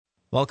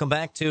Welcome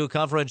back to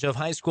coverage of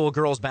high school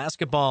girls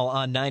basketball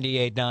on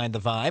 98.9 The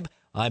Vibe.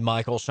 I'm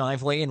Michael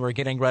Shively, and we're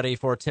getting ready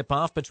for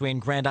tip-off between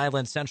Grand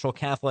Island Central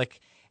Catholic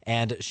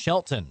and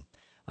Shelton.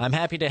 I'm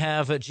happy to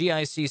have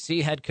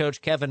GICC head coach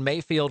Kevin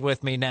Mayfield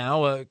with me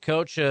now.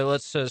 Coach,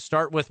 let's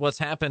start with what's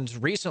happened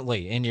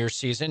recently in your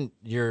season.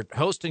 You're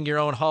hosting your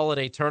own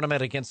holiday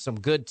tournament against some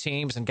good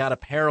teams and got a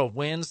pair of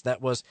wins.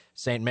 That was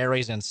St.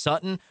 Mary's and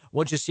Sutton.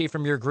 What'd you see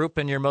from your group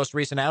in your most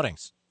recent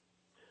outings?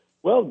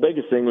 Well, the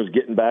biggest thing was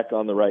getting back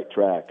on the right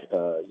track.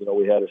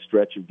 We had a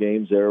stretch of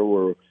games there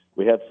where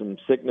we had some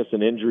sickness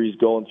and injuries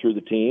going through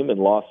the team and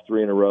lost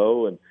 3 in a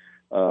row. And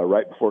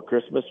right before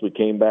Christmas, we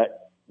came back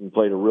and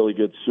played a really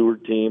good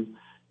Seward team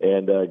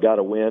and got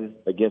a win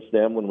against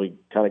them when we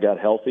kind of got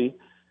healthy.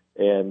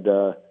 And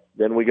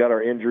then we got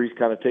our injuries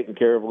kind of taken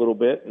care of a little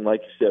bit. And like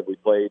you said, we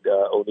played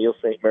O'Neill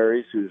St.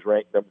 Mary's, who's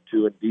ranked number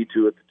 2 in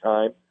D2 at the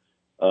time,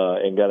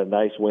 and got a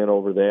nice win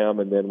over them.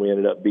 And then we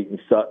ended up beating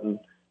Sutton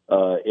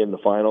in the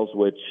finals,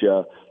 which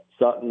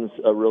Sutton's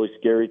a really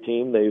scary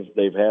team.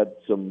 They've had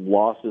some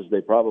losses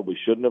they probably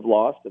shouldn't have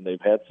lost, and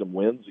they've had some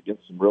wins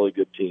against some really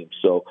good teams.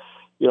 So,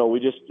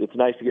 it's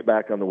nice to get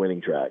back on the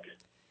winning track.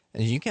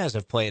 You guys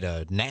have played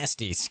a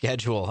nasty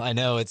schedule. I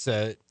know it's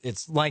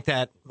like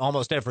that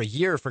almost every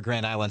year for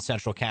Grand Island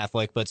Central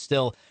Catholic, but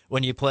still,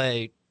 when you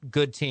play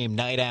good team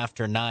night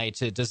after night,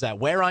 does that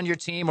wear on your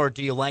team, or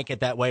do you like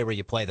it that way where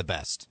you play the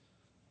best?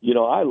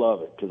 I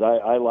love it because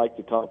I like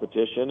the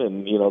competition,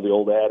 and, the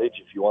old adage,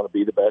 if you want to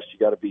be the best, you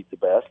got to beat the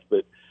best.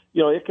 But,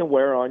 it can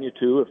wear on you,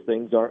 too, if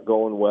things aren't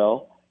going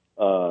well.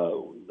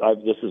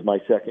 This is my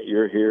second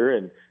year here,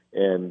 and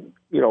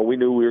we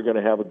knew we were going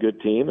to have a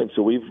good team, and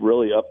so we've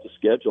really upped the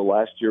schedule.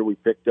 Last year we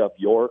picked up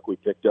York, we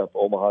picked up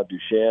Omaha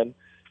Duchesne,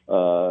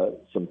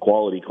 some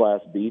quality Class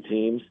B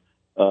teams.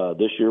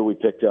 This year we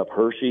picked up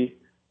Hershey,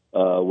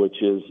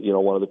 which is,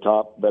 one of the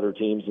top better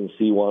teams in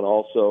C1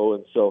 also.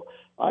 And so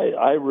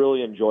I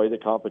really enjoy the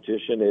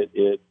competition.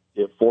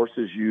 It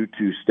forces you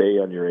to stay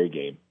on your A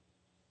game.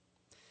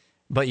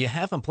 But you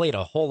haven't played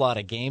a whole lot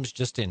of games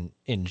just in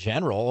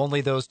general.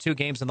 Only those 2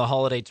 games in the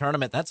holiday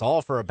tournament. That's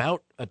all for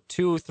about a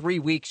 2-3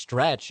 week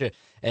stretch.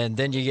 And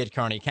then you get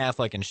Kearney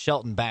Catholic and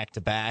Shelton back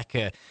to back.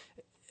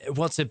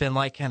 What's it been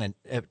like kind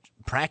of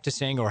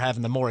practicing or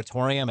having the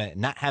moratorium and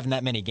not having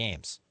that many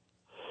games?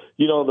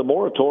 The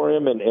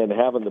moratorium and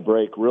having the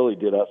break really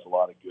did us a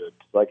lot of good.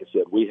 Like I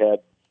said, we had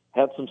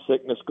some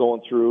sickness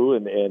going through,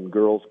 and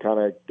girls kind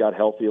of got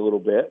healthy a little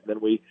bit. Then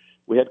we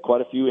had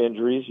quite a few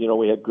injuries.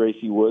 We had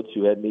Gracie Woods,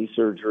 who had knee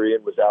surgery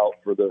and was out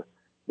for the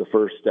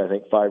first, I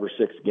think, 5 or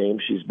 6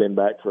 games. She's been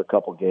back for a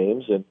couple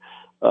games. And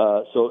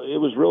so it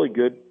was really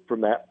good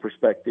from that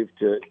perspective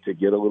to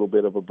get a little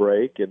bit of a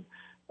break. And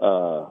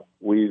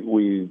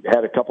we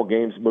had a couple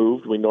games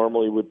moved. We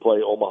normally would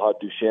play Omaha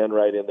Duchesne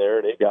right in there,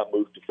 and it got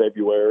moved to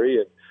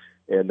February.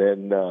 And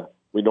then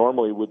we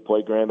normally would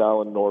play Grand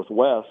Island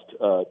Northwest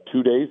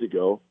 2 days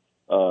ago,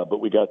 but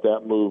we got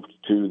that moved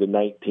to the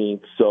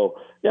 19th. So,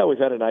 yeah, we've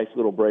had a nice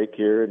little break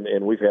here,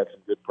 and we've had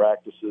some good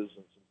practices and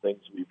some things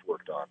we've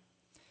worked on.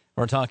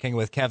 We're talking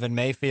with Kevin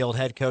Mayfield,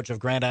 head coach of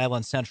Grand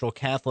Island Central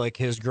Catholic.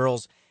 His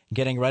girls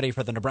getting ready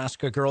for the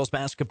Nebraska Girls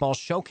Basketball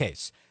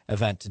Showcase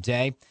event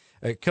today.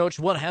 Coach,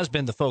 what has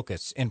been the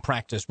focus in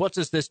practice? What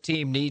does this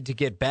team need to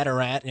get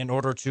better at in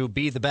order to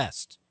be the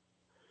best?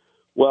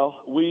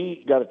 Well,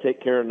 we got to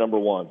take care of number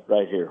one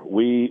right here.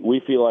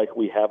 We feel like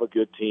we have a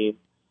good team.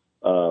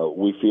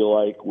 We feel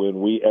like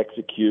when we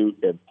execute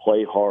and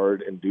play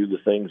hard and do the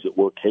things that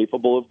we're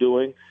capable of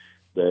doing,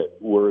 that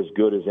we're as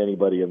good as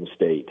anybody in the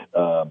state.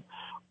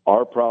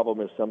 Our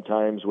problem is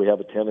sometimes we have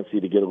a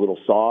tendency to get a little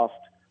soft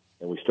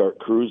and we start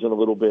cruising a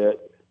little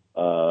bit.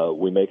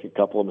 We make a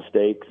couple of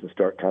mistakes and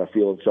start kind of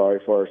feeling sorry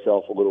for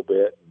ourselves a little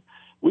bit.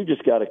 We've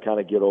just got to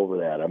kind of get over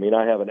that. I mean,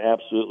 I have an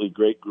absolutely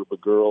great group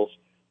of girls.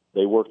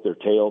 They work their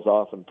tails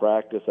off in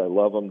practice. I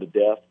love them to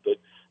death, but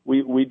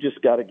we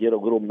just got to get a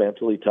little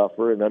mentally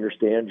tougher and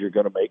understand you're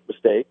going to make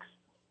mistakes.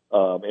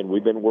 And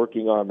we've been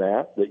working on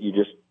that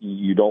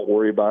you don't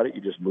worry about it.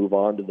 You just move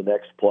on to the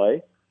next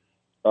play.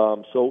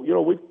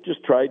 We've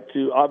just tried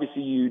to,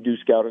 obviously you do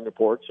scouting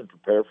reports and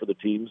prepare for the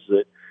teams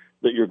that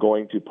you're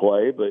going to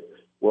play, but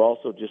we're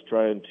also just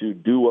trying to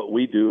do what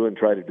we do and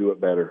try to do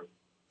it better.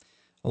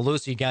 Well,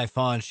 Lucy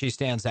Guy-Fawn, she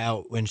stands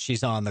out when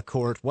she's on the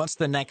court. What's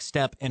the next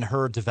step in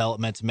her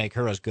development to make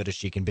her as good as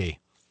she can be?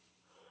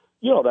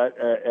 That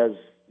as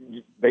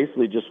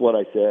basically just what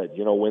I said.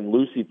 When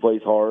Lucy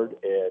plays hard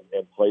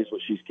and plays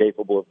what she's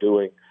capable of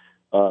doing,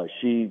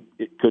 she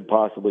could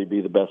possibly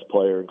be the best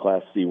player in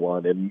Class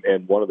C1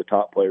 and one of the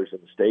top players in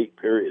the state,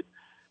 period.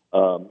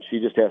 She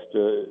just has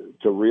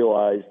to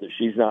realize that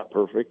she's not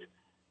perfect.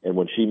 And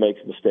when she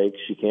makes mistakes,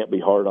 she can't be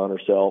hard on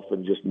herself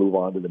and just move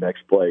on to the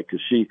next play because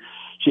she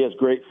has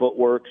great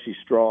footwork. She's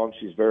strong.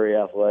 She's very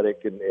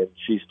athletic, and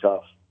she's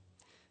tough.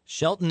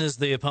 Shelton is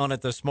the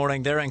opponent this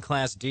morning. They're in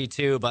Class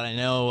D2, but I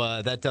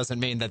know that doesn't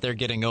mean that they're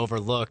getting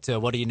overlooked.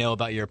 What do you know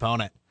about your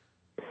opponent?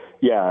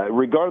 Yeah,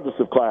 regardless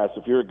of class,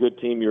 if you're a good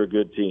team, you're a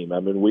good team. I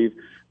mean,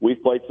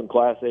 we've played some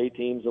Class A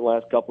teams in the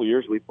last couple of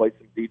years. We've played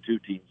some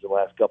D2 teams in the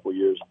last couple of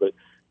years, but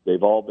they've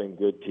they've all been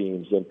good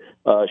teams. And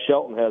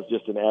Shelton has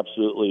just an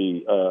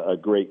absolutely a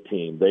great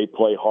team. They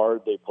play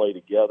hard. They play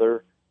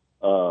together.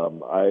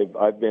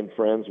 I've been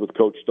friends with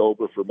Coach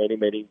Stober for many,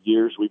 many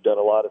years. We've done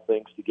a lot of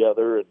things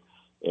together,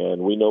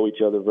 and we know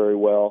each other very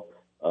well.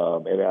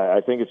 And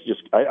I think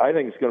I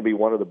think it's going to be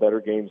one of the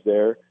better games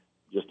there,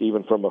 just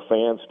even from a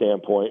fan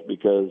standpoint,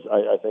 because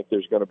I think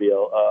there's going to be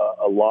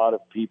a lot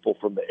of people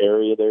from the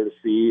area there to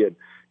see, and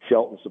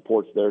Shelton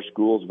supports their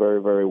schools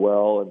very, very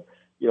well. And,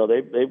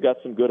 they've got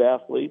some good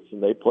athletes,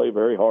 and they play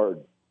very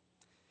hard.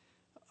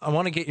 I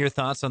want to get your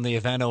thoughts on the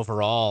event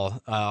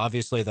overall.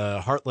 Obviously,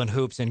 the Heartland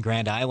Hoops in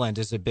Grand Island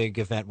is a big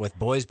event with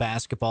boys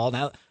basketball.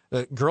 Now,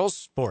 the girls'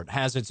 sport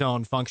has its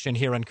own function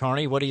here in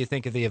Kearney. What do you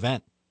think of the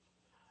event?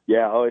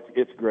 Yeah,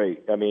 it's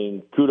great. I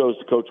mean, kudos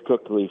to Coach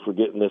Cookley for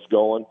getting this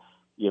going.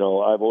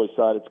 I've always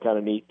thought it's kind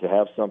of neat to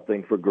have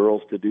something for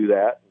girls to do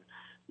that.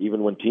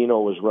 Even when Tino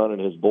was running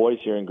his boys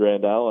here in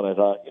Grand Island, I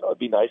thought, it'd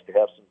be nice to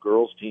have some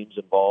girls' teams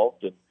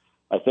involved. And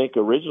I think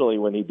originally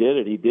when he did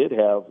it, he did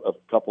have a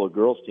couple of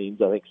girls' teams.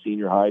 I think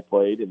senior high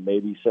played, and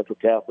maybe Central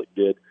Catholic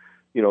did,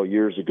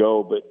 years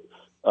ago. But,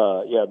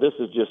 this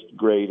is just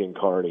great in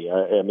Kearney.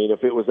 I mean,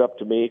 if it was up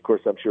to me, of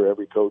course, I'm sure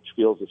every coach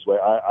feels this way.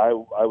 I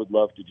would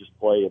love to just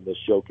play in this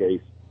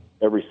showcase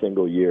every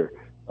single year.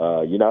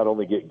 You not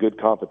only get good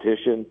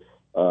competition,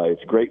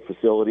 it's great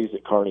facilities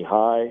at Kearney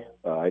High.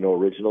 I know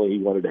originally he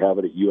wanted to have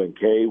it at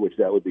UNK, which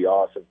that would be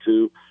awesome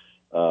too.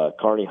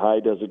 Kearney High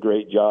does a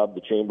great job.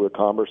 The Chamber of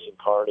Commerce in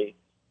Kearney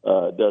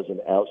does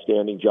an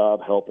outstanding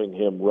job helping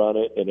him run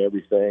it and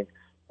everything.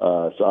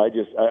 So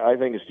I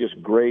think it's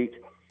just great,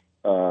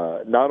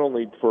 not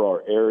only for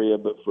our area,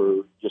 but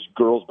for just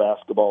girls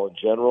basketball in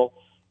general.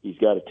 He's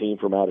got a team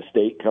from out of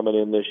state coming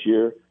in this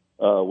year,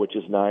 which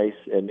is nice.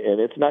 And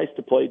it's nice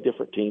to play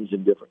different teams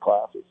in different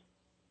classes.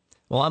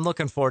 Well, I'm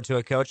looking forward to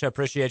it, Coach. I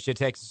appreciate you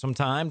taking some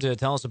time to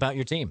tell us about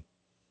your team.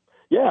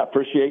 Yeah,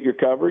 appreciate your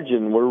coverage,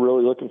 and we're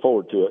really looking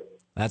forward to it.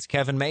 That's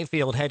Kevin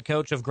Mayfield, head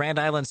coach of Grand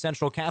Island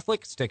Central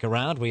Catholic. Stick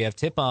around. We have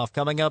tip-off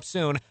coming up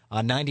soon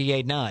on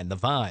 98.9 The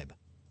Vibe.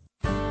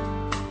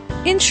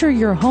 Insure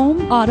your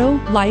home, auto,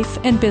 life,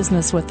 and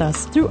business with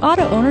us through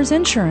Auto Owners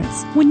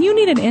Insurance. When you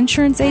need an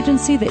insurance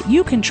agency that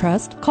you can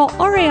trust, call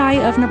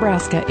RAI of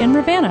Nebraska in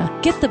Ravenna.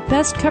 Get the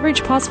best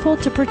coverage possible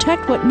to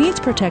protect what needs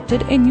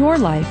protected in your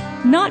life.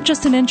 Not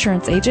just an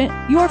insurance agent,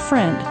 your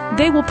friend.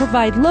 They will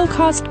provide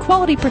low-cost,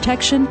 quality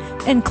protection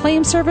and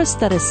claim service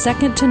that is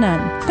second to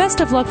none. Best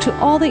of luck to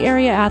all the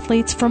area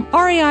athletes from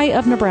RAI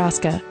of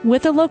Nebraska,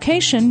 with a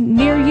location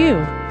near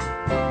you.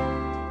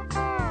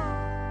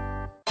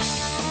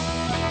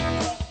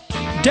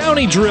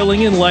 Downey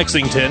Drilling in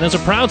Lexington is a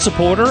proud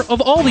supporter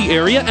of all the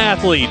area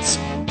athletes.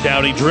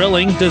 Downey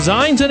Drilling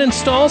designs and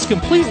installs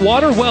complete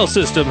water well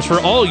systems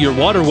for all your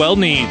water well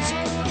needs.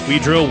 We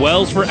drill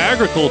wells for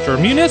agriculture,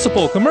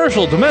 municipal,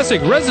 commercial,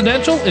 domestic,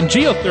 residential, and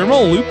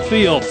geothermal loop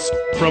fields.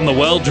 From the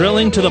well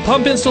drilling to the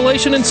pump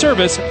installation and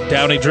service,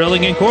 Downey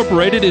Drilling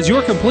Incorporated is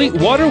your complete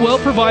water well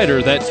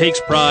provider that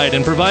takes pride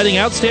in providing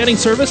outstanding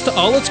service to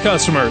all its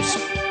customers.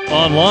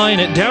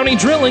 Online at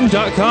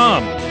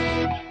downeydrilling.com.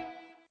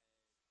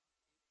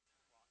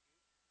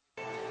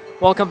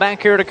 Welcome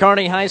back here to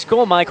Kearney High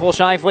School. Michael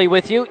Shively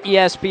with you.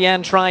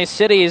 ESPN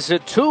Tri-Cities.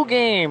 2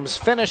 games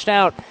finished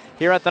out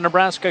here at the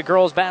Nebraska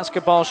Girls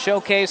Basketball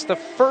Showcase. The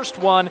first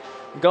one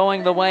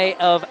going the way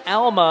of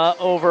Alma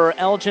over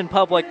Elgin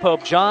Public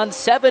Pope John,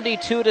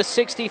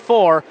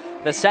 72-64.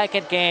 The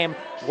second game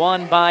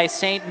won by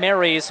St.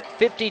 Mary's,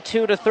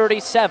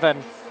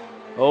 52-37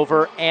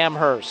 over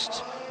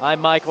Amherst. I'm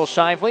Michael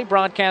Shively,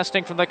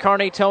 broadcasting from the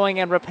Kearney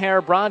Towing and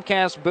Repair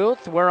broadcast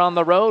booth. We're on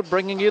the road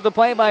bringing you the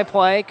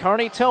play-by-play.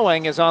 Kearney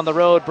Towing is on the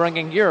road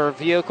bringing your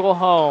vehicle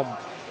home.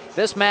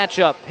 This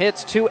matchup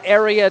hits 2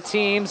 area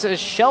teams,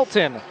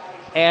 Shelton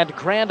and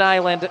Grand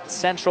Island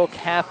Central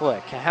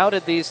Catholic. How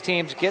did these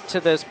teams get to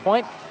this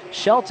point?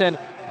 Shelton,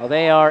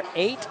 they are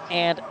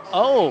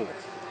 8-0.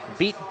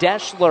 Beat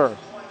Deschler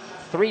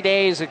 3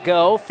 days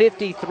ago,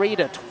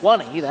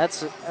 53-20.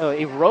 That's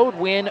a road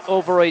win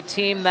over a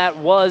team that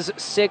was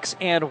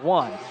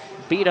 6-1.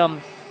 Beat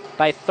them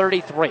by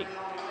 33.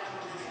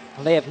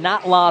 They have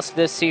not lost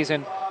this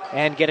season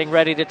and getting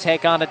ready to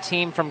take on a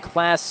team from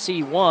Class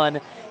C1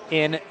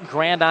 in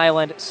Grand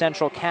Island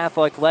Central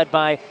Catholic, led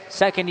by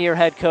second-year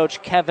head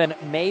coach Kevin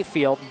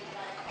Mayfield.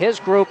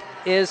 His group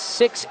is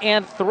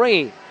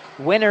 6-3.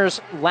 Winners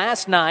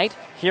last night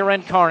here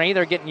in Kearney.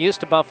 They're getting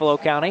used to Buffalo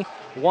County.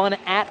 Won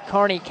at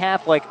Kearney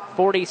Catholic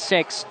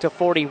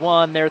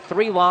 46-41. Their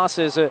 3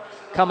 losses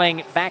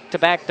coming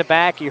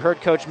back-to-back. You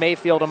heard Coach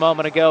Mayfield a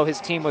moment ago.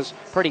 His team was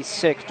pretty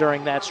sick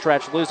during that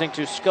stretch, losing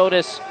to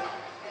Scotus,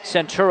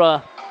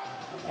 Centura,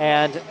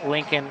 and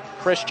Lincoln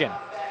Christian.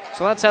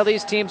 So that's how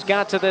these teams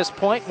got to this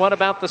point. What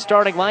about the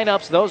starting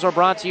lineups? Those are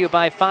brought to you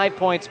by 5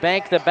 Points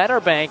Bank, the better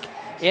bank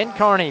in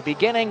Kearney.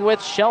 Beginning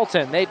with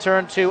Shelton, they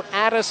turn to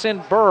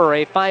Addison Burr,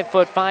 a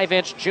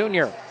 5'5"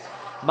 junior.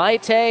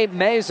 Maite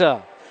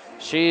Meza,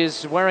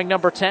 she's wearing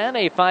number 10,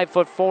 a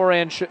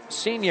 5'4"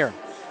 senior.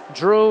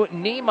 Drew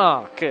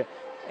Niemock,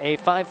 a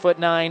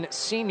 5'9"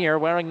 senior,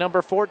 wearing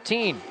number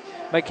 14.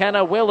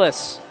 McKenna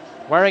Willis,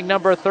 wearing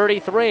number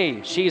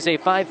 33. She's a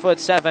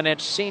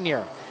 5'7"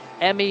 senior.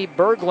 Emmy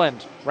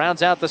Berglund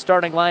rounds out the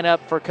starting lineup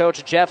for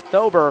Coach Jeff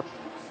Thober.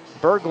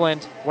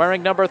 Berglund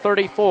wearing number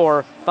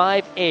 34,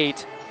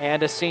 5'8",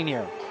 and a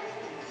senior.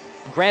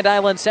 Grand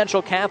Island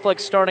Central Catholic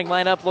starting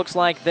lineup looks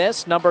like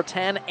this. Number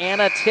 10,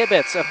 Anna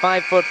Tibbetts, a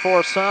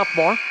 5'4"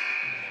 sophomore.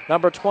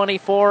 Number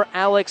 24,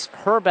 Alex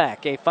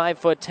Herbeck, a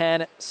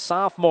 5'10"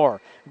 sophomore.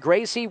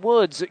 Gracie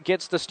Woods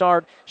gets the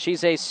start.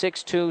 She's a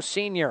 6'2"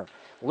 senior.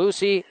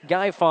 Lucy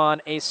Gaifon,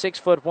 a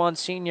 6'1"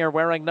 senior,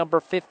 wearing number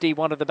 50,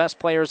 one of the best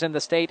players in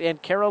the state.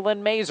 And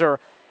Carolyn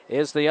Mazer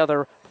is the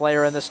other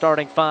player in the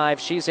starting five.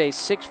 She's a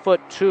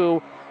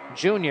 6'2"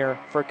 junior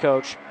for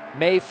Coach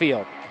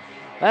Mayfield.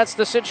 That's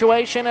the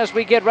situation as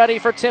we get ready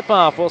for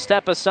tip-off. We'll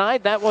step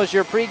aside. That was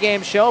your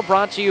pregame show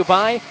brought to you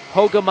by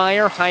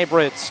Hoegemeyer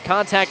Hybrids.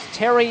 Contact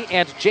Terry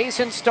and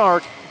Jason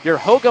Stark, your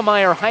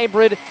Hoegemeyer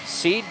Hybrid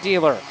seed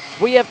dealer.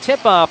 We have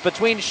tip-off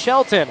between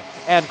Shelton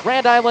and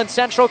Grand Island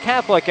Central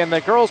Catholic in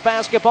the girls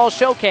basketball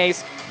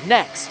showcase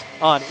next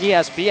on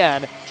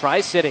ESPN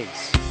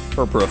Tri-Cities.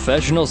 For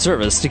professional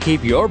service to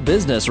keep your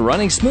business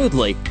running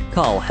smoothly,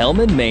 call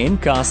Hellman, Maine,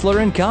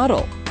 Kostler, and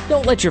Cottle.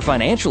 Don't let your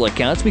financial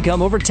accounts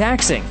become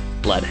overtaxing.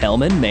 Let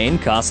Hellman, Maine,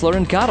 Kostler,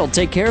 and Cottle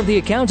take care of the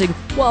accounting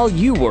while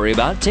you worry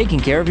about taking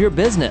care of your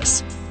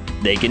business.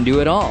 They can do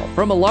it all,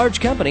 from a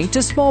large company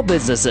to small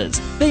businesses.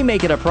 They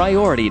make it a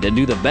priority to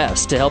do the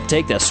best to help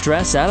take the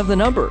stress out of the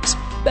numbers.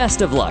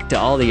 Best of luck to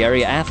all the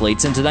area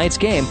athletes in tonight's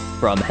game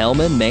from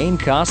Hellman, Maine,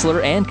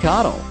 Kostler, and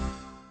Cottle.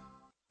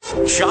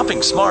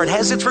 Shopping smart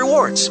has its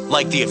rewards,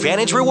 like the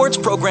Advantage Rewards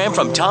program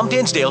from Tom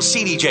Dinsdale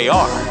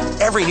CDJR.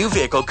 Every new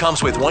vehicle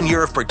comes with 1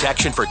 year of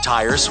protection for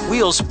tires,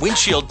 wheels,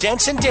 windshield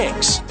dents, and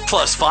dings,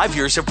 plus 5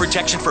 years of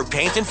protection for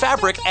paint and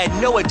fabric at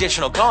no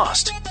additional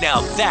cost.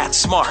 Now that's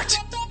smart.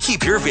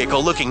 Keep your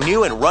vehicle looking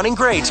new and running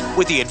great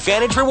with the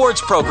Advantage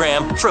Rewards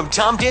program from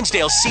Tom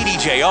Dinsdale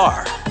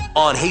CDJR.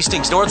 On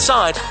Hastings North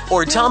Side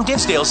or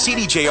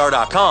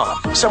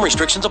TomDinsdaleCDJR.com. Some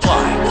restrictions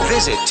apply.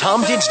 Visit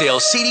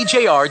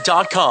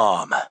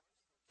TomDinsdaleCDJR.com.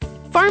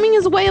 Farming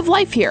is a way of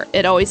life here.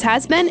 It always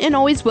has been and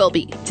always will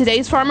be.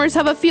 Today's farmers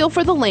have a feel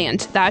for the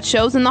land. That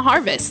shows in the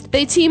harvest.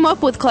 They team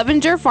up with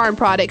Clevenger Farm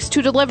Products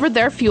to deliver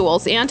their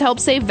fuels and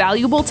help save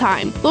valuable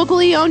time.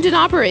 Locally owned and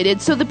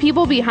operated, so the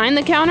people behind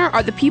the counter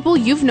are the people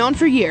you've known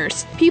for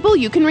years. People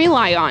you can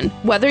rely on.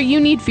 Whether you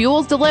need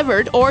fuels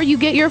delivered or you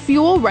get your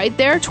fuel right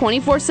there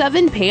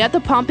 24/7, pay at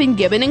the pump in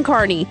Gibbon and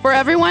Kearney. For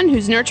everyone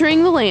who's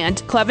nurturing the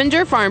land,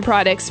 Clevenger Farm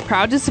Products,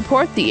 proud to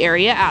support the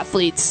area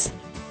athletes.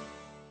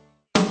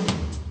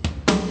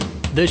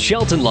 The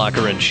Shelton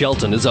Locker in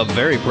Shelton is a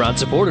very proud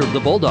supporter of the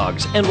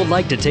Bulldogs and would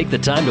like to take the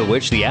time to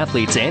wish the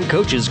athletes and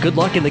coaches good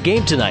luck in the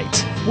game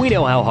tonight. We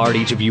know how hard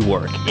each of you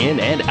work, in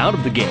and out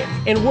of the game,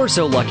 and we're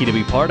so lucky to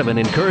be part of an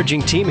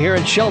encouraging team here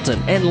in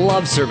Shelton and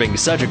love serving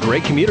such a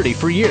great community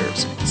for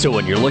years. So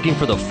when you're looking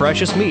for the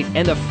freshest meat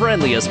and the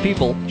friendliest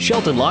people,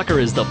 Shelton Locker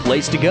is the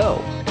place to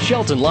go.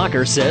 Shelton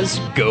Locker says,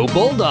 "Go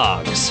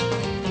Bulldogs!"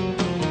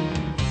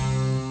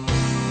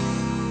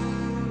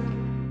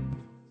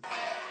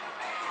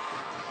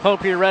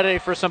 Hope you're ready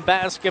for some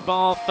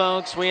basketball,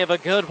 folks. We have a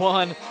good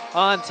one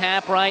on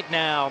tap right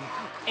now.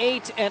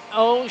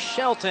 8-0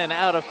 Shelton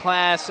out of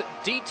Class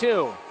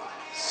D2.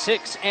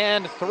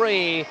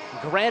 6-3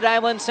 Grand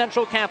Island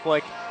Central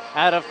Catholic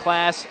out of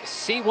Class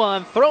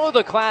C1. Throw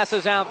the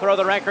classes out, throw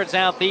the records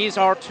out. These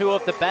are two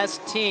of the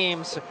best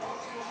teams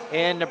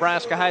in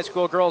Nebraska high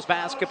school girls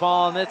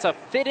basketball, and it's a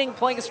fitting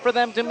place for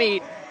them to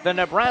meet. The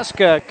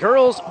Nebraska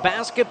Girls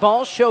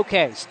Basketball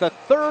Showcase, the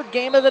third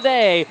game of the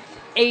day.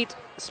 8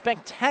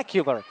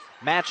 spectacular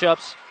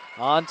matchups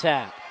on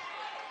tap.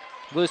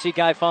 Lucy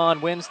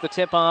Gaifon wins the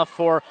tip-off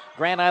for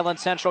Grand Island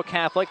Central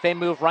Catholic. They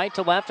move right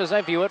to left as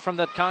I view it from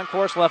the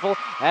concourse level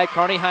at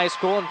Kearney High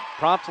School, and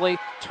promptly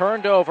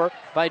turned over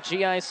by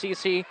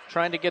GICC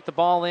trying to get the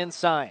ball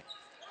inside.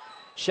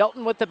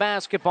 Shelton with the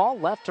basketball.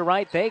 Left to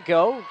right they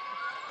go.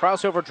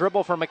 Crossover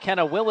dribble for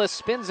McKenna Willis.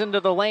 Spins into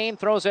the lane.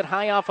 Throws it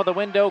high off of the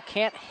window.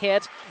 Can't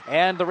hit.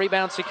 And the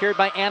rebound secured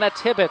by Anna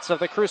Tibbetts of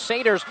the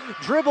Crusaders.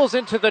 Dribbles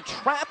into the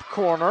trap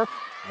corner.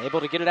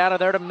 Able to get it out of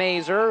there to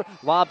Mazer.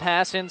 Lob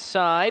pass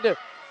inside.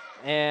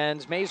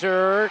 And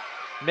Mazer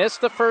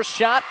missed the first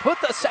shot.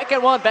 Put the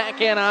second one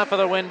back in off of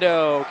the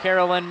window.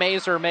 Carolyn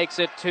Mazer makes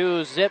it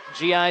 2-zip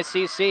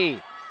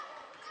GICC.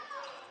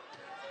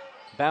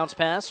 Bounce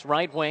pass,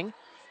 right wing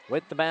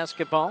with the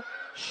basketball.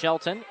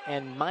 Shelton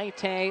and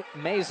Maite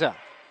Meza.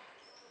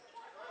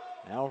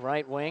 Now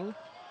right wing,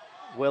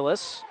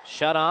 Willis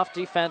shut off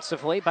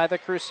defensively by the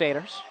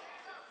Crusaders.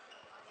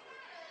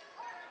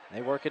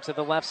 They work it to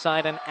the left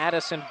side, and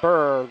Addison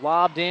Burr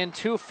lobbed in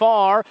too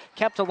far,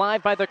 kept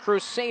alive by the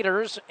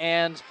Crusaders,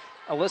 and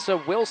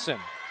Alyssa Wilson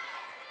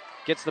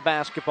gets the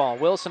basketball.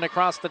 Wilson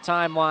across the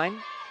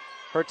timeline.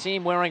 Her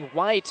team wearing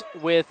white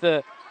with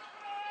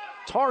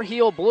Tar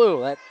Heel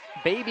blue, that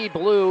baby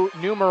blue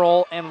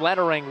numeral and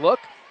lettering look.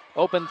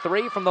 Open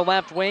three from the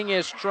left wing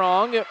is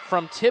strong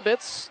from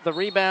Tibbetts. The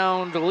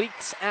rebound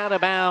leaks out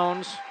of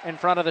bounds in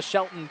front of the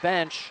Shelton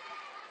bench.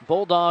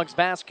 Bulldogs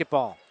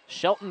basketball.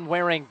 Shelton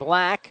wearing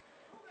black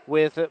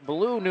with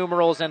blue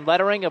numerals and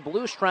lettering, a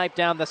blue stripe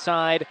down the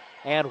side,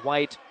 and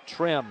white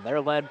trim.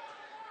 They're led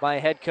by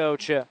head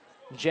coach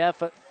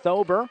Jeff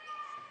Thober,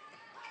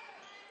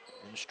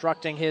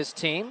 instructing his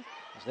team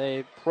as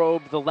they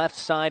probe the left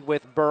side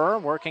with Burr,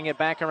 working it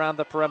back around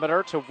the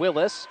perimeter to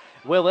Willis.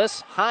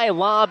 Willis, high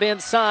lob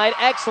inside,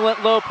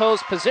 excellent low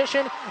post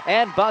position,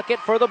 and bucket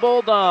for the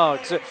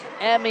Bulldogs.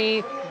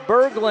 Emmy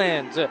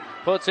Berglund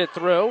puts it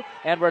through,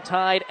 and we're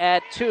tied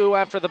at 2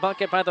 after the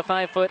bucket by the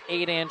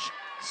 5'8"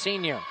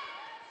 senior.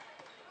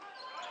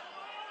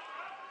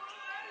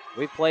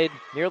 We've played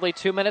nearly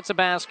 2 minutes of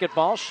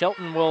basketball.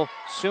 Shelton will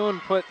soon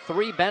put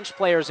 3 bench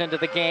players into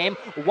the game.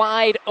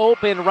 Wide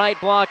open right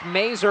block,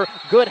 Mazer.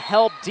 Good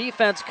help.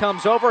 Defense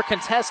comes over,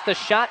 contests the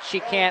shot.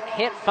 She can't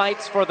hit,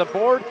 fights for the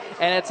board,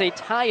 and it's a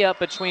tie-up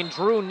between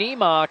Drew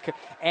Niemock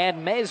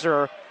and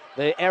Mazer.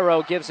 The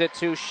arrow gives it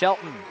to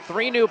Shelton.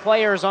 3 new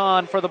players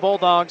on for the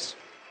Bulldogs.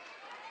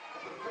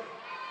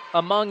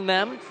 Among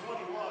them,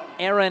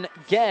 Aaron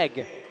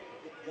Gegg.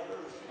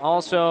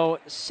 Also,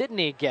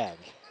 Sydney Gegg.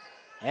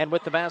 And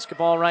with the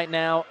basketball right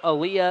now,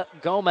 Aaliyah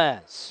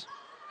Gomez.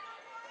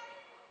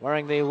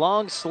 Wearing the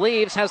long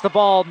sleeves, has the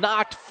ball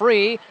knocked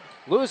free,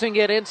 losing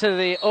it into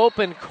the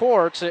open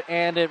court,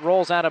 and it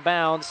rolls out of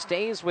bounds.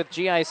 Stays with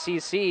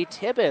GICC.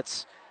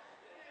 Tibbetts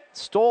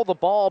stole the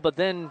ball, but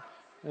then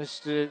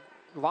just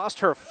lost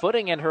her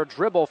footing and her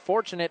dribble.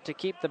 Fortunate to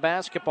keep the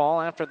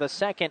basketball after the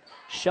second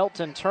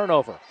Shelton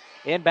turnover.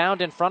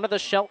 Inbound in front of the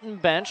Shelton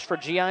bench for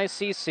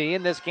GICC,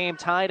 and this game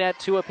tied at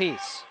 2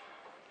 apiece.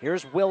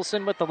 Here's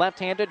Wilson with the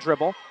left-handed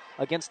dribble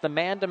against the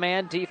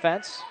man-to-man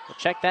defense. We'll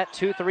check that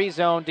 2-3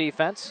 zone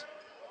defense.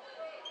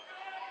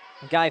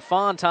 Guy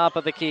Fawn, top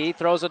of the key,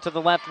 throws it to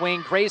the left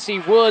wing. Gracie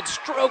Woods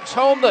strokes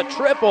home the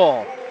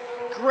triple.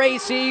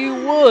 Gracie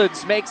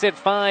Woods makes it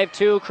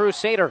 5-2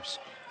 Crusaders.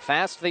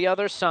 Fast to the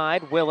other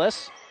side,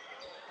 Willis.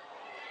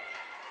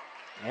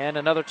 And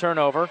another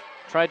turnover.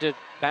 Tried to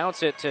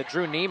bounce it to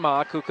Drew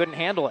Niemock, who couldn't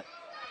handle it.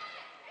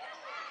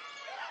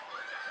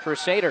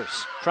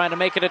 Crusaders trying to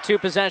make it a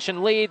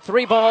 2-possession lead.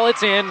 3-ball,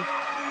 it's in.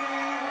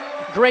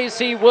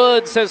 Gracie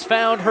Woods has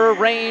found her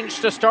range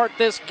to start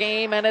this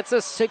game, and it's a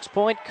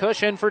 6-point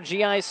cushion for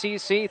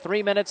GICC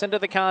 3 minutes into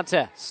the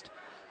contest.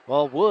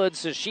 Well,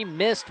 Woods, she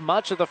missed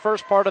much of the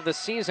first part of the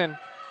season.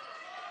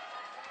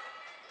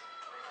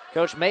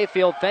 Coach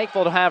Mayfield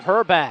thankful to have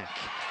her back.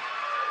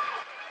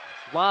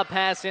 Lob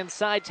pass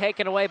inside,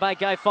 taken away by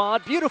Guy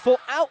Fawn. Beautiful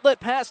outlet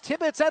pass.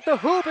 Tibbetts at the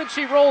hoop, and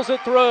she rolls it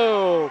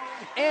through.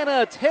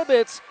 Anna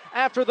Tibbetts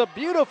after the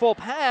beautiful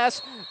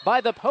pass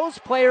by the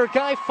post player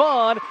Guy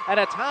Fawn, and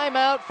a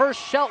timeout for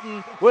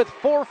Shelton with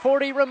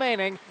 4:40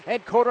 remaining in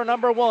quarter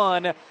number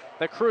 1.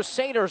 The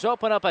Crusaders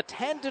open up a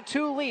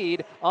 10-2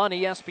 lead on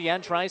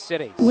ESPN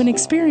Tri-Cities. When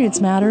experience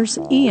matters,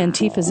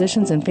 ENT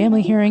Physicians and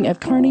Family Hearing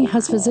of Kearney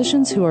has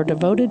physicians who are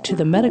devoted to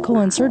the medical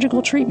and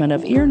surgical treatment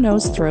of ear,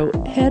 nose, throat,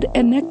 head,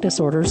 and neck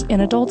disorders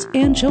in adults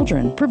and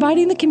children,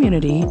 providing the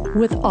community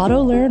with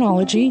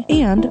otolaryngology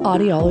and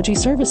audiology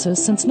services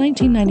since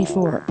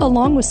 1994,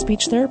 along with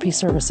speech therapy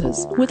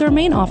services. With our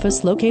main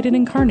office located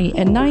in Kearney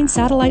and 9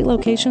 satellite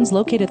locations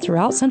located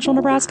throughout central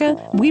Nebraska,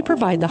 we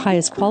provide the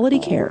highest quality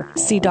care.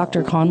 See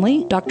Dr. Conley,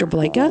 Dr.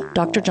 Blaka,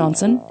 Dr.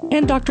 Johnson,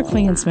 and Dr.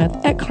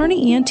 Klingensmith at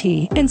Kearney ENT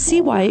and see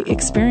why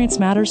experience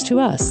matters to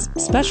us,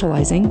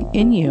 specializing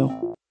in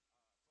you.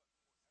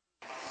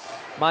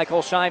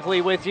 Michael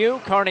Shively with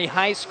you. Kearney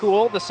High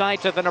School, the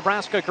site of the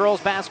Nebraska Girls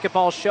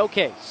Basketball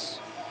Showcase.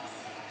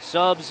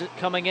 Subs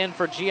coming in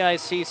for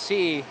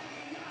GICC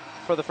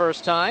for the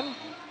first time.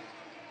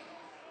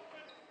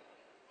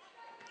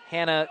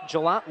 Hannah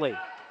Gelatli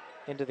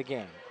into the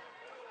game.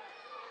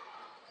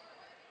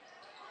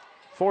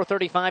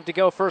 4:35 to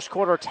go, first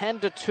quarter,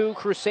 10-2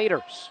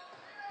 Crusaders.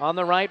 On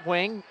the right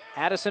wing,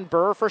 Addison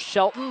Burr for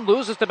Shelton,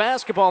 loses the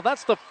basketball.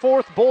 That's the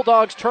 4th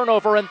Bulldogs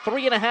turnover in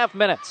 3.5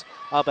 minutes.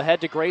 Up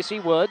ahead to Gracie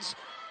Woods.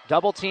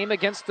 Double team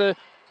against the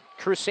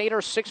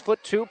Crusaders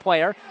 6'2"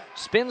 player.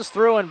 Spins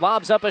through and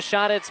lobs up a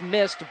shot. It's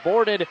missed,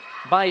 boarded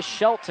by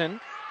Shelton.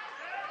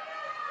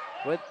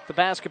 With the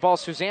basketball,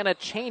 Susanna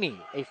Cheney,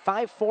 a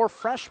 5'4"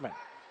 freshman.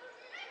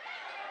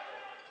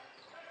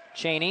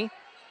 Cheney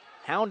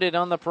hounded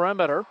on the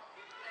perimeter.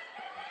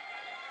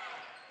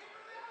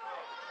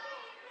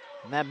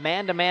 And that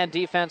man-to-man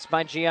defense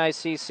by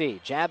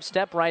GICC. Jab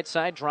step right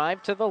side,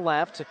 drive to the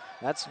left.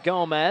 That's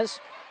Gomez.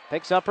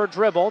 Picks up her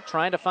dribble,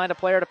 trying to find a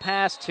player to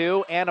pass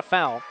to, and a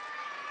foul.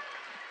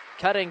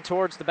 Cutting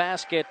towards the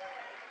basket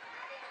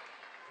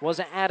was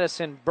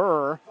Addison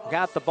Burr.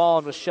 Got the ball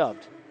and was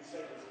shoved.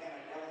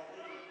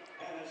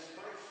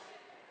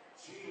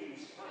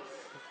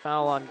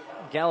 Foul on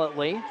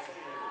Gelatli.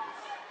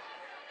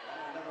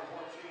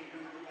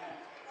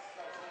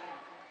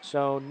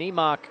 So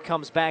Niemock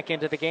comes back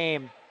into the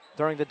game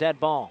during the dead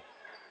ball.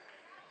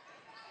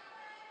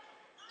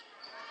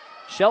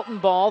 Shelton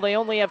ball, they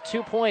only have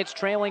 2 points,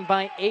 trailing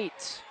by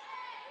 8.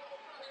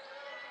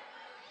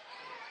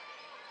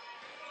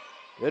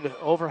 Good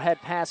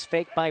overhead pass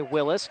fake by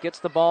Willis. Gets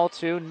the ball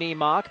to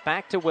Niemock.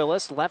 Back to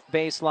Willis. Left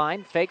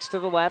baseline. Fakes to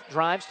the left.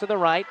 Drives to the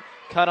right.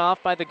 Cut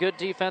off by the good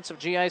defense of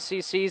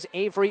GICC's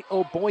Avery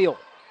O'Boyle.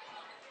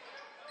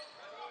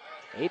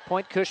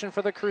 8-point cushion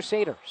for the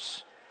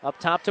Crusaders. Up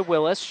top to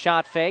Willis.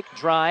 Shot fake.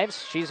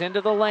 Drives. She's into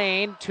the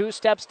lane. 2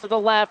 steps to the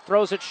left.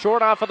 Throws it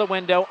short off of the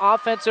window.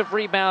 Offensive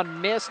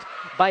rebound missed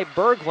by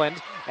Berglund.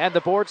 And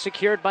the board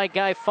secured by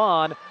Guy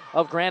Fawn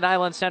of Grand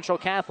Island Central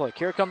Catholic.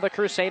 Here come the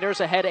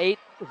Crusaders ahead 8.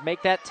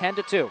 Make that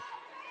 10-2.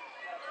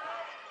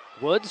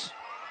 Woods.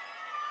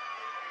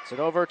 It's it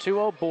over to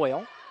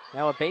O'Boyle.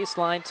 Now a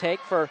baseline take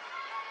for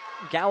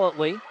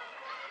Gallatly.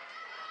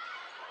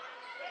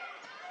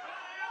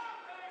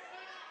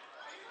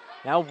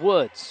 Now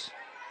Woods.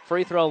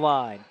 Free throw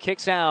line.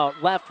 Kicks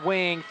out. Left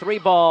wing.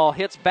 3-ball.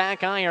 Hits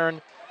back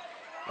iron.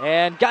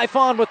 And Guy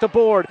Fawn with the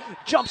board.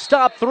 Jump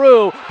stop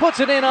through. Puts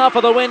it in off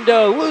of the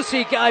window.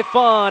 Lucy Guy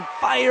Fawn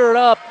fired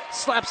up.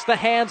 Slaps the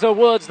hands of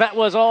Woods. That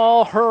was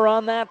all her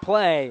on that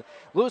play.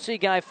 Lucy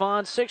Guy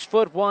Fawn,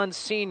 6'1"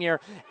 senior,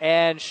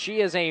 and she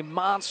is a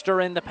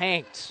monster in the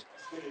paint.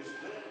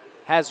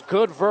 Has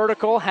good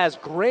vertical, has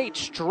great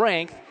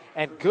strength,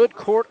 and good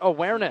court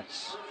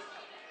awareness.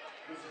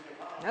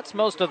 That's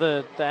most of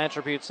the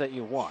attributes that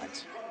you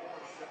want.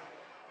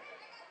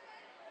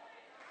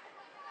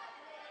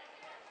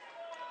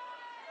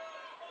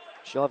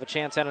 She'll have a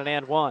chance at an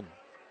and one.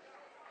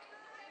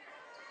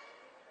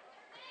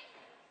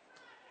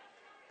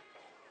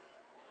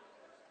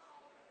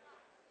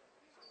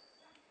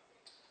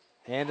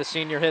 And the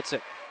senior hits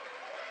it.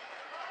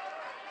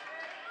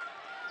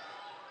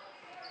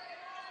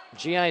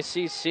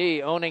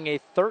 GICC owning a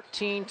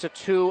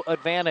 13-2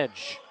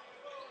 advantage.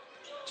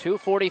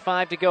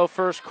 2:45 to go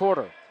first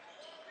quarter.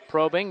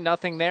 Probing,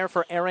 nothing there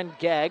for Erin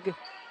Gegg.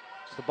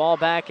 The ball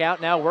back out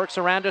now, works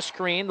around a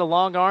screen. The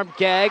long arm,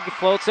 Gegg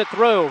floats it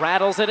through,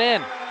 rattles it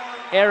in.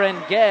 Erin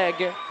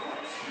Gegg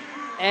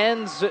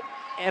ends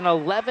an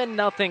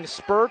 11-0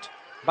 spurt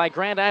by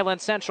Grand Island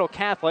Central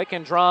Catholic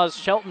and draws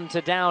Shelton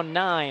to down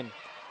 9.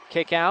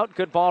 Kick out,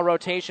 good ball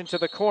rotation to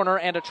the corner,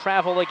 and a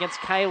travel against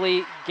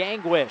Kylie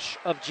Gangwish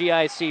of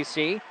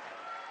GICC.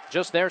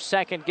 Just their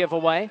second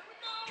giveaway.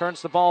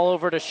 Turns the ball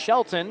over to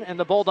Shelton, and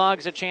the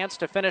Bulldogs a chance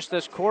to finish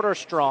this quarter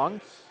strong.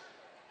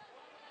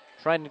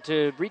 Trying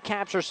to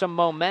recapture some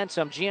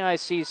momentum.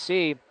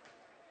 GICC,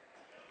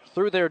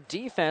 through their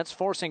defense,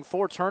 forcing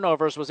 4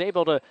 turnovers, was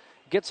able to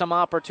get some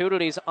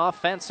opportunities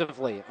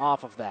offensively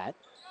off of that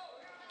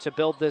to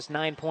build this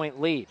 9-point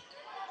lead.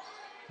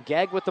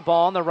 Gegg with the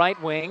ball on the right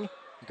wing,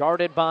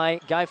 guarded by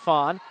Guy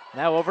Fawn.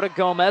 Now over to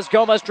Gomez.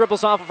 Gomez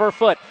dribbles off of her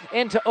foot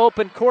into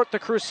open court. The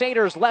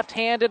Crusaders'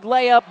 left-handed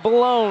layup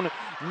blown.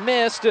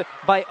 Missed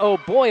by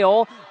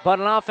O'Boyle, but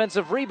an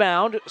offensive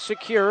rebound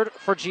secured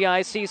for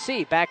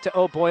GICC. Back to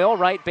O'Boyle,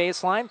 right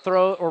baseline,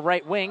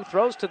 right wing,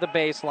 throws to the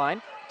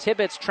baseline.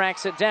 Tibbetts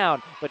tracks it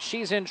down, but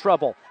she's in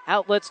trouble.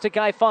 Outlets to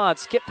Guy Fawn.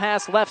 Skip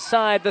pass left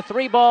side. The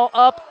 3-ball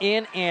up,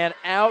 in, and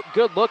out.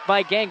 Good look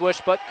by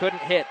Gangwish, but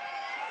couldn't hit.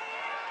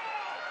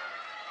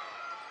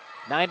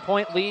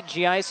 9-point lead,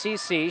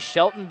 GICC.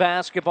 Shelton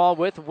basketball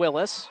with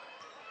Willis.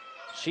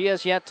 She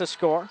has yet to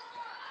score.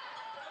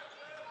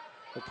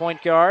 The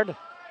point guard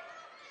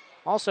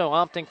also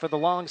opting for the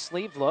long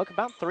sleeve look.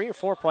 About 3 or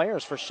 4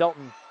 players for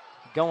Shelton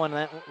going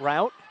that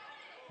route.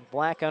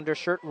 Black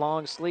undershirt,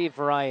 long sleeve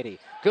variety.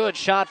 Good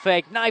shot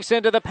fake, knifes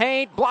into the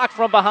paint, blocked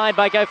from behind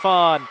by Guy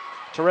Fawn.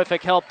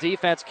 Terrific help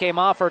defense came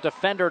off her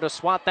defender to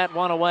swat that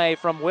one away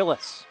from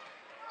Willis.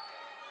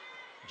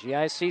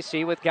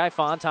 GICC with Guy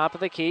Fawn, top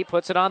of the key,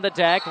 puts it on the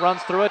deck,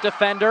 runs through a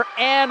defender,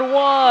 and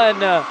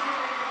one!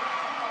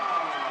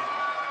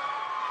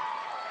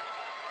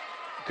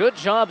 Good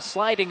job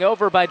sliding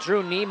over by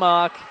Drew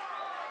Niemock.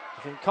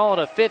 You can call it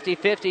a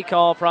 50-50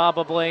 call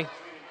probably.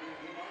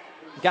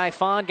 Guy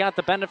Fawn got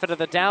the benefit of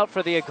the doubt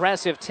for the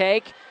aggressive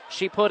take.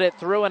 She put it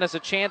through and has a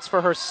chance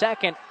for her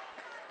second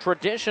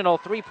traditional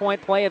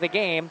 3-point play of the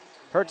game.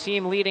 Her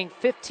team leading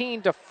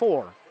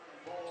 15-4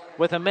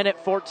 with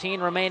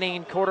 1:14 remaining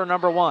in quarter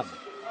number 1.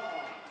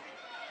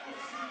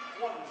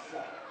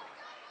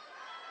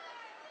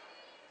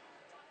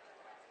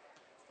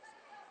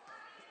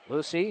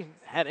 Lucy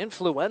had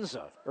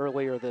influenza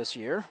earlier this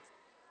year.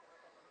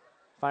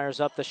 Fires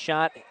up the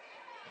shot.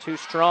 Too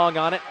strong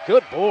on it.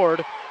 Good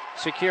board.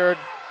 Secured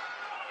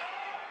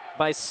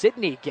by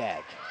Sydney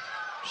Gegg.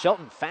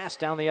 Shelton fast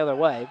down the other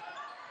way.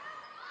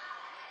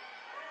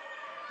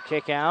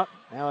 Kick out.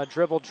 Now a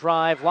dribble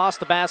drive. Lost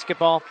the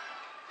basketball.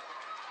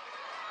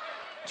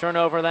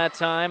 Turnover that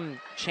time.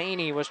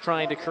 Cheney was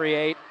trying to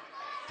create.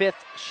 5th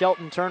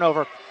Shelton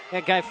turnover.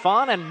 And Guy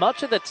Fawn and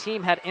much of the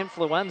team had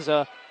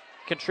influenza.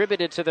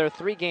 Contributed to their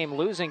 3-game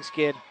losing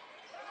skid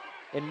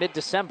in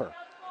mid-December.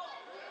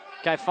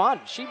 Guy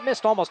Fawn, she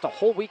missed almost a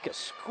whole week of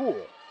school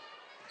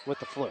with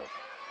the flu.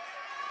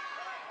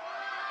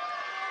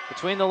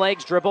 Between the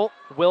legs dribble,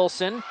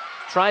 Wilson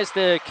tries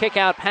the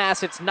kick-out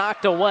pass. It's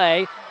knocked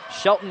away.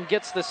 Shelton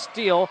gets the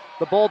steal.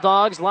 The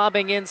Bulldogs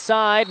lobbing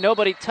inside.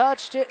 Nobody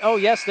touched it. Oh,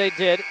 yes, they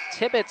did.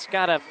 Tibbetts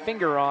got a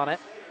finger on it.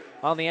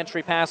 on the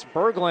entry pass.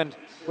 Berglund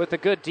with a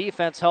good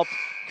defense helped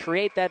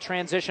create that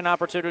transition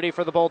opportunity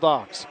for the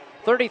Bulldogs.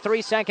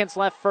 33 seconds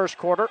left first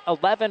quarter.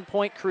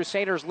 11-point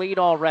Crusaders lead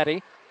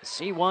already. The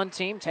C1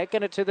 team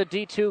taking it to the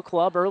D2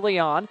 club early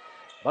on.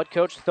 But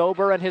Coach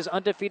Thober and his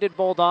undefeated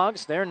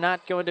Bulldogs, they're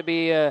not going to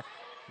be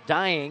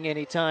dying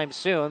anytime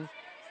soon.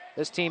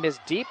 This team is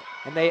deep,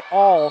 and they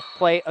all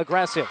play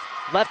aggressive.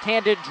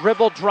 Left-handed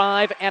dribble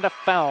drive and a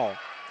foul.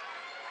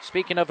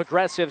 Speaking of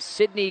aggressive,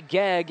 Sydney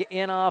Gegg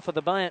in off of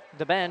the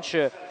bench,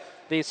 the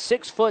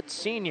 6-foot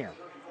senior.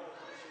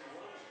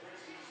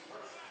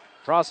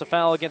 Draws a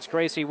foul against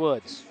Gracie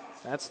Woods.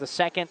 That's the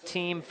second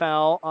team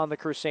foul on the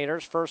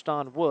Crusaders, first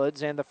on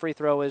Woods, and the free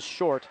throw is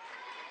short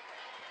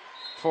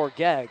for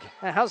Gegg.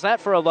 How's that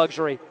for a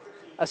luxury?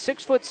 A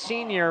 6-foot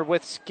senior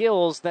with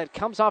skills that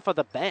comes off of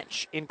the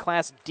bench in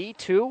Class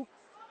D2.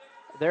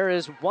 There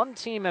is one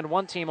team and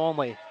one team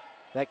only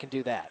that can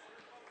do that.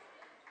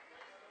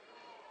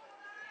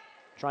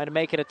 Trying to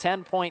make it a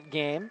 10-point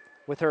game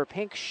with her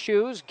pink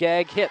shoes.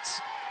 Gegg hits.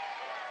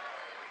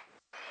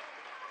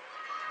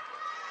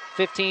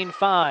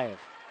 15-5.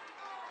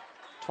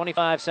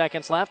 25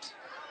 seconds left.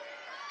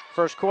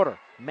 First quarter.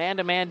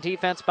 Man-to-man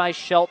defense by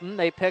Shelton.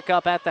 They pick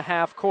up at the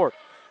half court.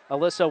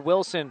 Alyssa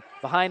Wilson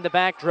behind the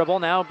back dribble,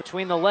 now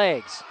between the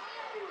legs.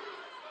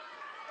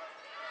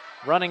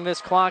 Running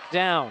this clock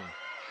down.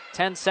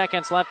 10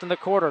 seconds left in the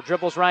quarter.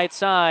 Dribbles right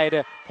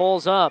side,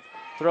 pulls up,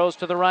 throws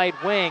to the right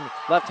wing.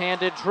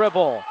 Left-handed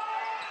dribble.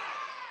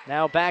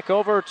 Now back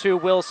over to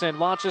Wilson.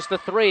 Launches the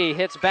three,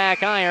 hits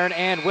back iron,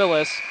 and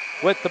Willis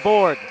with the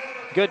board.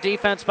 Good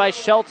defense by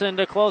Shelton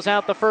to close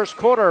out the first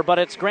quarter, but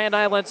it's Grand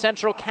Island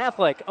Central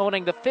Catholic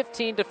owning the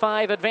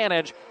 15-5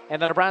 advantage in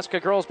the Nebraska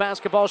Girls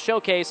Basketball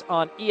Showcase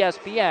on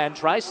ESPN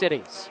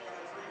Tri-Cities.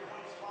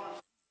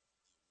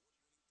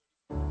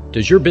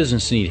 Does your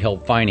business need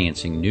help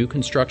financing new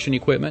construction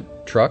equipment,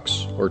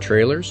 trucks, or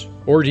trailers?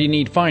 Or do you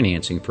need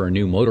financing for a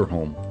new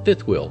motorhome,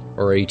 fifth wheel,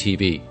 or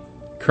ATV?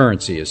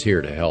 Currency is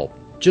here to help.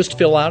 Just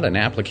fill out an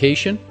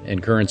application,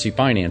 and Currency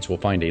Finance will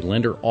find a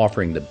lender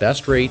offering the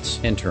best rates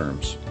and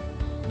terms.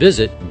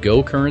 Visit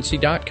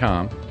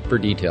gocurrency.com for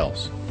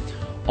details.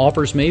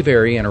 Offers may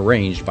vary and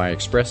arranged by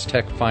Express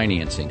Tech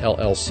Financing,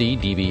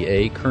 LLC,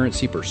 DBA,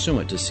 currency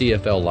pursuant to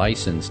CFL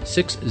license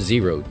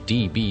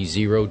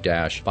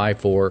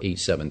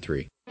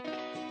 60DB0-54873.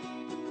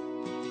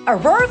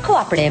 Aurora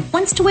Cooperative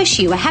wants to wish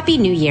you a happy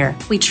new year.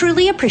 We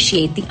truly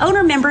appreciate the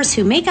owner members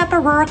who make up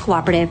Aurora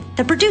Cooperative,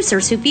 the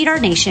producers who feed our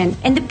nation,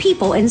 and the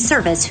people in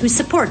service who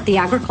support the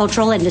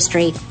agricultural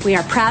industry. We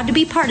are proud to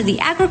be part of the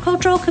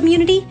agricultural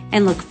community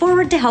and look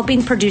forward to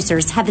helping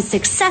producers have a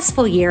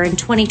successful year in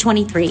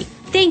 2023.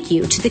 Thank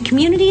you to the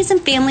communities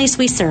and families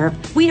we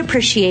serve. We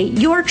appreciate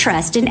your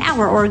trust in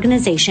our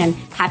organization.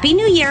 Happy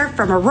New Year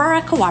from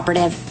Aurora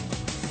Cooperative.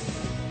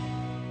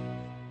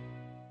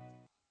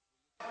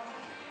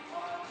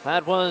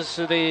 That was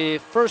the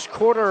first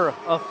quarter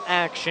of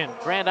action.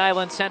 Grand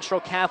Island Central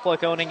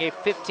Catholic owning a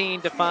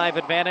 15-5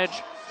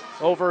 advantage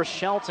over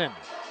Shelton.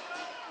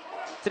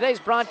 Today's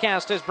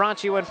broadcast is brought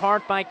to you in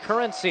part by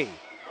Currency.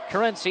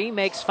 Currency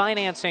makes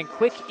financing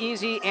quick,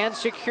 easy, and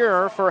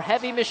secure for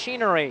heavy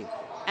machinery,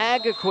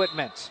 ag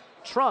equipment,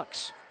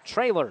 trucks,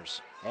 trailers,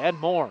 and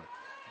more.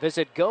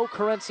 Visit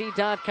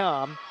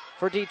gocurrency.com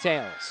for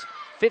details.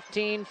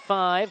 15-5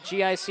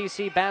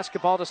 GICC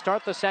basketball to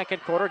start the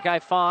second quarter. Guy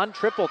Fawn,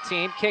 triple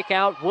team, kick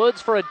out. Woods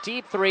for a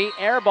deep three,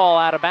 air ball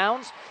out of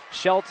bounds.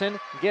 Shelton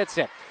gets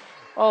it.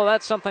 Oh,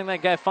 that's something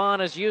that Guy Fawn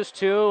is used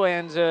to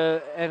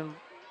and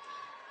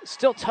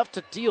still tough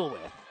to deal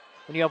with.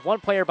 When you have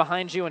one player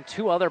behind you and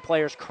two other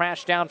players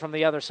crash down from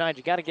the other side,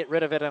 you got to get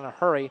rid of it in a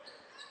hurry.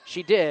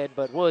 She did,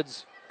 but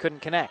Woods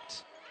couldn't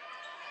connect.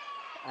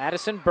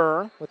 Addison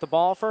Burr with the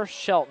ball for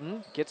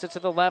Shelton. Gets it to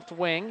the left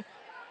wing.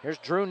 Here's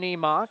Drew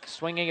Niemock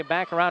swinging it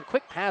back around.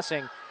 Quick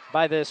passing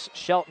by this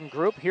Shelton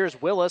group.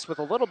 Here's Willis with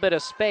a little bit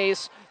of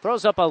space.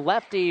 Throws up a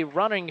lefty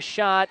running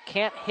shot.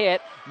 Can't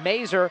hit.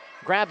 Mazer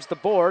grabs the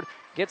board.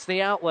 Gets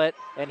the outlet.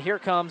 And here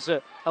comes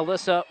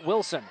Alyssa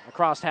Wilson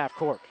across half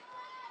court.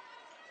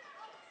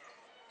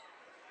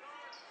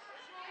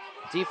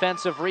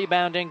 Defensive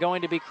rebounding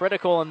going to be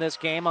critical in this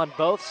game on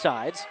both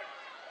sides.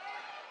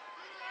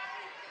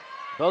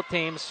 Both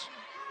teams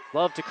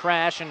love to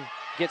crash and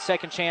get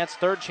second chance,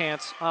 third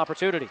chance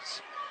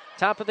opportunities.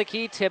 Top of the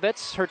key,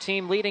 Tibbetts, her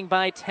team leading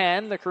by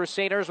 10. The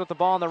Crusaders with the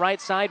ball on the right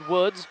side.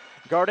 Woods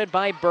guarded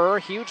by Burr.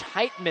 Huge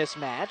height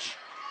mismatch.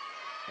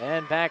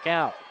 And back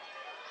out.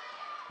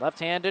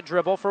 Left-handed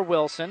dribble for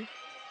Wilson.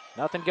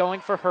 Nothing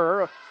going for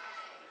her.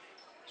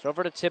 It's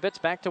over to Tibbetts,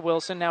 back to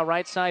Wilson. Now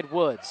right side,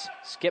 Woods.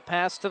 Skip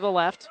pass to the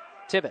left.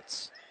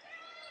 Tibbetts.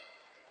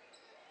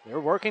 They're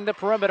working the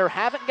perimeter.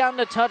 Haven't gotten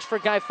a touch for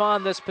Guy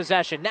Fawn this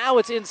possession. Now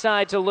it's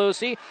inside to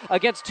Lucy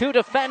against two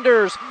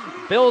defenders.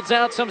 Builds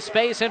out some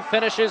space and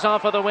finishes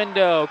off of the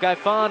window. Guy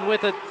Fawn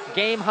with a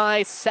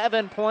game-high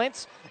 7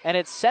 points, and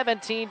it's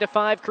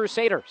 17-5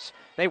 Crusaders.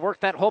 They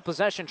worked that whole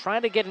possession,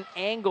 trying to get an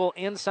angle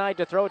inside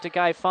to throw it to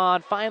Guy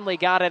Fawn. Finally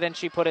got it, and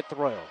she put it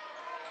through.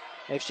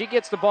 If she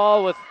gets the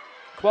ball with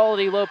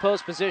quality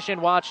low-post position,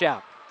 watch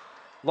out.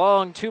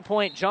 Long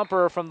two-point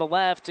jumper from the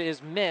left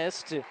is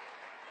missed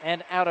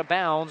and out of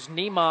bounds.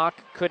 Niemock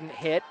couldn't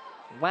hit.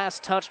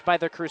 Last touched by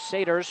the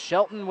Crusaders.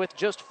 Shelton with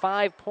just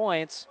 5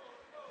 points,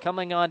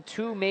 coming on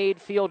 2 made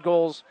field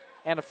goals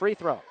and a free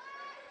throw.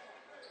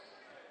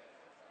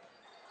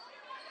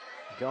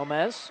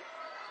 Gomez,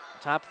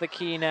 top of the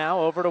key now,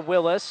 over to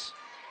Willis.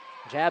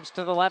 Jabs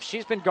to the left.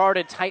 She's been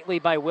guarded tightly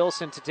by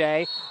Wilson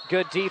today.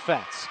 Good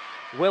defense.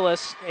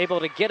 Willis able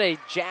to get a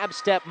jab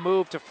step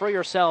move to free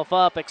herself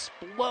up,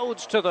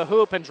 explodes to the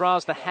hoop and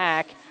draws the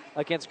hack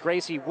against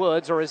Gracie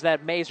Woods, or is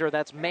that Mazer?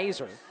 That's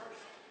Mazer.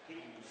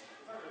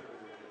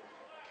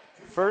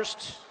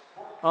 First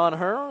on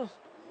her,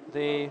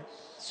 the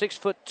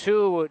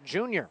 6'2"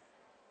 junior.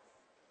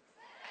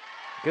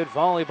 Good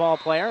volleyball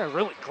player, a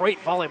really great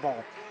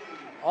volleyball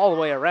all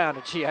the way around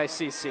at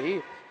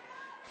GICC.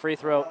 Free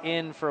throw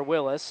in for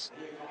Willis.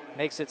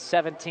 Makes it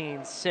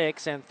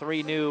 17-6, and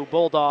 3 new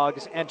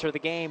Bulldogs enter the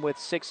game with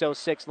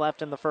 6:06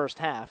 left in the first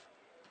half.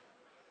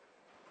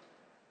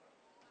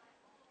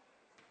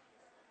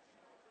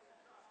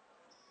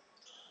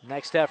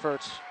 Next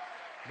effort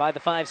by the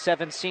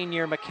 5'7"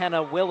 senior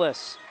McKenna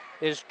Willis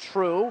is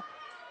true,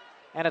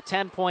 and a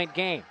 10-point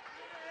game.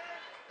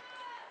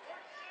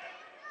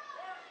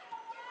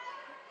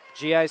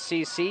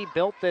 GICC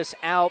built this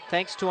out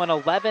thanks to an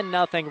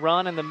 11-0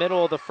 run in the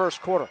middle of the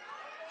first quarter.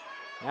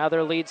 Now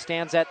their lead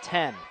stands at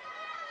 10.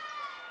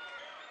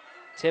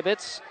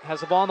 Tibbetts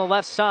has the ball on the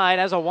left side,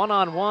 has a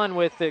one-on-one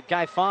with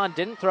Gaifon,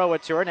 didn't throw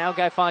it to her. Now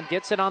Gaifon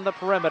gets it on the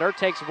perimeter,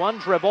 takes one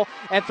dribble,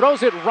 and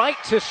throws it right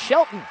to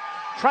Shelton.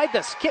 Tried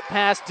the skip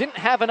pass, didn't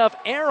have enough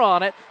air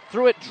on it,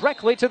 threw it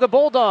directly to the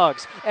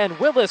Bulldogs. And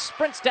Willis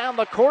sprints down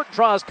the court,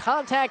 draws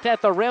contact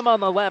at the rim on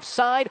the left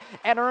side,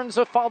 and earns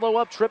a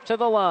follow-up trip to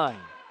the line.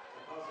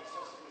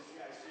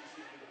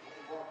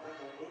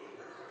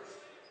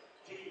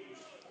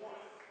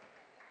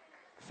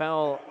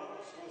 Foul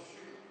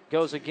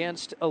goes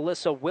against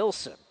Alyssa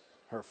Wilson,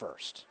 her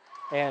first,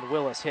 and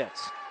Willis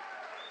hits.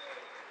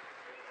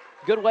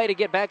 Good way to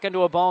get back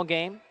into a ball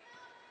game.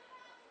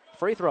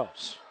 Free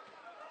throws.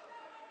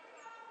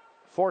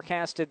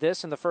 Forecasted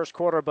this in the first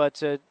quarter,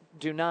 but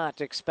do not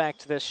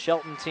expect this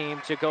Shelton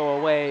team to go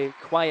away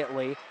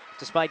quietly,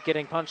 despite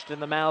getting punched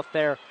in the mouth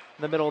there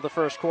in the middle of the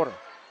first quarter.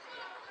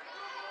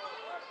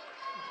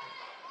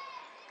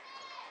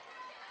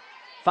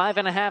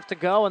 5.5 to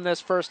go in this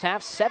first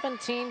half.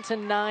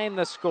 17-9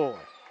 the score.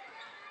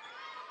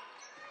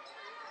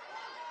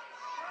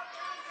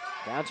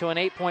 Down to an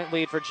 8-point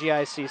lead for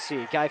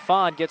GICC.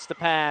 Gaifon gets the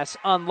pass,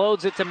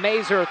 unloads it to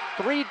Mazer.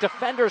 3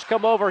 defenders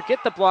come over,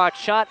 get the block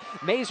shot.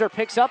 Mazer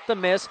picks up the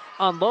miss,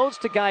 unloads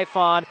to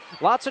Gaifon.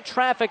 Lots of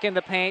traffic in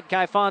the paint.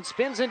 Gaifon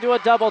spins into a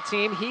double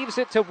team, heaves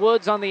it to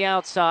Woods on the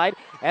outside,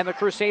 and the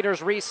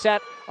Crusaders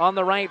reset on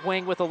the right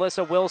wing with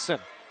Alyssa Wilson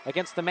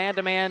against the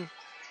man-to-man.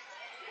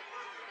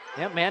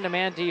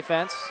 Man-to-man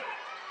defense.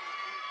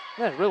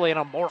 Really an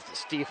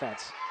amorphous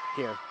defense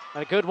here.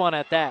 And a good one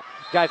at that.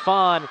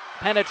 Gaifon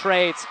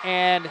penetrates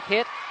and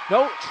hit.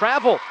 No,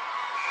 travel.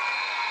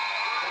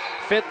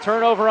 5th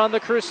turnover on the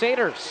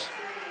Crusaders.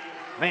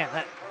 Man,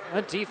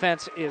 that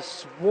defense is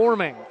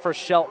swarming for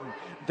Shelton.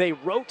 They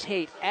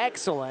rotate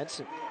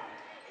excellent.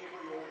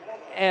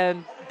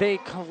 And they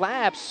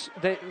collapse.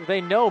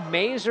 They know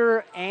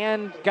Mazer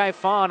and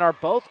Gaifon are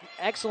both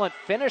excellent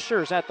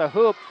finishers at the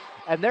hoop.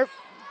 And they're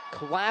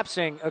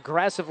collapsing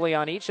aggressively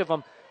on each of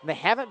them. They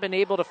haven't been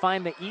able to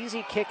find the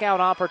easy kick-out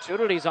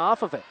opportunities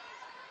off of it.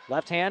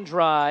 Left-hand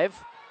drive,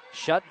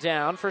 shut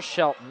down for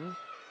Shelton.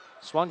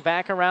 Swung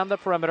back around the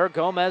perimeter.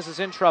 Gomez is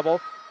in trouble.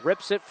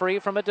 Rips it free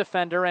from a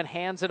defender and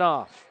hands it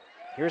off.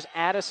 Here's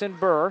Addison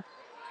Burr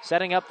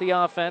setting up the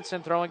offense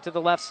and throwing to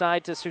the left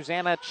side to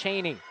Susanna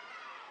Cheney.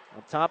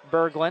 Up top,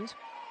 Berglund.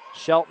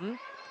 Shelton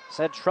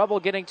said trouble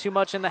getting too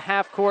much in the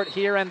half court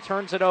here and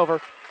turns it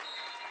over.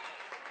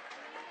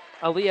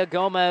 Aaliyah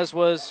Gomez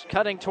was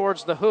cutting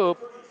towards the hoop.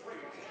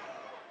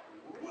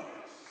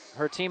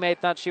 Her teammate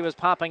thought she was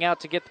popping out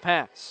to get the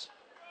pass.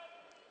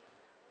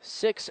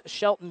 6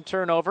 Shelton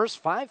turnovers,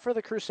 5 for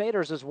the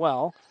Crusaders as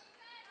well.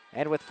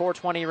 And with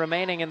 4:20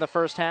 remaining in the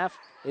first half,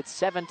 it's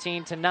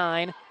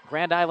 17-9,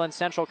 Grand Island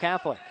Central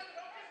Catholic.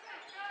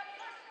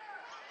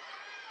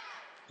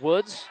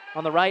 Woods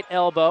on the right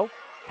elbow,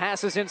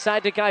 passes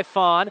inside to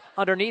Gaifon,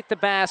 underneath the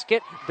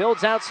basket,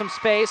 builds out some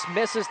space,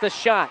 misses the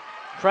shot.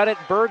 Credit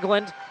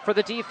Berglund for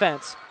the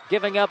defense,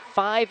 giving up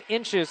 5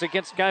 inches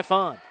against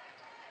Gaifon.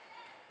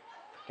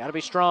 Got to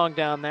be strong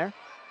down there.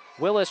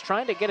 Willis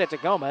trying to get it to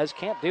Gomez,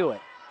 can't do it.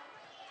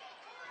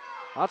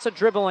 Lots of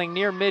dribbling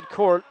near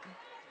midcourt.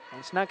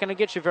 It's not going to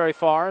get you very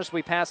far as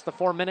we pass the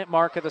 4-minute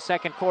mark of the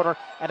second quarter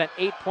at an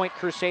 8-point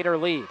Crusader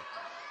lead.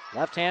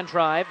 Left-hand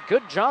drive.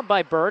 Good job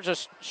by Burr.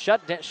 Just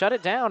shut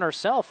it down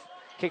herself.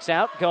 Kicks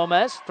out.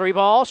 Gomez.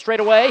 3-ball. Straight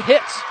away.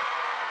 Hits.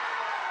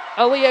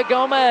 Aaliyah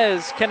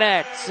Gomez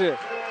connects. The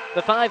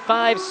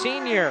 5'5"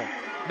 senior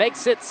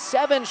makes it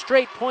 7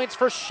 straight points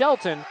for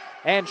Shelton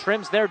and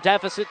trims their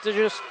deficit to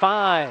just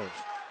 5.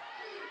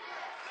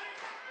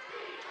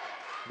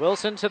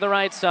 Wilson to the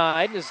right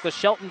side as the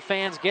Shelton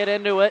fans get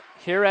into it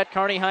here at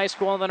Kearney High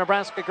School in the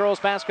Nebraska Girls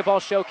Basketball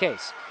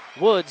Showcase.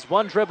 Woods,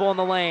 one dribble in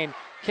the lane,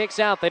 kicks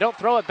out. They don't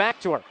throw it back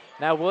to her.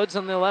 Now Woods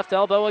on the left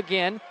elbow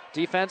again.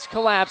 Defense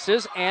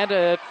collapses and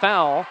a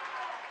foul.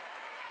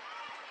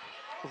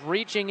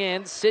 Reaching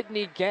in,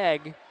 Sydney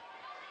Gegg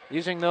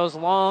using those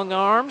long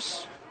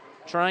arms,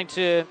 trying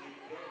to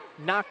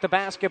knock the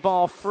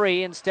basketball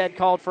free. Instead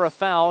called for a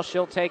foul.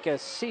 She'll take a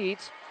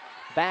seat.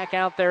 Back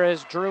out there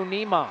is Drew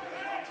Niemock.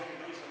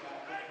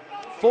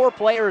 4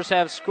 players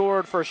have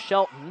scored for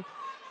Shelton.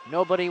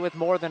 Nobody with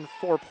more than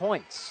 4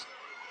 points.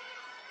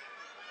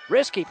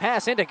 Risky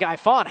pass into Guy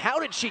Fawn. How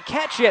did she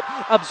catch it?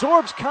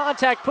 Absorbs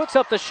contact, puts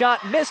up the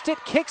shot, missed it,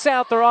 kicks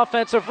out their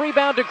offensive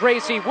rebound to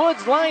Gracie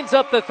Woods, lines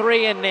up the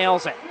 3 and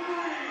nails it.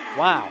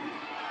 Wow.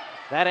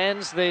 That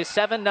ends the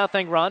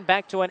 7-0 run.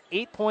 Back to an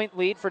 8-point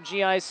lead for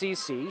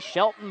GICC.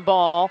 Shelton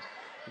ball.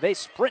 They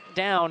sprint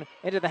down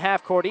into the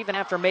half court even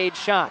after made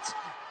shots.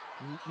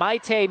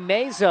 Maite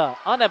Meza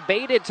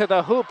unabated to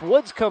the hoop.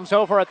 Woods comes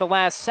over at the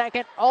last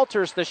second,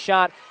 alters the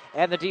shot,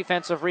 and the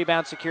defensive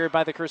rebound secured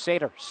by the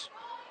Crusaders.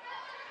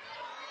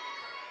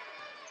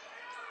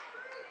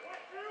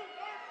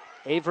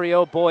 Avery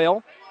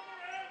O'Boyle,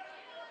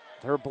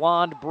 her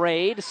blonde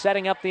braid,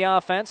 setting up the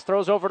offense,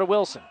 throws over to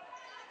Wilson.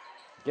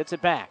 Gets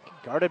it back,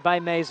 guarded by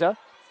Meza.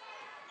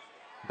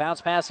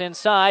 Bounce pass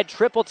inside,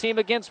 triple team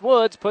against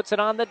Woods, puts it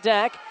on the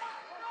deck.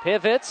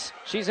 Pivots,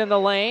 she's in the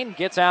lane,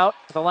 gets out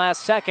at the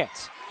last second.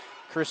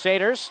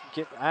 Crusaders,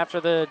 get after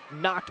the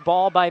knocked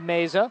ball by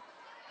Meza,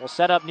 will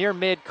set up near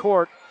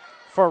midcourt.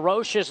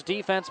 Ferocious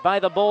defense by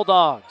the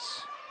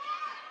Bulldogs.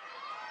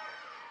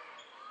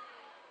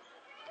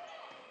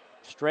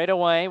 Straight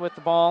away with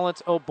the ball,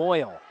 it's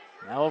O'Boyle.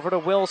 Now over to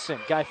Wilson.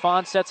 Guy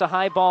Fawn sets a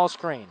high ball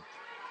screen.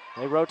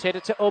 They rotate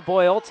it to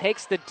O'Boyle,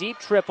 takes the deep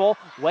triple,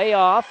 way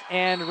off,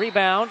 and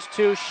rebounds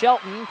to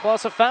Shelton,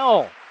 plus a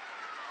foul.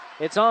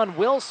 It's on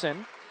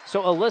Wilson.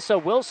 So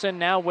Alyssa Wilson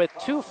now with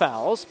 2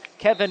 fouls.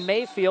 Kevin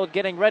Mayfield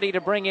getting ready to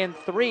bring in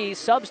 3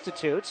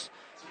 substitutes.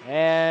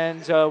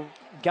 And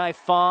Guy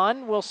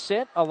Fawn will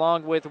sit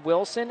along with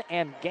Wilson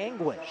and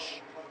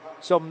Gangwish.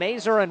 So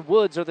Mazer and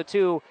Woods are the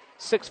 2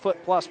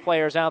 6-foot-plus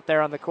players out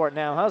there on the court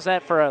now. How's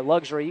that for a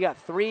luxury? You got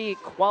 3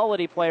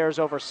 quality players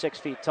over 6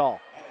 feet tall.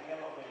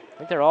 I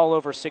think they're all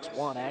over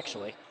 6'1",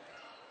 actually.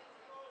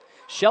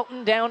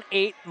 Shelton down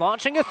 8,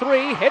 launching a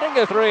 3, hitting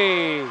a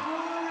 3.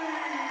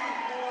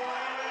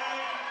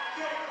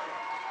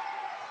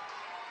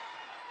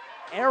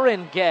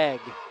 Erin Gegg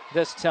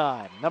this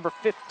time. Number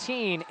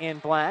 15 in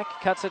black.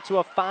 Cuts it to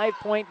a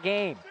 5-point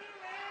game.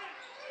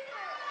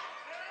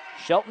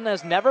 Shelton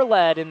has never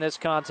led in this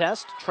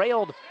contest.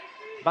 Trailed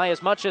by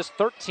as much as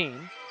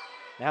 13.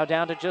 Now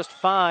down to just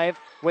 5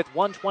 with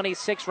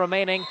 1:26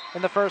 remaining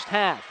in the first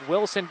half.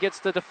 Wilson gets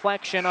the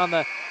deflection on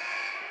the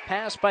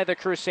pass by the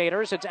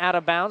Crusaders. It's out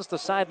of bounds. The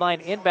sideline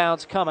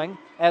inbounds coming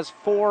as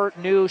 4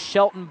 new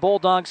Shelton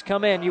Bulldogs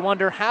come in. You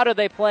wonder, how do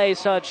they play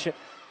such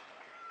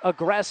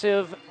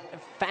aggressive,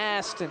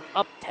 fast, and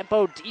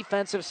up-tempo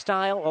defensive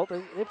style? Well,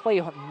 they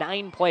play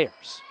 9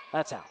 players.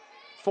 That's how.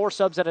 4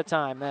 subs at a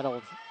time.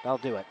 That'll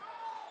do it.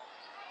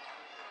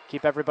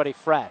 Keep everybody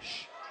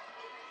fresh.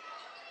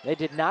 They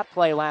did not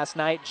play last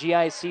night.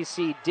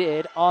 GICC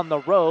did on the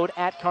road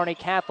at Kearney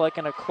Catholic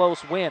in a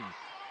close win.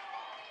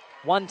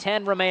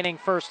 1:10 remaining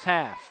first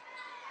half.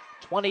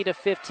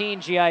 20-15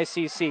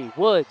 GICC.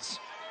 Woods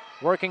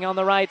working on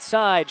the right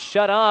side.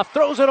 Shut off.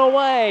 Throws it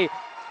away.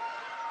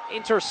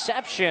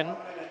 Interception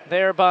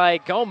there by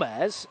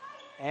Gomez.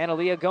 And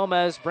Aaliyah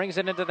Gomez brings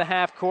it into the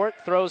half court.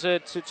 Throws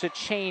it to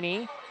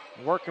Cheney.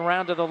 Working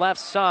around to the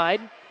left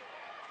side.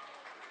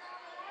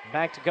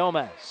 Back to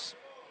Gomez.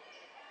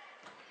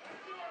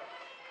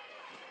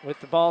 With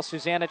the ball,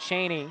 Susanna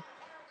Cheney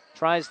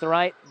tries the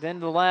right, then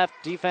the left.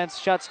 Defense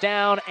shuts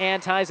down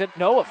and ties it.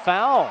 No, a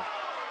foul.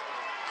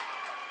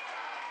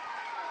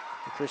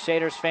 The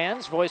Crusaders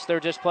fans voiced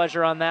their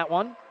displeasure on that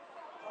one.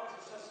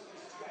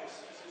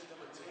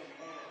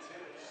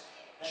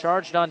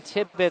 Charged on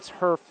Tibbetts,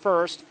 her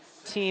first,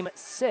 team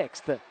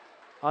 6th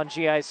on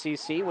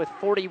GICC with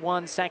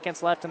 41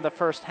 seconds left in the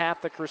first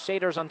half. The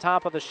Crusaders on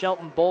top of the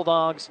Shelton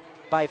Bulldogs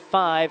by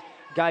 5.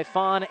 Guy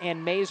Fawn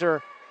and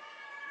Mazer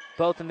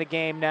both in the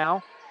game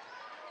now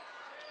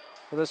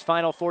for this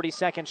final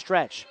 40-second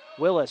stretch.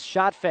 Willis,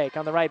 shot fake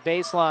on the right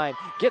baseline.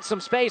 Gets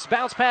some space,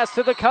 bounce pass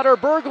to the cutter,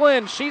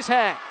 Berglund. She's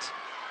hacked.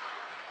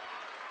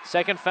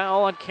 Second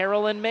foul on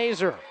Carolyn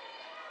Mazer.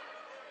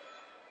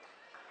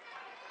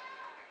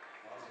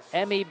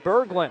 Emmy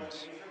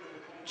Berglund,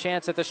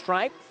 chance at the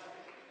stripe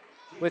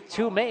with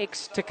 2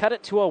 makes to cut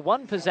it to a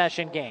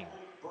 1-possession game.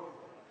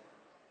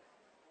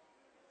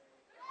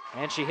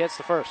 And she hits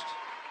the first.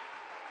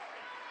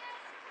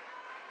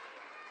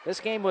 This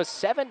game was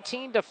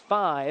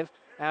 17-5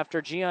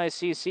 after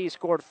GICC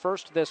scored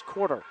first this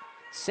quarter.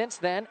 Since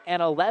then,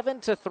 an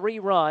 11-3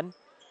 run,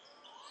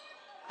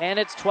 and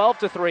it's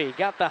 12-3.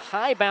 Got the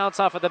high bounce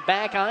off of the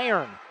back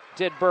iron,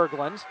 did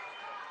Berglund.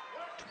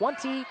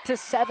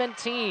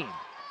 20-17.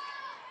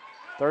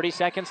 30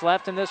 seconds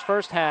left in this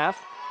first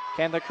half.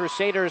 Can the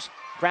Crusaders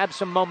grab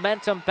some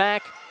momentum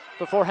back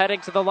before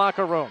heading to the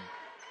locker room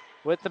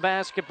with the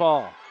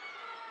basketball?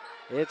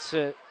 It's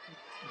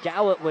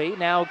Gallantly,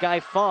 now Guy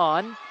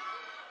Fawn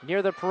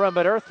near the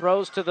perimeter,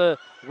 throws to the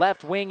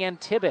left wing and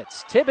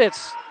Tibbetts.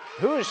 Tibbetts,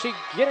 who is she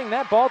getting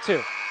that ball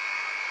to?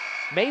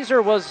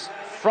 Mazer was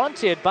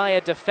fronted by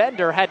a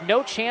defender, had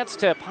no chance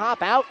to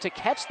pop out to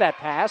catch that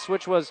pass,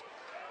 which was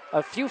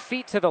a few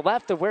feet to the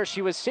left of where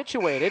she was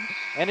situated,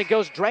 and it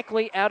goes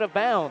directly out of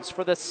bounds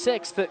for the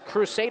 6th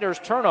Crusaders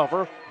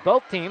turnover,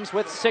 both teams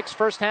with 6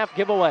 first-half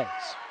giveaways.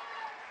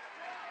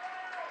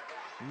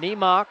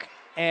 Nemok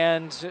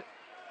and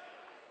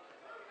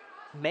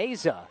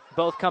Meza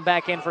both come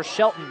back in for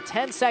Shelton.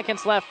 10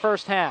 seconds left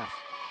first half.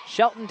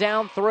 Shelton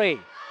down 3.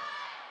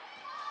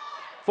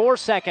 4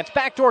 seconds.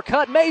 Backdoor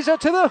cut. Meza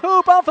to the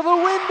hoop off of the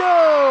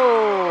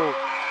window.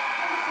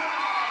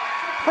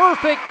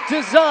 Perfect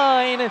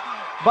design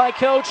by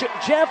Coach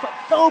Jeff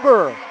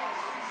Thober.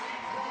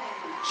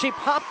 She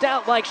popped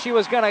out like she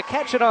was going to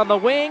catch it on the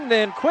wing,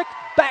 then quick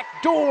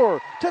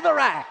backdoor to the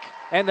rack.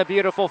 And the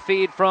beautiful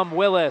feed from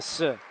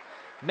Willis.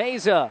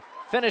 Meza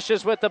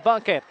finishes with the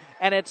bucket,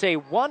 and it's a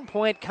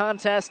 1-point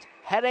contest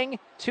heading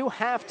to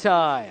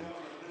halftime.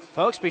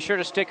 Folks, be sure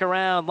to stick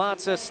around.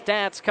 Lots of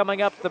stats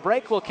coming up. The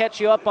break will catch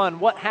you up on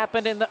what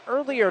happened in the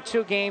earlier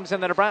 2 games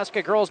in the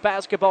Nebraska Girls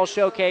Basketball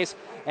Showcase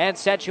and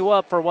set you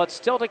up for what's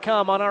still to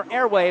come on our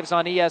airwaves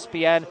on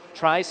ESPN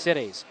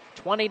Tri-Cities.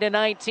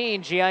 20-19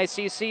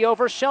 GICC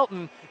over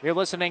Shelton. You're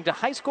listening to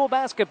high school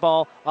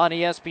basketball on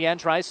ESPN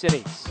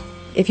Tri-Cities.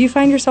 If you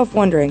find yourself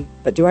wondering,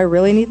 but do I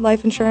really need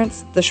life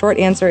insurance? The short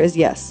answer is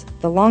yes.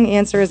 The long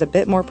answer is a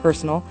bit more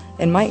personal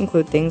and might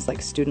include things like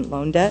student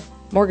loan debt,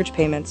 mortgage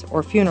payments,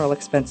 or funeral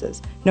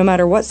expenses. No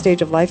matter what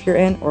stage of life you're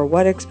in or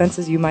what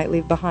expenses you might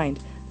leave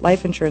behind,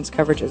 life insurance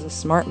coverage is a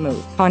smart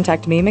move.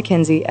 Contact me,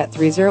 Mackenzie, at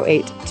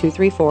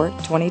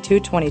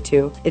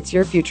 308-234-2222. It's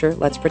your future.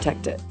 Let's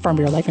protect it. Farm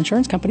Bureau Life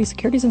Insurance Company.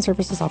 Securities and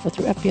services offered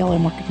through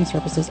FBLA Marketing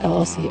Services,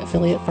 LLC,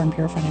 affiliate Farm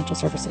Bureau Financial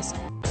Services.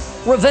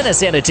 Ravenna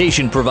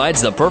Sanitation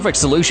provides the perfect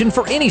solution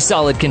for any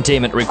solid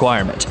containment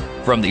requirement.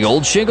 From the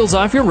old shingles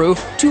off your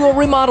roof to a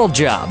remodel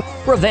job,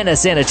 Ravenna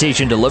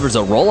Sanitation delivers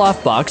a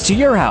roll-off box to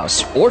your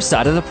house or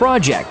side of the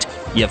project.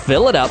 You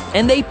fill it up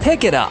and they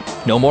pick it up.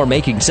 No more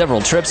making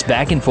several trips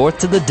back and forth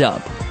to the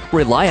dump.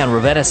 Rely on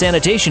Ravenna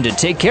Sanitation to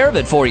take care of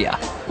it for you.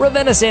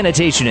 Ravenna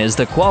Sanitation is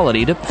the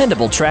quality,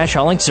 dependable trash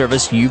hauling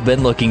service you've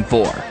been looking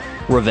for.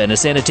 Ravenna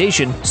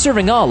Sanitation,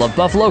 serving all of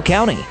Buffalo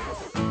County.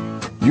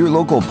 Your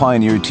local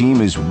Pioneer team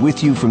is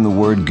with you from the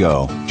word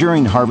go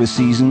during harvest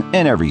season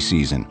and every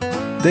season.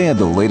 They have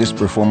the latest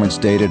performance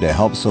data to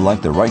help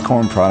select the right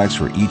corn products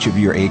for each of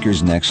your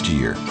acres next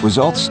year.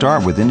 Results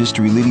start with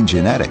industry-leading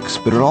genetics,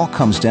 but it all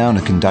comes down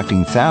to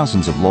conducting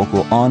thousands of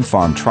local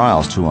on-farm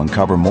trials to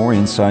uncover more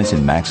insights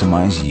and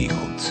maximize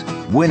yields.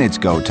 When it's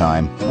go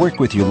time, work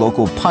with your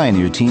local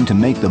Pioneer team to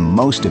make the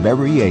most of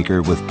every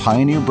acre with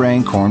Pioneer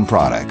brand corn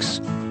products.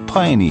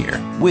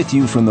 Pioneer, with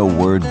you from the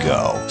word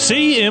go.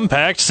 See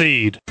Impact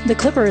Seed. The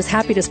Clipper is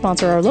happy to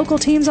sponsor our local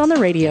teams on the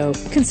radio.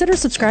 Consider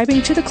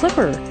subscribing to The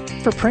Clipper.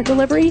 For print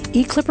delivery,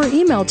 eClipper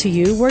emailed to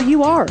you where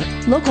you are.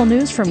 Local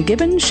news from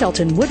Gibbon,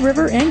 Shelton, Wood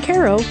River, and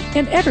Caro,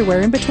 and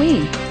everywhere in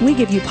between. We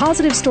give you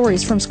positive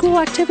stories from school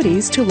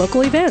activities to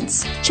local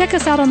events. Check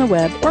us out on the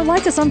web or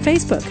like us on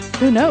Facebook.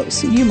 Who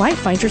knows, you might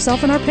find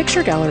yourself in our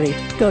picture gallery.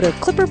 Go to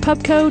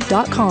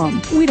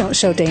clipperpubco.com. We don't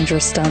show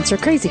dangerous stunts or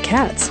crazy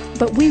cats,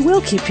 but we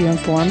will keep you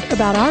informed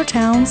about our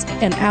towns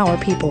and our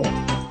people.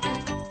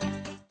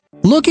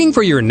 Looking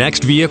for your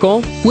next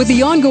vehicle? With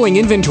the ongoing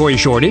inventory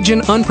shortage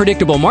and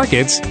unpredictable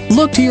markets,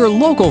 look to your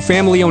local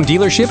family-owned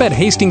dealership at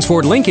Hastings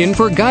Ford Lincoln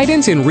for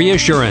guidance and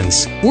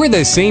reassurance. We're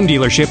the same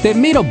dealership that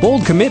made a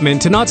bold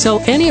commitment to not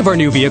sell any of our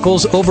new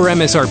vehicles over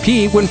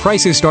MSRP when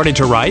prices started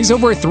to rise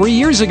over 3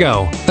 years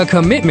ago. A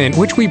commitment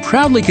which we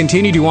proudly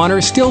continue to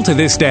honor still to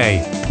this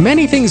day.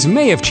 Many things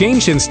may have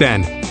changed since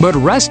then, but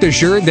rest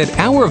assured that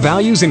our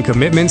values and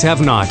commitments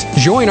have not.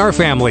 Join our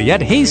family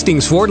at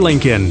Hastings Ford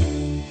Lincoln.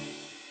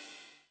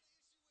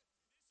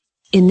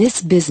 In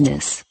this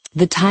business,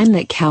 the time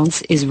that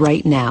counts is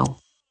right now.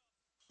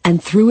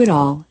 And through it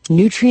all,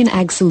 Nutrien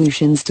Ag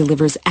Solutions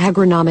delivers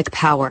agronomic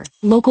power,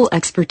 local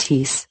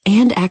expertise,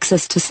 and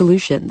access to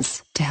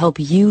solutions to help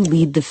you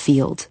lead the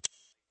field.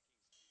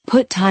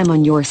 Put time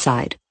on your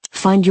side.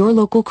 Find your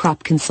local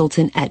crop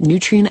consultant at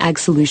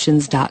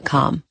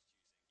nutrienagsolutions.com.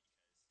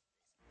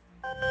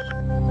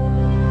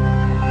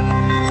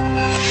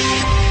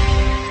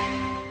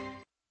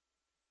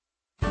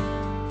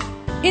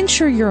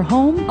 Insure your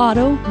home,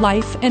 auto,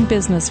 life, and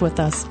business with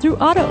us through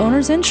Auto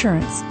Owners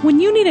Insurance. When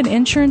you need an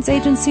insurance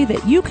agency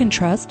that you can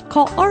trust,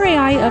 call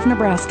RAI of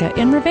Nebraska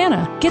in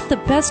Ravenna. Get the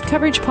best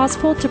coverage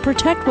possible to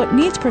protect what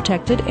needs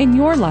protected in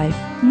your life.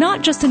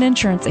 Not just an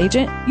insurance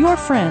agent, your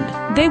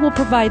friend. They will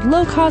provide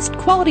low-cost,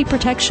 quality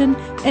protection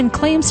and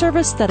claim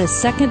service that is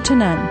second to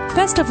none.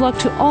 Best of luck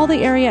to all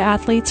the area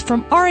athletes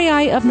from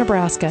RAI of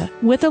Nebraska,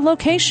 with a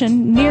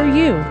location near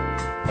you.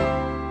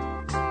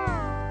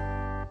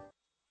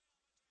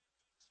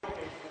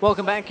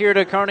 Welcome back here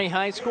to Kearney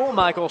High School.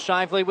 Michael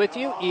Shively with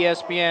you,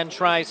 ESPN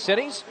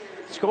Tri-Cities.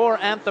 Score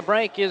at the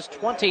break is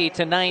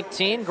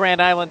 20-19.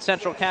 Grand Island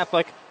Central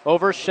Catholic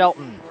over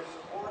Shelton.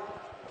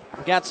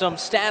 We've got some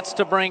stats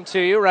to bring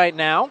to you right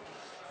now.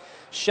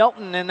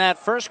 Shelton in that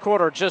first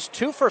quarter just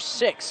 2 for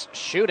 6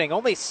 shooting.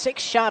 Only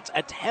 6 shots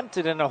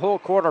attempted in the whole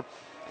quarter.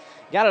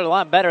 Got it a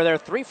lot better. They're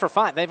 3 for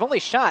 5. They've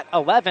only shot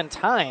 11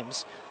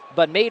 times,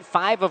 but made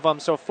 5 of them,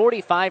 so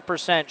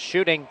 45%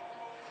 shooting.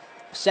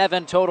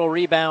 7 total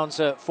rebounds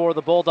for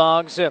the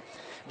Bulldogs.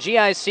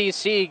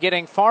 GICC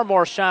getting far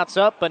more shots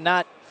up, but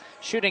not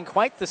shooting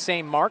quite the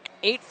same mark.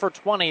 8 for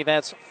 20,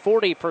 that's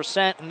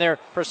 40%, and their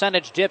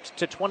percentage dipped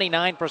to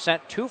 29%.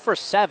 2 for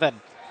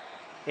 7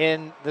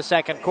 in the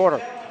second quarter.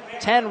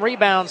 10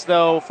 rebounds,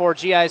 though, for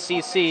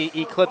GICC,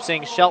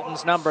 eclipsing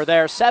Shelton's number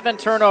there. 7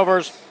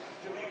 turnovers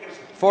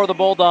for the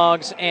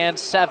Bulldogs and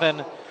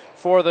 7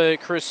 for the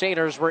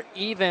Crusaders. We're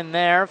even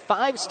there.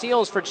 5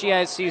 steals for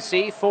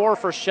GICC, 4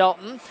 for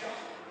Shelton.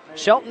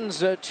 Shelton's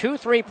 2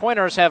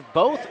 3-pointers have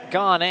both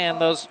gone in.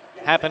 Those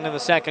happened in the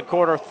second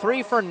quarter.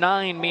 3 for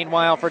 9,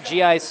 meanwhile, for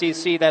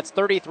GICC. That's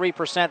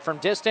 33% from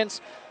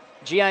distance.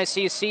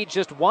 GICC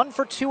just 1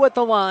 for 2 at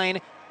the line.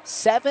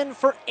 7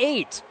 for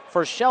 8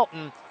 for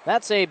Shelton.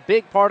 That's a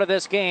big part of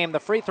this game. The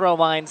free throw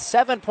line,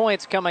 7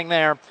 points coming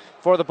there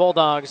for the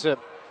Bulldogs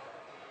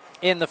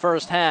in the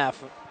first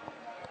half.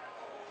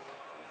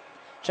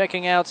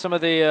 Checking out some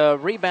of the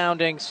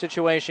rebounding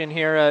situation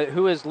here.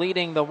 Who is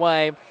leading the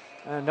way?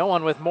 No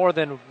one with more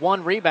than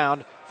 1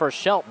 rebound for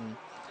Shelton.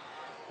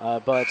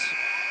 But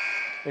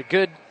a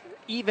good,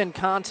 even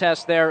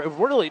contest there.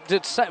 Really,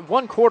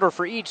 1 quarter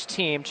for each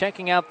team.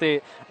 Checking out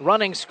the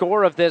running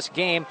score of this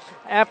game.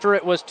 After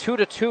it was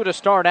 2-2 to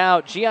start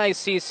out,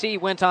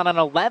 GICC went on an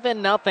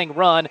 11-0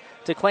 run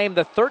to claim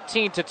the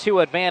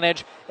 13-2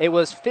 advantage. It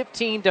was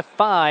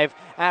 15-5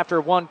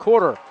 after 1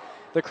 quarter.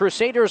 The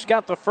Crusaders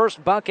got the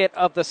first bucket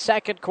of the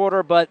second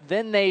quarter, but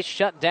then they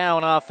shut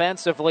down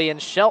offensively, and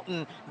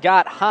Shelton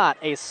got hot.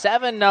 A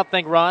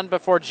 7-0 run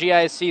before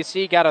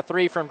GICC got a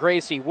 3 from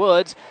Gracie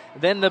Woods.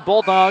 Then the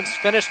Bulldogs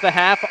finished the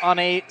half on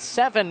a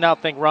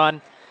 7-0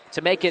 run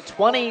to make it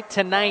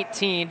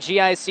 20-19.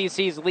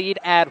 GICC's lead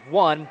at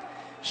 1.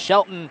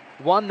 Shelton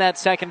won that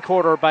second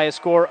quarter by a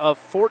score of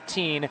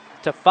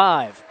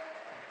 14-5.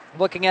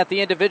 Looking at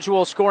the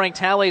individual scoring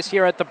tallies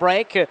here at the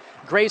break,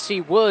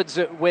 Gracie Woods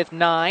with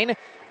 9,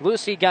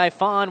 Lucy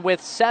Gaifon with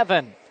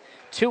 7,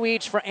 2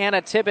 each for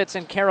Anna Tibbetts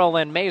and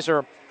Carolyn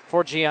Mazer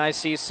for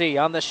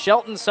GICC. On the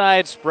Shelton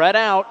side, spread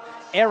out,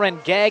 Erin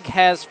Gegg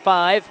has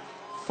 5,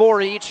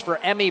 4 each for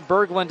Emmy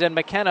Berglund and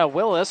McKenna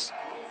Willis,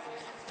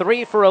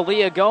 3 for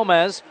Aaliyah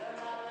Gomez,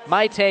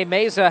 Maite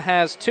Meza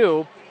has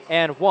 2,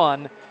 and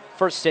 1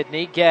 for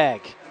Sydney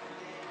Gegg.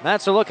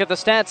 That's a look at the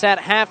stats at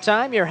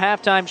halftime. Your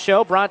halftime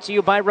show brought to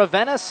you by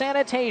Ravenna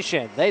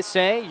Sanitation. They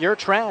say your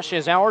trash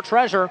is our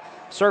treasure,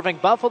 serving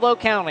Buffalo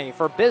County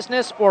for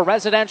business or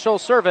residential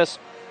service.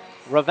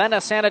 Ravenna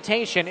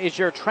Sanitation is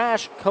your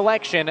trash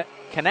collection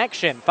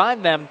connection.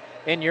 Find them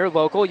in your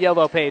local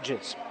Yellow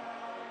Pages.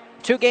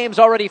 2 games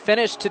already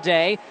finished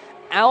today.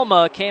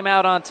 Alma came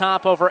out on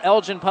top over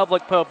Elgin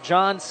Public Pope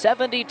John,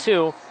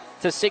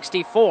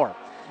 72-64.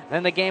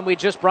 Then the game we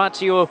just brought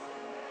to you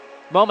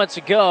moments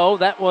ago,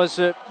 that was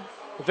a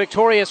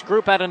victorious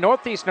group out of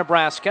Northeast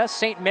Nebraska.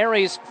 St.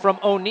 Mary's from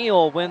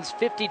O'Neill wins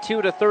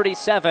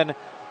 52-37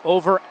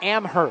 over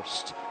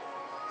Amherst.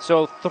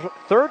 So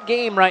third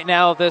game right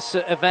now of this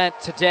event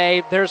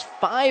today. There's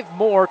 5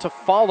 more to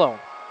follow.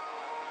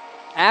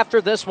 After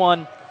this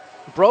one,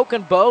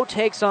 Broken Bow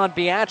takes on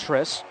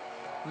Beatrice.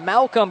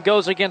 Malcolm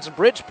goes against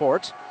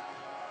Bridgeport.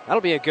 That'll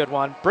be a good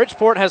one.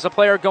 Bridgeport has a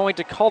player going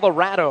to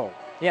Colorado.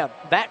 Yeah,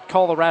 that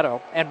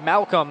Colorado. And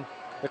Malcolm,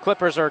 the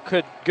Clippers are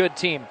a good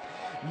team.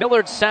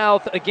 Millard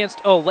South against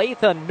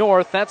Olathe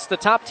North. That's the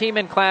top team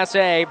in Class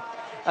A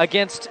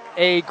against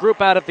a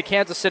group out of the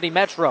Kansas City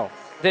Metro.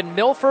 Then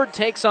Milford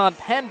takes on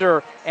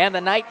Pender, and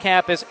the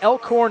nightcap is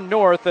Elkhorn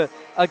North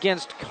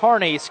against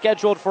Kearney,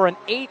 scheduled for an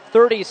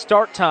 8:30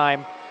 start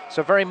time.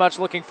 So very much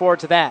looking forward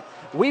to that.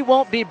 We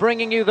won't be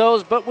bringing you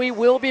those, but we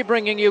will be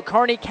bringing you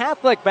Kearney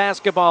Catholic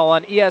basketball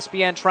on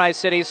ESPN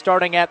Tri-Cities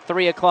starting at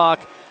 3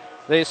 o'clock.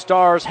 The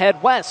Stars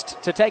head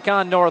west to take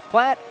on North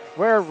Platte,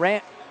 where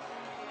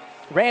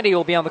Randy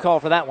will be on the call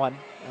for that one.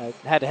 I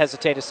had to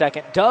hesitate a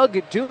second. Doug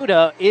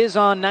Duda is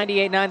on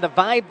 98.9 The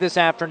Vibe this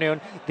afternoon.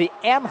 The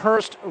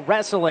Amherst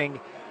Wrestling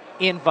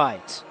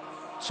invite.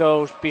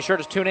 So be sure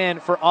to tune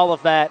in for all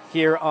of that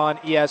here on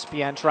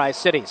ESPN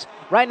Tri-Cities.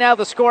 Right now,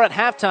 the score at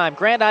halftime,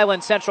 Grand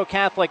Island Central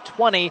Catholic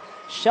 20,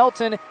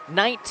 Shelton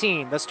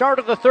 19. The start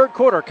of the third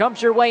quarter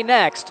comes your way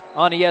next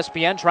on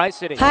ESPN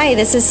Tri-Cities. Hi,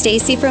 this is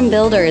Stacy from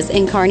Builders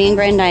in Kearney and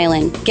Grand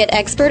Island. Get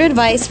expert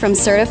advice from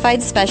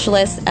certified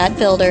specialists at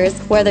Builders.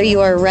 Whether you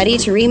are ready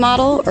to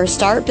remodel or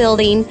start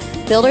building,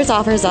 Builders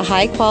offers a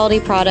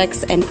high-quality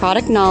products and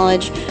product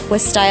knowledge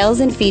with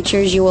styles and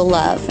features you will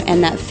love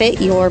and that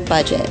fit your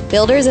budget.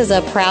 Builders is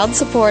a proud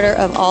supporter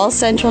of all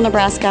Central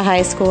Nebraska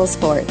high school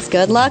sports.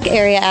 Good luck,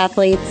 area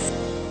athletes.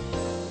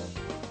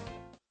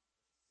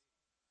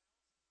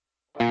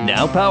 Now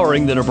Now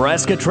powering the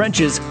Nebraska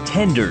trenches,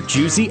 tender,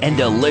 juicy, and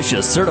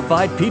delicious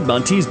certified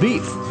Piedmontese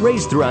beef.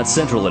 Raised throughout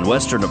central and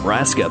western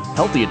Nebraska,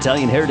 healthy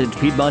Italian heritage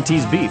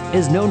Piedmontese beef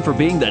is known for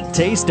being the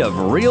taste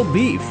of real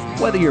beef.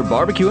 Whether you're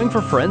barbecuing for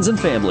friends and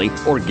family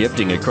or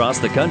gifting across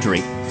the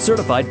country,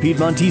 certified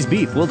Piedmontese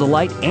beef will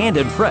delight and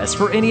impress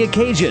for any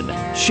occasion.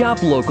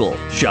 Shop local,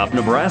 shop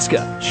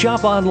Nebraska,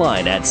 shop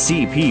online at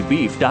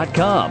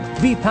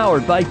cpbeef.com. Be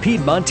powered by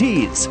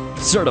Piedmontese.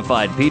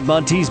 Certified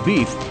Piedmontese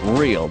beef,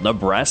 real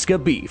Nebraska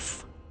beef.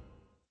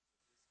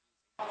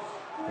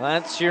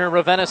 That's your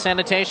Ravenna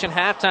Sanitation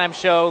halftime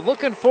show.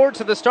 Looking forward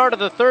to the start of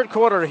the third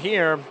quarter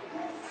here.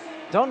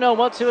 Don't know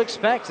what to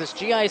expect. This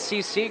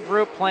GICC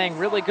group playing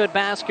really good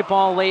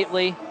basketball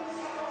lately.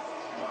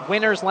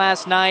 Winners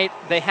last night.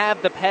 They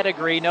have the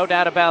pedigree, no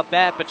doubt about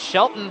that. But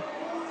Shelton,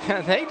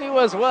 they do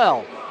as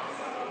well.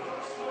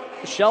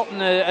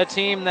 Shelton, a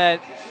team that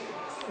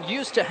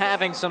used to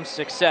having some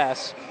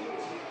success.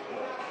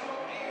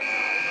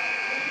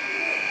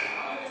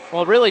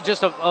 Well, really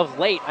just of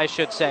late, I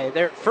should say.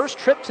 Their first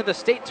trip to the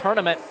state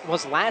tournament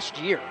was last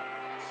year,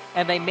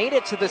 and they made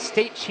it to the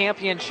state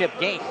championship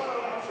game.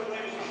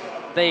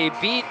 They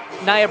beat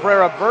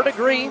Niobrara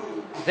Verdigris,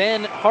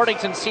 then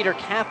Hartington Cedar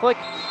Catholic,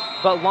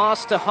 but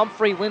lost to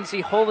Humphrey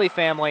Lindsay Holy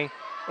Family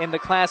in the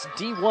Class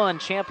D1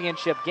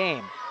 championship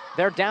game.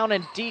 They're down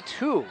in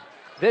D2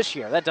 this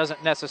year. That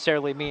doesn't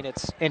necessarily mean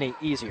it's any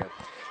easier.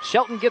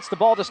 Shelton gets the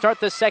ball to start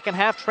this second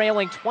half,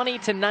 trailing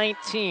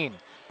 20-19.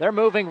 They're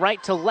moving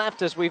right to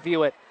left as we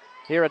view it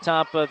here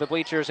atop the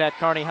bleachers at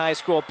Kearney High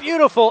School.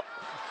 Beautiful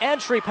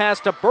entry pass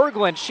to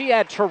Berglund. She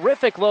had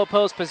terrific low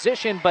post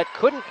position but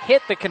couldn't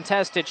hit the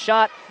contested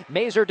shot.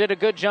 Mazer did a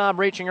good job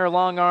reaching her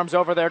long arms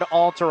over there to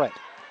alter it.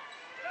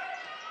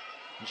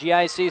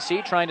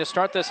 GICC trying to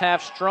start this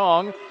half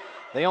strong.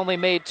 They only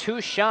made 2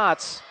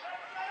 shots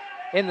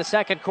in the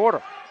second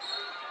quarter.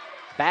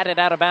 Batted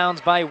out of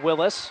bounds by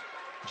Willis.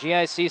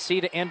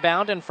 GICC to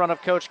inbound in front of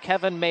Coach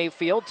Kevin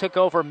Mayfield. Took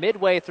over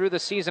midway through the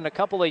season a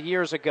couple of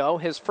years ago.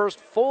 His first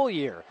full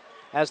year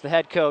as the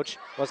head coach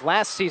was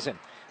last season.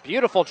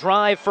 Beautiful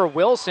drive for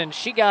Wilson.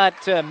 She got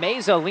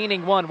Meza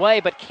leaning one way,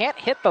 but can't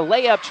hit the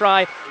layup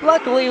try.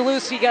 Luckily,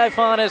 Lucy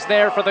Gaifon is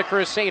there for the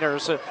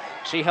Crusaders.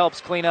 She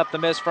helps clean up the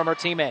miss from her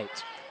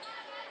teammates.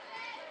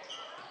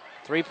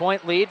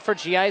 3-point lead for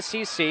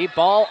GICC.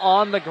 Ball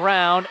on the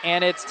ground,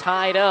 and it's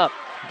tied up.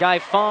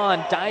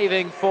 Gaifon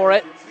diving for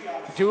it.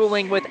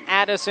 Dueling with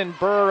Addison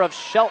Burr of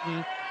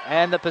Shelton,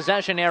 and the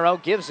possession arrow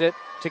gives it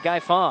to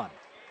Gaifon.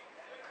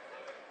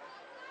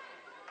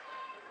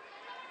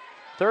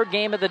 Third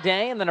game of the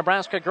day in the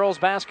Nebraska Girls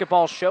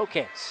Basketball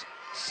Showcase.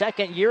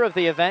 Second year of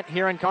the event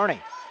here in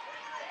Kearney.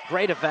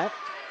 Great event.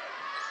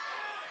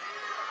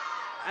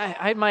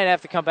 I might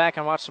have to come back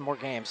and watch some more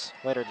games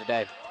later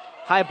today.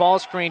 High ball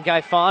screen,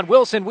 Gaifon.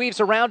 Wilson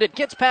weaves around it,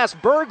 gets past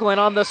Berglund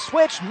on the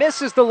switch,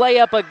 misses the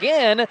layup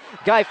again.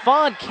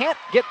 Gaifon can't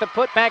get the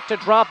putback to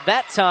drop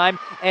that time,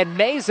 and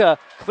Meza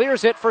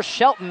clears it for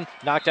Shelton.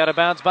 Knocked out of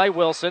bounds by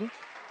Wilson.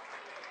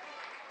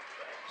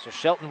 So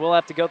Shelton will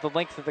have to go the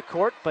length of the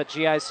court, but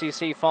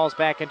GICC falls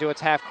back into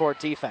its half-court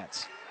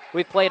defense.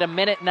 We've played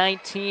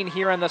 1:19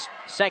 here in the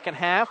second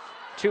half.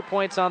 2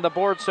 points on the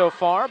board so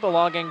far,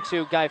 belonging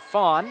to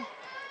Gaifon.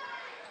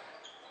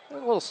 A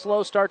little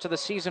slow start to the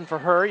season for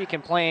her. You can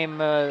blame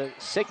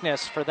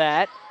sickness for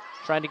that.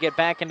 Trying to get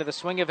back into the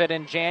swing of it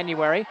in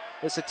January.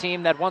 This is a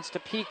team that wants to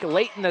peak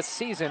late in the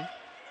season.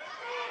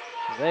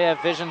 They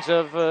have visions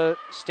of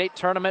state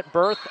tournament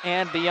berth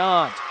and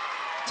beyond.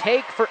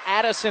 Take for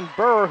Addison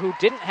Burr, who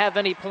didn't have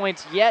any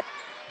points yet,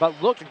 but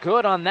looked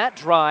good on that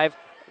drive.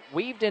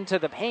 Weaved into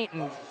the paint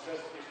and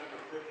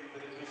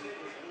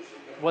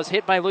was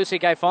hit by Lucy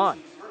Gaifon.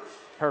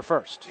 Her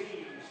first.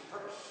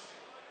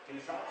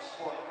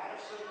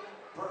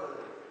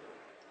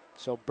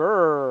 So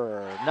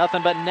Burr,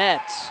 nothing but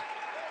nets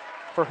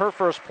for her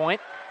first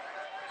point.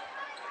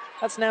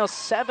 That's now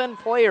 7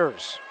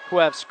 players who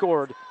have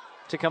scored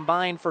to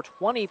combine for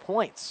 20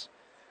 points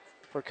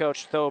for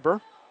Coach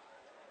Thober.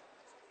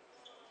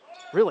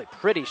 Really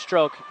pretty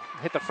stroke.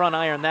 Hit the front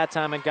iron that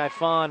time, and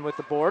Gaifon with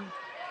the board.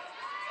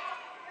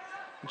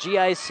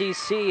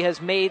 GICC has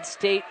made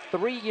state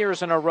 3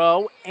 years in a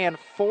row and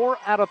 4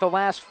 out of the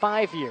last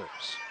 5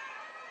 years.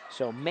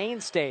 So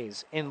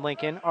mainstays in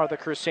Lincoln are the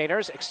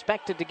Crusaders,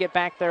 expected to get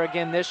back there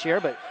again this year,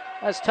 but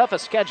as tough a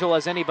schedule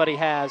as anybody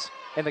has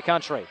in the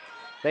country.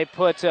 They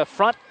put a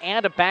front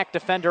and a back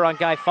defender on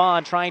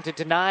Gaifon, trying to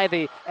deny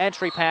the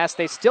entry pass.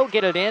 They still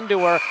get it into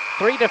her.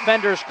 3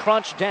 defenders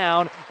crunch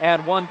down,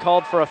 and 1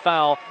 called for a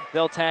foul.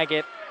 They'll tag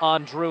it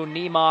on Drew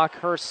Niemock,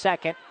 her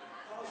second.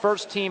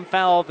 First team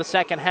foul of the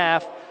second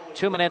half.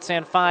 2 minutes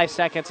and 5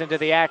 seconds into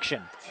the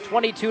action.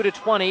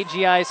 22-20,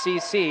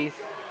 GICC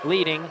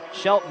leading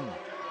Shelton.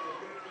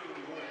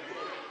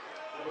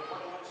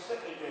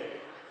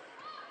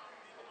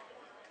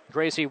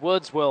 Gracie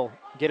Woods will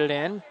get it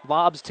in.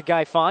 Lobs to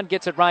Gaifon,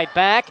 gets it right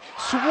back.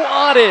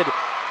 Swatted!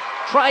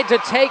 Tried to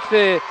take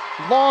the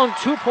long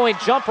 2-point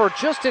jumper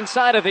just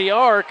inside of the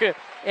arc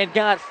and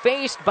got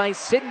faced by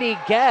Sydney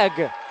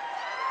Gegg.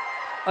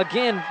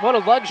 Again, what a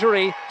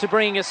luxury to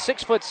bring a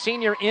 6-foot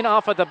senior in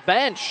off of the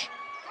bench.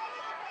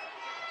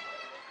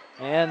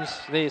 And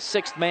the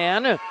sixth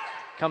man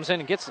comes in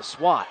and gets the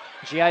swat.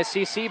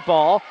 GICC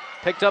ball,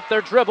 picked up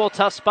their dribble.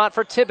 Tough spot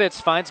for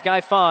Tibbetts, finds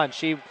Guy Fawn.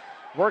 She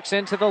works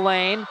into the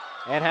lane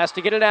and has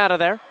to get it out of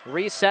there.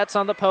 Resets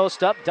on the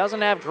post up,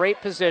 doesn't have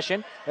great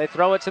position. They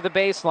throw it to the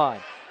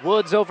baseline.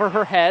 Woods over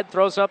her head,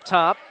 throws up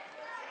top.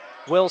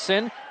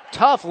 Wilson,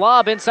 tough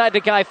lob inside to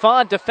Guy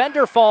Fawn.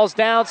 Defender falls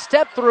down,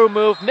 step through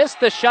move, missed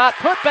the shot,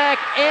 put back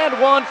and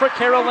one for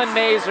Carolyn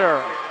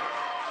Mazer.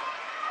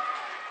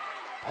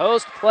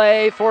 Post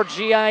play for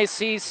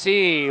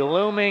GICC,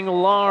 looming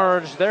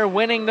large. They're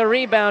winning the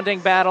rebounding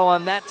battle,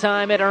 and that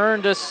time it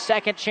earned a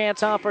second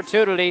chance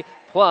opportunity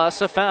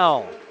plus a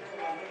foul.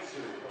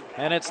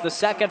 And it's the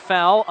second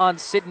foul on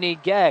Sydney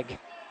Gegg.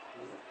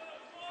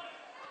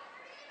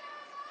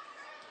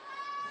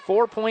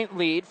 4-point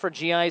lead for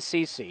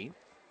GICC.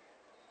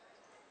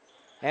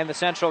 And the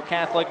Central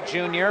Catholic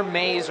junior,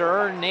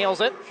 Mazer,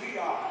 nails it.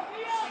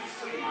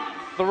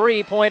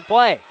 3-point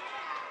play.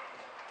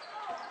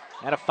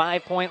 And a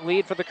 5-point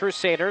lead for the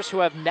Crusaders, who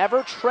have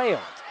never trailed.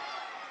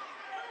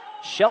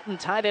 Shelton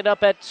tied it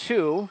up at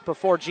 2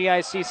 before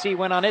GICC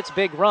went on its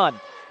big run.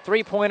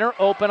 Three-pointer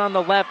open on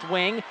the left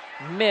wing.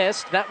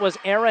 Missed. That was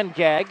Aaron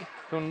Gegg,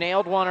 who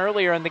nailed one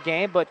earlier in the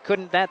game, but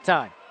couldn't that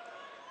time.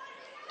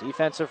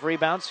 Defensive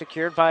rebound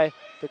secured by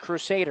the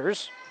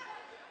Crusaders.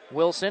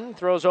 Wilson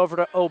throws over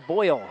to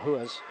O'Boyle, who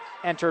has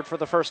entered for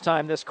the first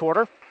time this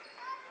quarter.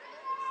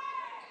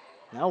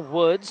 Now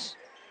Woods.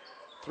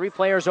 3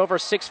 players over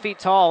 6 feet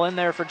tall in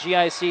there for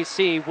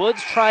GICC.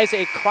 Woods tries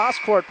a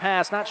cross-court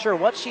pass. Not sure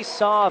what she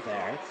saw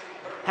there.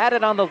 Had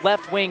it on the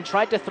left wing.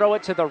 Tried to throw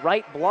it to the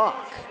right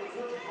block.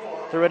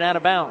 Threw it out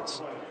of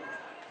bounds.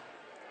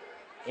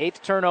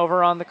 8th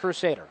turnover on the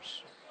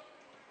Crusaders.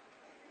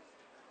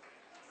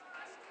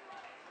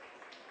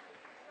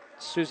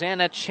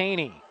 Susanna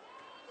Cheney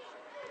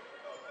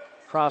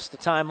across the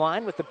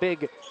timeline with the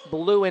big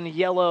blue and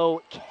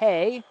yellow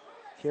K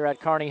here at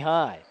Kearney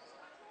High.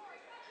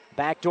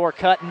 Backdoor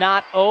cut,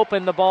 not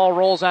open. The ball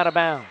rolls out of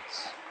bounds.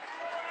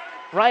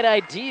 Right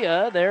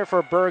idea there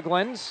for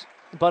Berglunds,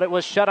 but it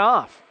was shut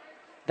off.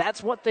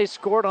 That's what they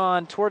scored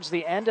on towards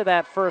the end of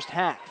that first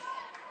half.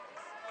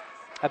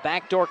 A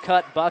backdoor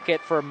cut bucket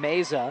for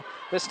Meza.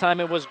 This time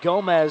it was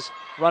Gomez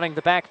running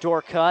the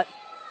backdoor cut.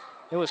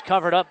 It was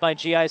covered up by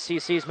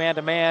GICC's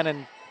man-to-man,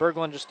 and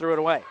Berglund just threw it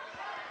away.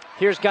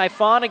 Here's Guy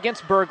Fawn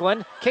against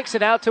Berglund. Kicks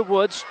it out to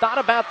Woods. Thought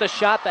about the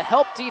shot. The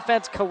help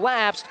defense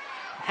collapsed.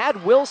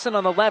 Had Wilson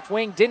on the left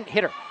wing, didn't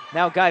hit her.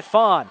 Now Guy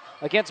Fawn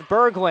against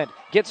Berglund.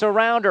 Gets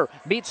around her,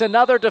 meets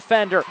another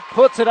defender,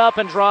 puts it up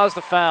and draws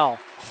the foul.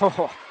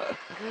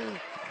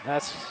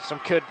 That's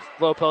some good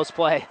low post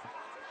play.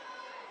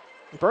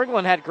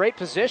 Berglund had great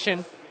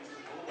position.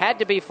 Had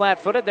to be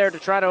flat-footed there to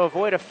try to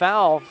avoid a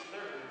foul.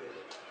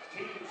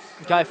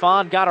 Guy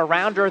Fawn got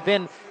around her.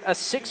 Then a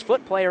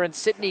 6-foot player in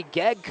Sydney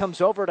Gegg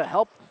comes over to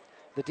help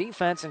the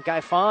defense. And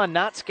Guy Fawn,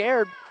 not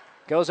scared,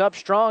 goes up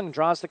strong,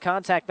 draws the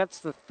contact. That's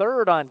the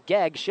third on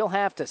Gegg. She'll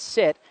have to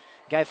sit.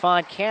 Guy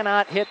Fawn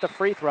cannot hit the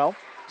free throw.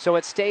 So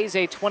it stays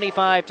a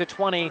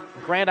 25-20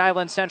 Grand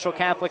Island Central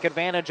Catholic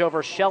advantage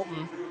over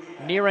Shelton,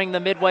 nearing the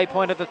midway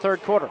point of the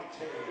third quarter.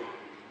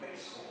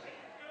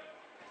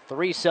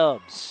 3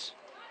 subs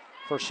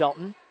for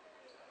Shelton.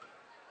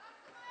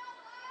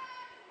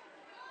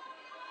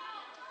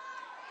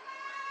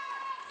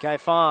 Guy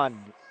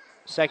Fawn,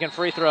 second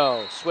free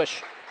throw,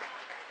 swish.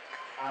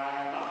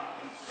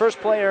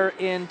 First player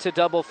into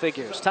double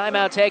figures.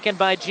 Timeout taken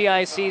by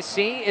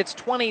GICC. It's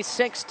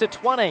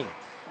 26-20.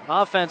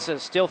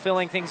 Offenses still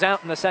filling things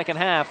out in the second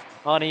half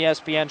on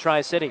ESPN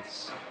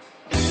Tri-Cities.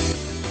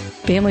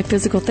 Family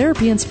Physical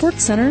Therapy and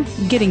Sports Center,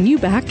 getting you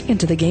back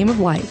into the game of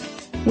life.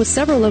 With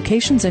several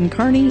locations in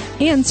Kearney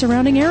and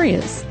surrounding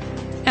areas.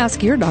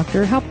 Ask your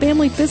doctor how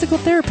Family Physical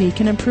Therapy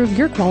can improve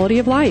your quality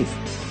of life.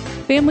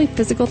 Family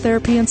Physical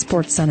Therapy and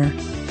Sports Center.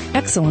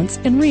 Excellence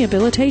in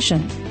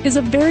Rehabilitation is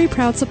a very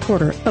proud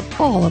supporter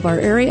of all of our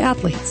area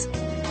athletes,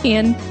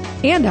 in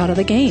and out of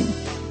the game.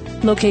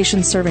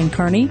 Locations serving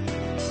Kearney,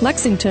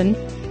 Lexington,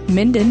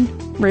 Minden,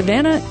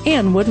 Ravenna,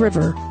 and Wood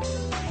River.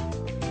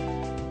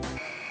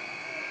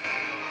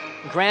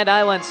 Grand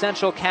Island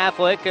Central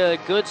Catholic, a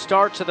good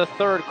start to the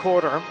third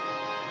quarter.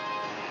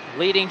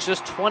 Leading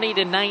just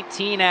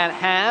 20-19 at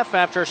half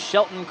after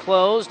Shelton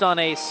closed on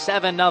a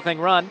 7-0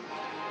 run.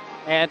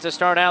 And to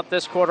start out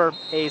this quarter,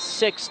 a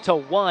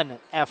 6-1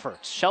 effort.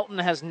 Shelton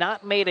has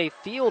not made a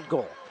field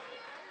goal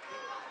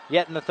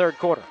yet in the third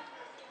quarter.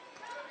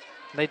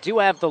 They do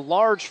have the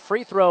large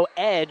free throw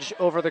edge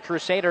over the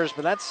Crusaders,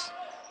 but that's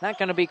not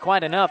going to be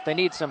quite enough. They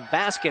need some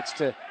baskets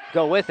to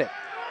go with it.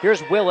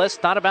 Here's Willis,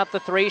 thought about the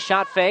 3,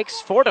 shot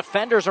fakes. 4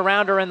 defenders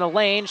around her in the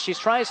lane. She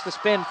tries to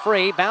spin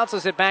free,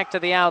 bounces it back to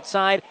the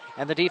outside,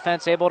 and the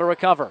defense able to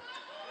recover.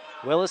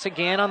 Willis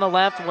again on the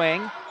left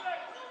wing.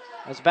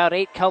 There's about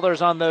 8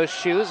 colors on those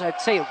shoes.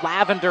 I'd say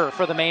lavender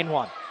for the main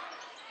one.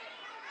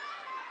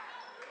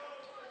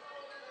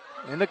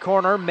 In the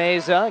corner,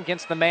 Meza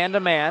against the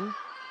man-to-man.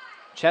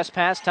 Chest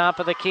pass, top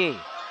of the key.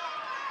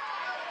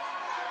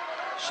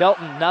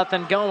 Shelton,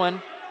 nothing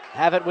going.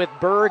 Have it with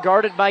Burr,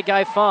 guarded by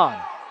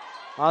Gaifon.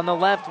 On the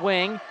left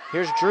wing,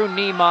 here's Drew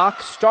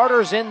Niemock.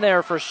 Starters in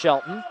there for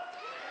Shelton.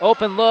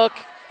 Open look,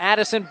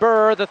 Addison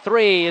Burr, the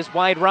three is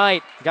wide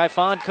right.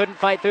 Gaifon couldn't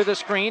fight through the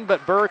screen,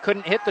 but Burr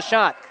couldn't hit the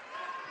shot.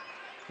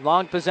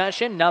 Long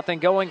possession, nothing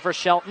going for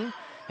Shelton.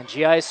 And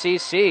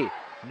GICC,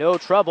 no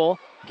trouble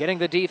getting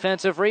the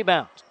defensive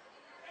rebound.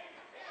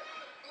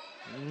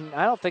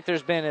 I don't think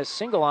there's been a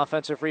single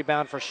offensive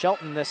rebound for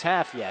Shelton this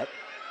half yet.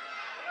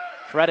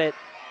 Credit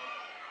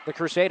the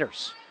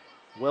Crusaders.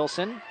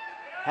 Wilson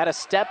had a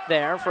step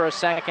there for a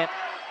second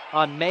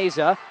on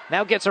Meza.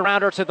 Now gets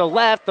around her to the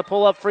left. The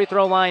pull-up free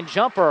throw line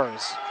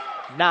jumpers.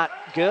 Not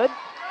good.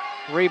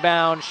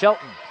 Rebound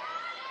Shelton.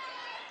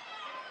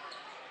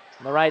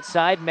 On the right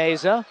side,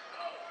 Meza.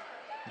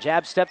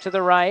 Jab step to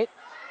the right.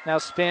 Now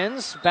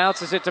spins.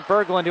 Bounces it to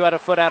Berglund, who had a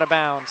foot out of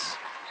bounds.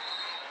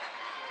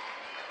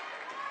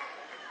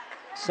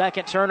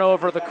 Second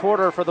turnover of the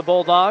quarter for the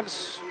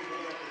Bulldogs.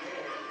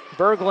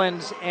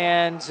 Berglund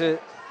and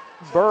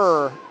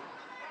Burr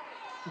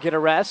get a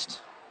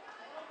rest.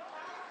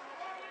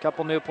 A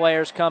couple new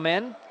players come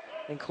in,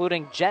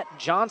 including Jet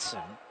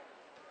Johnson,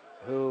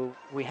 who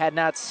we had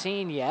not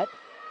seen yet.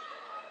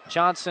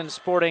 Johnson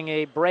sporting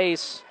a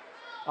brace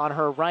on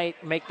her right,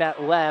 make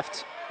that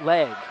left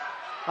leg.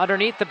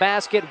 Underneath the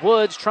basket,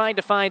 Woods trying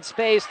to find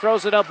space,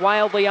 throws it up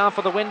wildly off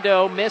of the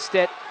window, missed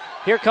it.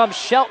 Here comes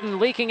Shelton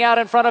leaking out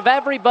in front of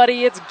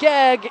everybody. It's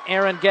Gegg.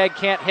 Aaron Gegg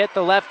can't hit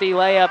the lefty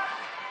layup.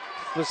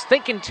 Was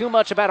thinking too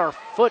much about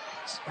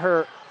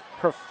her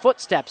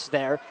footsteps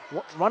there.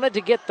 Wanted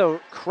to get the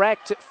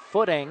correct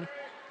footing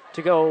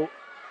to go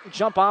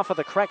jump off of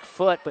the correct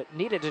foot, but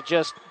needed to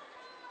just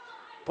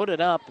put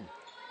it up.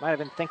 Might have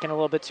been thinking a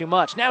little bit too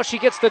much. Now she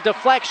gets the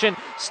deflection,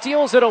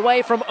 steals it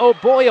away from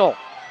O'Boyle.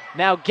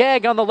 Now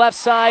Gegg on the left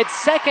side,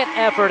 second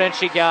effort, and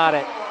she got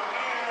it.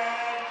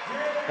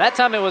 That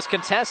time it was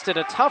contested,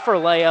 a tougher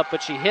layup,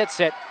 but she hits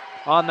it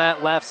on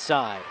that left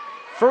side.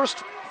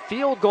 First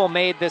field goal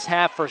made this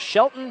half for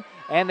Shelton,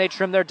 and they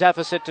trim their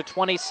deficit to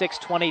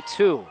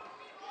 26-22.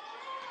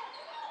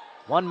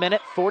 1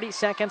 minute, 40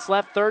 seconds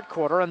left third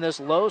quarter in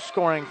this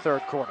low-scoring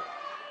third quarter.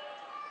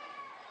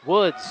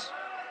 Woods,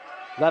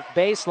 left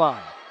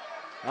baseline,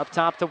 up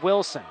top to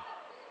Wilson.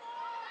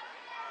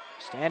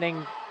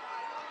 Standing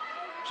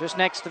just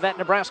next to that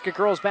Nebraska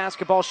girls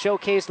basketball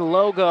showcase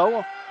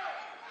logo,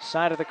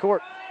 side of the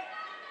court.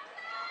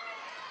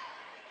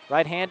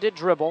 Right-handed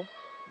dribble.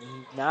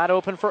 Not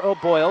open for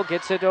O'Boyle.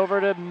 Gets it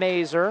over to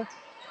Mazer.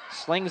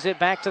 Slings it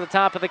back to the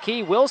top of the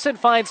key. Wilson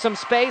finds some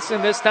space,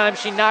 and this time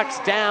she knocks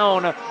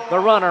down the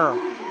runner.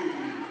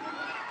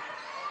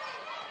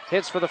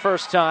 Hits for the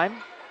first time.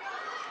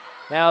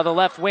 Now the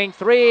left wing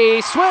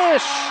three.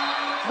 Swish!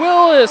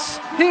 Willis,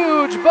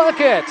 huge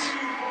bucket.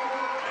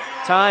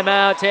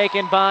 Timeout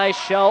taken by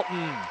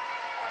Shelton.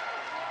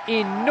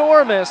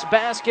 Enormous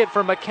basket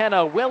for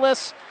McKenna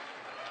Willis.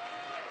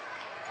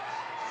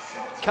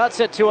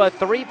 Cuts it to a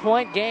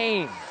 3-point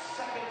game.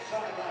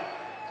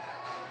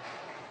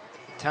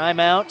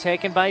 Timeout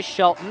taken by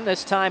Shelton.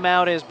 This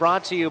timeout is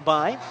brought to you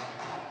by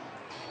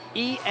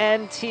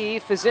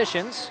ENT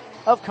Physicians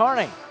of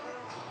Kearney.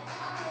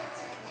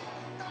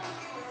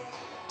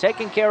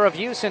 Taking care of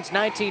you since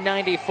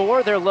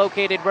 1994. They're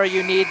located where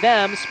you need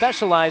them,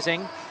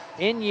 specializing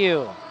in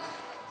you.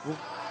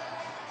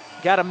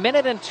 Got 1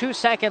 minute and 2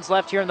 seconds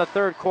left here in the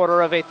third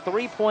quarter of a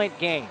 3-point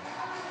game.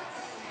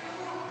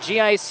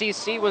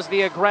 GICC was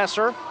the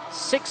aggressor,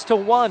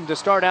 6-1 to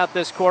start out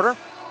this quarter.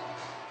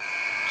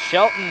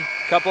 Shelton,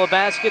 a couple of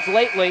baskets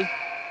lately,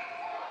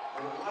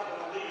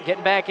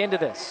 getting back into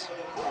this.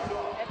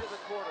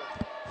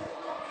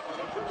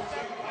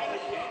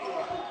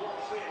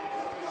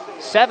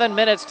 7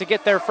 minutes to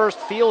get their first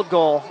field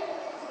goal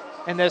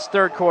in this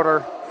third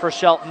quarter for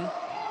Shelton.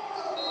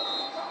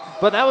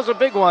 But that was a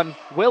big one.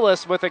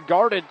 Willis with a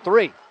guarded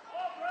three.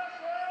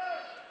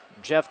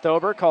 Jeff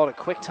Thober called a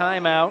quick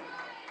timeout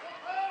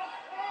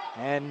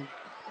and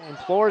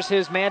implores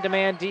his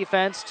man-to-man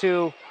defense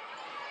to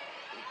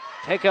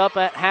pick up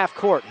at half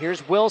court.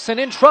 Here's Wilson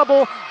in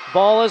trouble.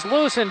 Ball is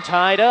loose and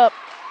tied up.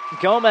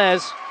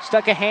 Gomez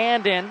stuck a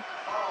hand in.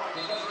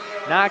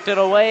 Knocked it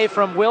away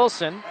from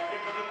Wilson.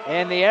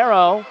 And the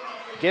arrow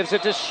gives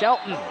it to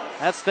Shelton.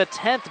 That's the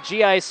 10th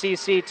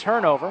GICC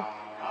turnover.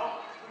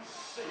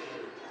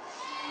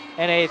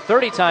 And a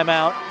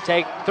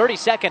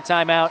 30-second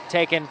timeout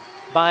taken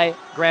by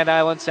Grand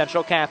Island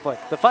Central Catholic.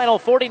 The final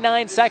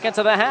 49 seconds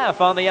of the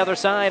half on the other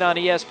side on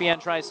ESPN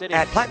Tri-City.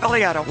 At Platte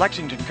Valley Auto,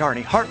 Lexington,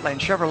 Kearney, Heartland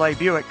Chevrolet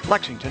Buick,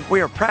 Lexington,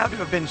 we are proud to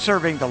have been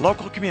serving the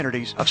local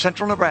communities of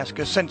central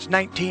Nebraska since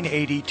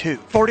 1982.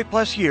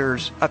 40-plus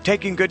years of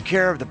taking good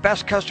care of the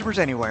best customers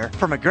anywhere,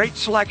 from a great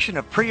selection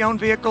of pre-owned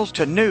vehicles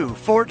to new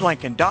Ford,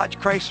 Lincoln, Dodge,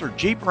 Chrysler,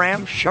 Jeep,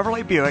 Ram,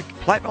 Chevrolet Buick.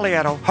 Platte Valley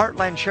Auto,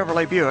 Heartland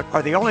Chevrolet Buick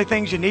are the only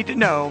things you need to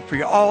know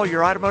for all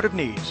your automotive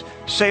needs.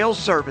 Sales,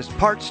 service,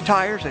 parts,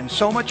 tires, and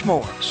so much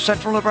more.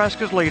 Central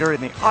Nebraska's leader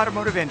in the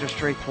automotive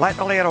industry, Platte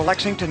Valley Auto,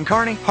 Lexington,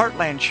 Kearney,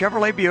 Heartland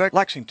Chevrolet Buick,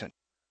 Lexington.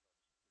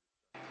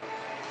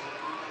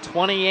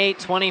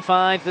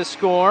 28-25 the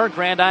score.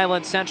 Grand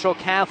Island Central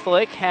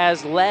Catholic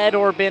has led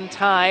or been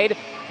tied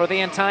for the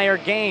entire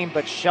game,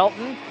 but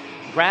Shelton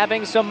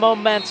grabbing some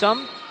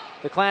momentum.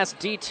 The Class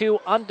D2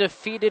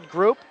 undefeated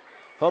group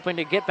hoping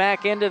to get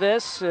back into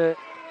this,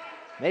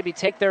 maybe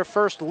take their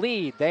first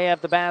lead. They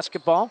have the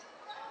basketball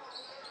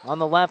on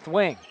the left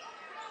wing.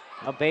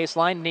 A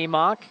baseline,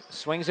 Niemock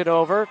swings it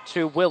over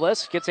to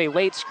Willis, gets a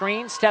late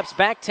screen, steps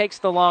back, takes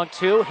the long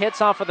two,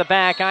 hits off of the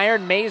back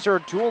iron. Mazer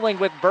dueling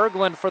with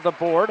Berglund for the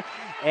board,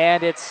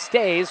 and it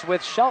stays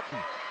with Shelton.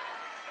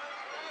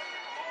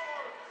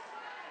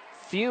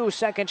 Few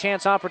second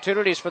chance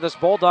opportunities for this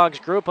Bulldogs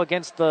group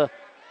against the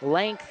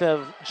length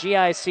of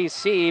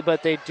GICC,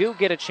 but they do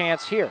get a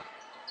chance here.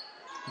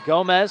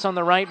 Gomez on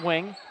the right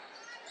wing.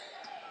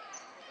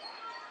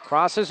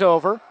 Crosses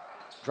over.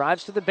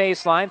 Drives to the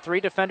baseline. 3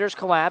 defenders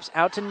collapse.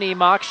 Out to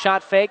Niemock.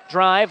 Shot fake.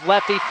 Drive.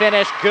 Lefty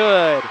finish.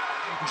 Good.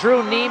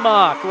 Drew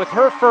Niemock with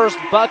her first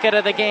bucket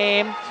of the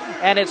game.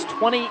 And it's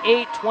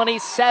 28-27.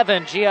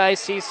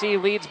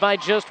 GICC leads by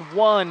just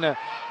 1.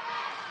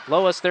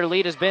 Lowest their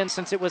lead has been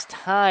since it was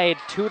tied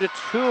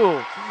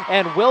 2-2.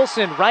 And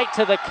Wilson right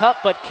to the cup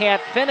but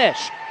can't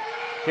finish.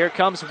 Here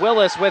comes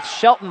Willis with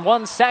Shelton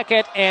 1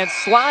 second and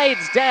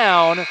slides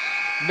down.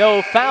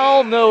 No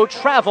foul, no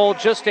travel,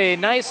 just a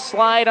nice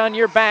slide on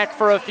your back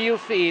for a few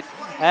feet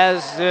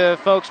as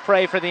folks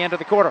pray for the end of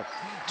the quarter.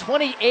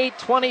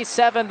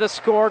 28-27 the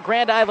score.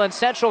 Grand Island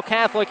Central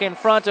Catholic in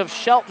front of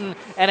Shelton.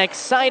 An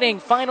exciting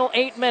final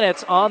 8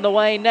 minutes on the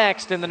way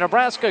next in the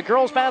Nebraska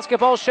Girls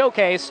Basketball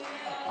Showcase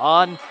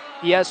on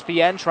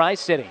ESPN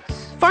Tri-Cities.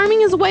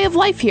 Farming is a way of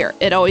life here.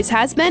 It always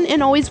has been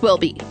and always will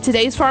be.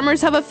 Today's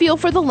farmers have a feel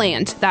for the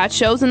land. That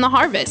shows in the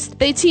harvest.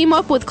 They team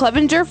up with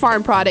Clevenger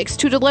Farm Products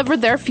to deliver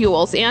their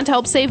fuels and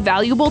help save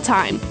valuable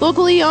time.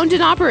 Locally owned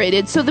and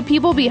operated, so the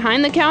people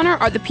behind the counter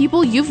are the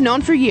people you've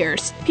known for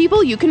years.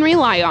 People you can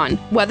rely on.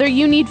 Whether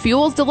you need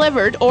fuels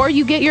delivered or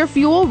you get your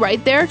fuel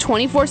right there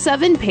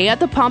 24/7, pay at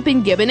the pump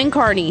in Gibbon and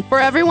Kearney. For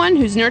everyone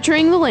who's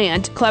nurturing the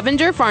land,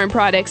 Clevenger Farm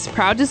Products,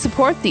 proud to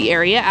support the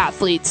area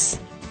athletes.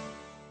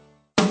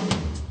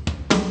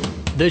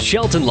 The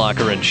Shelton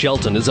Locker in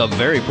Shelton is a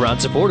very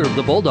proud supporter of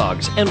the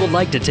Bulldogs and would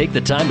like to take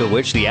the time to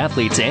wish the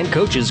athletes and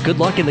coaches good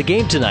luck in the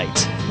game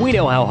tonight. We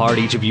know how hard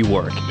each of you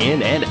work,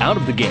 in and out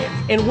of the game,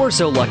 and we're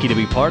so lucky to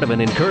be part of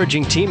an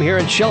encouraging team here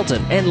in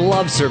Shelton and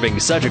love serving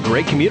such a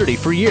great community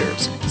for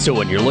years. So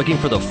when you're looking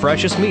for the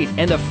freshest meat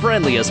and the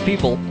friendliest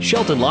people,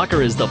 Shelton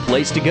Locker is the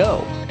place to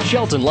go.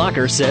 Shelton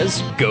Locker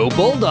says, "Go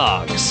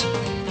Bulldogs!"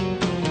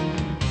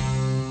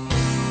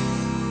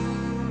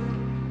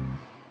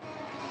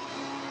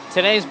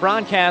 Today's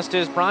broadcast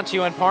is brought to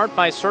you in part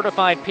by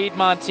Certified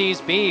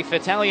Piedmontese Beef,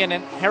 Italian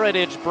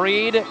heritage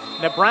breed,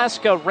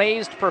 Nebraska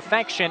raised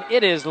perfection.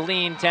 It is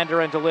lean,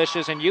 tender, and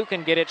delicious, and you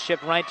can get it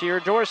shipped right to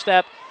your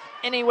doorstep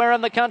anywhere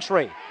in the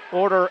country.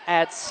 Order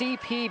at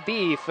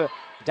cpbeef.com.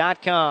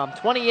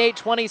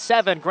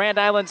 28-27, Grand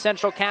Island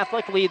Central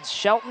Catholic leads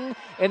Shelton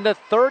in the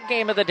third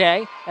game of the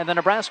day and the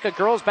Nebraska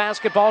Girls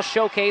Basketball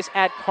Showcase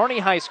at Kearney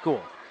High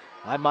School.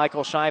 I'm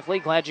Michael Shively.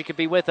 Glad you could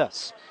be with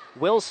us.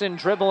 Wilson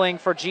dribbling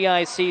for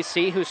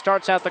GICC, who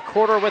starts out the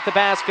quarter with the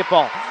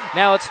basketball.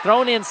 Now it's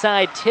thrown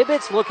inside.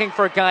 Tibbetts looking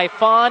for Guy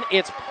Fawn.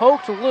 It's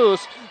poked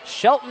loose.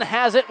 Shelton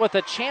has it with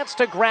a chance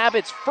to grab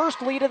its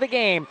first lead of the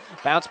game.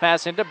 Bounce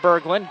pass into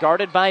Berglund,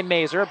 guarded by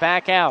Mazer.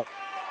 Back out.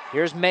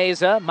 Here's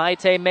Meza,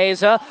 Maite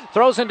Meza,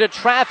 throws into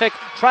traffic,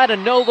 tried a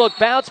no-look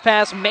bounce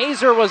pass.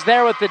 Mazer was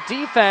there with the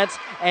defense,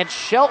 and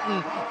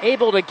Shelton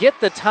able to get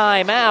the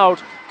timeout.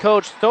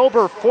 Coach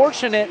Thober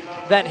fortunate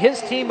that his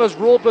team was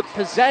ruled with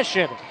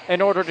possession in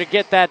order to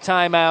get that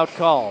timeout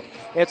called.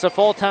 It's a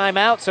full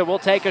timeout, so we'll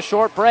take a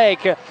short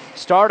break.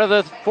 Start of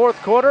the fourth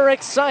quarter,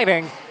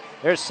 exciting.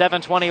 There's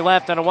 7:20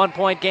 left in a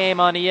 1-point game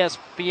on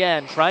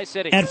ESPN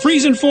Tri-City. At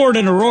Friesen Ford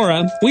in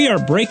Aurora, we are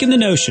breaking the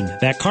notion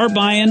that car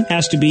buying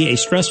has to be a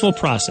stressful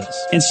process.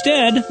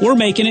 Instead, we're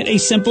making it a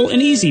simple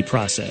and easy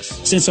process.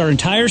 Since our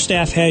entire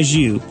staff has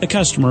you, the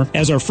customer,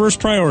 as our first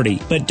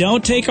priority. But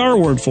don't take our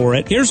word for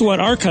it. Here's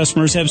what our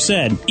customers have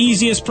said.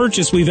 Easiest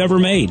purchase we've ever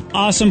made.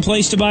 Awesome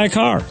place to buy a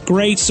car.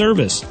 Great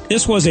service.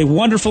 This was a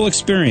wonderful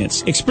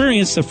experience.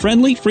 Experience the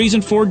friendly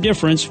Friesen Ford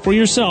difference for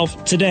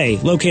yourself today.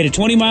 Located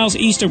 20 miles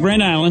east of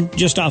Grand Island,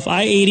 just off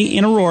I-80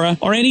 in Aurora,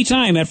 or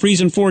anytime at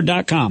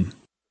FriesenFord.com.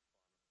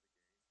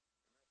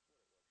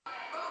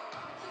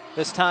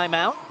 This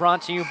timeout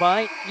brought to you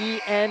by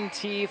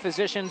ENT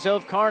Physicians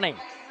of Kearney.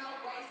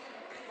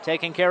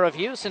 Taking care of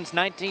you since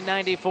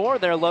 1994.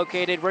 They're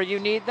located where you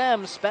need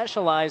them,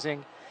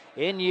 specializing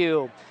in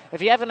you. If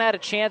you haven't had a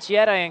chance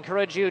yet, I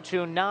encourage you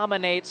to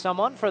nominate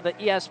someone for the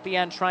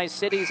ESPN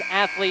Tri-Cities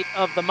Athlete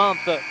of the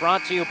Month,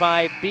 brought to you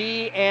by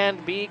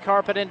B&B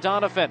Carpet and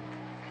Donovan.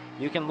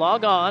 You can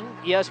log on,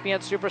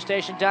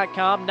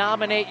 ESPNSuperstation.com,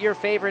 nominate your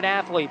favorite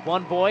athlete.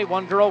 One boy,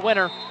 one girl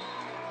winner.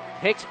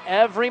 Picked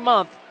every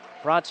month.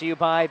 Brought to you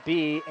by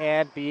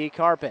B&B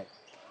Carpet.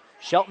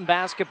 Shelton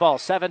basketball,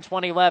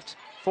 7:20 left,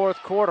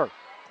 fourth quarter.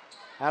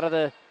 Out of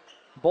the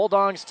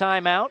Bulldogs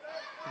timeout,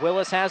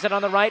 Willis has it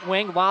on the right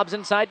wing, lobs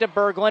inside to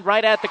Berglund,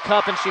 right at the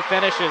cup, and she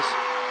finishes.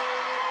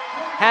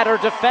 Had her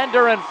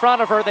defender in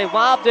front of her. They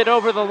lobbed it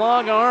over the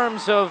long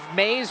arms of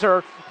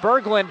Mazer.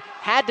 Berglund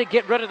had to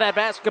get rid of that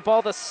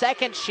basketball the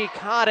second she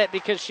caught it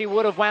because she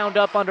would have wound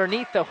up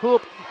underneath the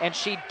hoop, and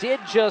she did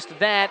just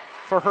that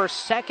for her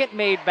second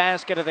made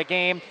basket of the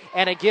game,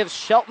 and it gives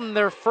Shelton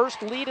their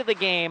first lead of the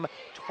game,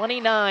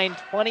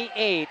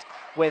 29-28,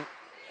 with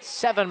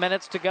 7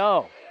 minutes to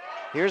go.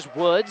 Here's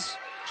Woods,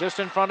 just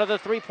in front of the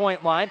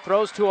three-point line,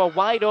 throws to a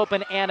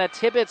wide-open Anna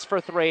Tibbetts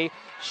for three.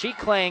 She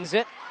clangs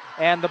it,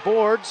 and the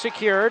board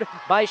secured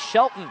by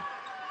Shelton.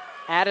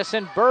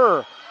 Addison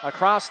Burr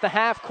across the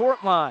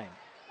half-court line.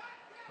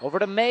 Over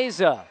to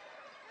Meza.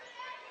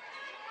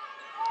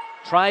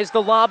 Tries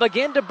the lob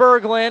again to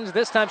Berglund.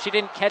 This time she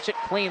didn't catch it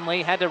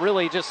cleanly. Had to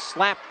really just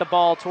slap the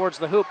ball towards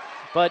the hoop.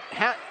 But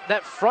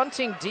that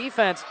fronting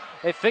defense,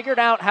 they figured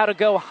out how to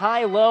go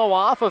high-low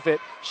off of it.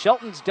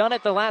 Shelton's done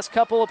it the last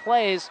couple of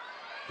plays.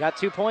 Got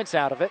 2 points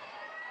out of it.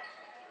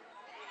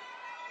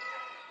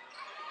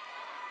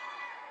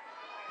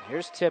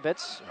 Here's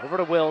Tibbetts. Over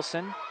to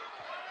Wilson.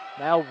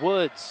 Now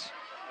Woods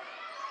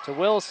to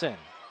Wilson.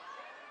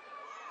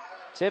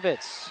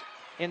 Tibbetts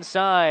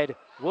inside.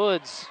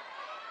 Woods.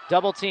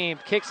 Double team,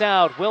 kicks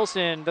out.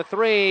 Wilson, the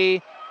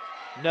three.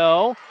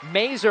 No.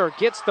 Mazer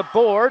gets the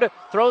board,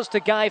 throws to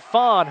Guy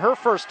Fawn. Her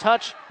first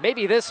touch,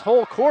 maybe this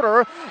whole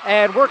quarter,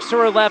 and works to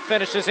her left,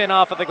 finishes in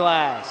off of the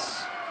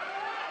glass.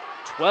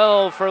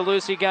 12 for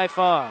Lucy Guy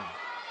Fawn.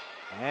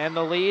 And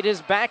the lead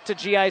is back to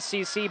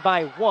GICC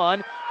by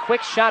 1.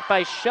 Quick shot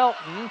by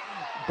Shelton.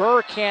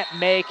 Burr can't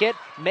make it.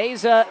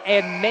 Meza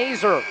and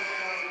Mazer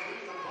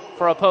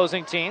for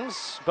opposing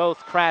teams.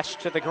 Both crash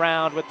to the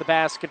ground with the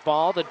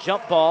basketball. The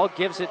jump ball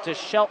gives it to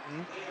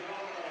Shelton.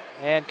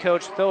 And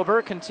Coach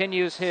Thober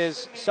continues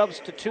his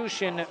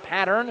substitution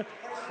pattern.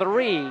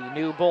 3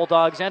 new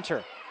Bulldogs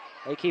enter.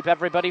 They keep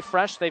everybody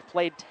fresh. They've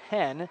played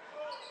 10,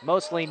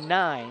 mostly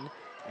 9,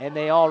 and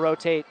they all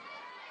rotate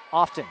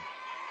often.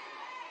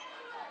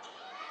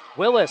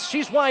 Willis,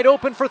 she's wide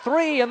open for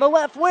 3 in the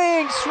left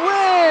wing.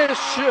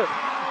 Swish!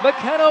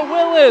 McKenna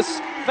Willis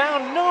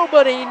found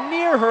nobody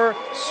near her,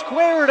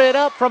 squared it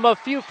up from a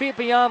few feet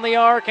beyond the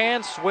arc,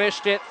 and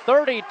swished it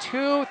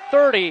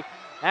 32-30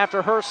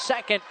 after her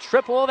second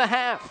triple of the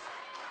half.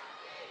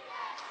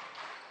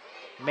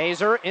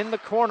 Mazer in the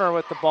corner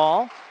with the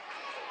ball.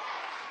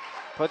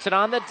 Puts it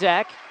on the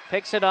deck,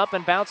 picks it up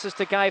and bounces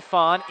to Guy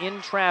Fawn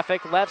in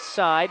traffic, left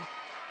side.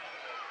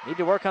 Need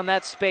to work on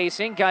that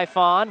spacing. Guy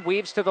Fawn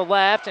weaves to the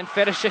left and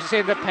finishes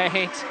in the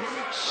paint.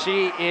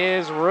 She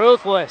is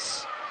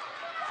ruthless.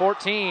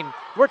 14.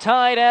 We're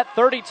tied at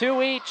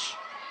 32 each.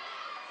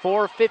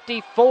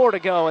 4:54 to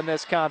go in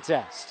this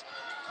contest.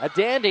 A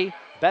dandy.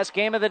 Best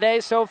game of the day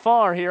so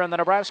far here in the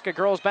Nebraska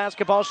Girls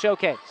Basketball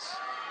Showcase.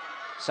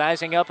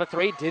 Sizing up a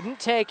 3. Didn't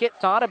take it.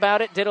 Thought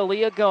about it. Did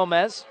Aaliyah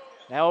Gomez.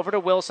 Now over to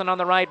Wilson on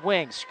the right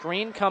wing.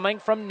 Screen coming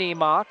from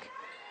Niemock.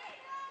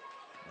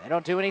 They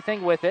don't do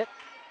anything with it.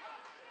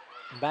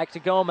 Back to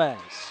Gomez.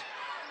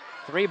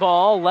 3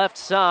 ball, left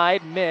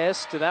side,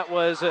 missed. That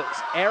was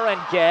Aaron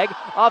Gegg.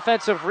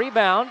 Offensive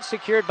rebound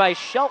secured by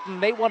Shelton.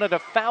 They wanted a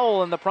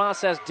foul in the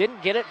process.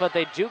 Didn't get it, but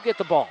they do get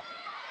the ball.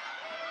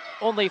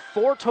 Only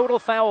 4 total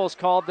fouls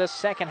called this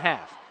second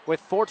half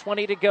with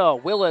 4:20 to go.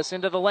 Willis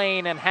into the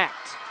lane and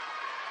hacked.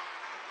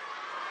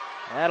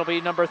 That'll be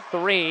number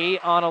 3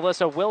 on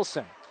Alyssa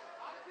Wilson.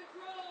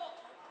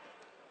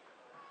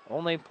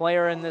 Only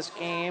player in this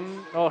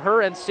game, well,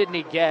 her and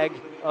Sydney Gegg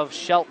of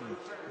Shelton.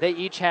 They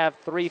each have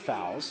 3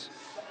 fouls.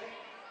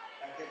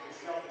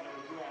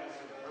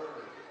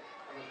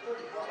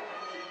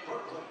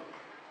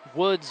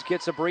 Woods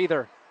gets a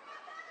breather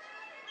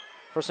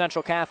for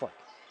Central Catholic.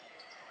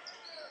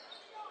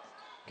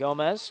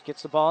 Gomez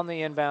gets the ball in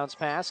the inbounds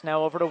pass.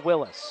 Now over to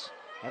Willis.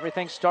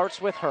 Everything starts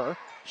with her.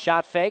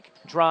 Shot fake,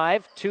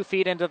 drive, 2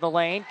 feet into the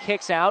lane,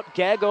 kicks out.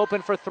 Gegg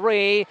open for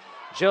 3.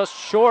 Just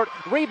short.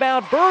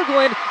 Rebound,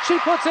 Berglund. She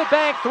puts it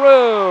back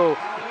through.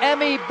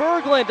 Emmy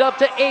Berglund up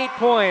to 8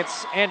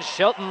 points. And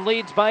Shelton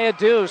leads by a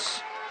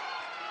deuce.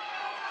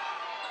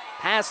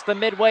 Past the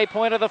midway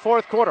point of the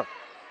fourth quarter.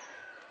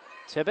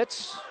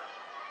 Tibbetts.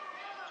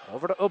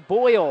 Over to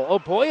O'Boyle.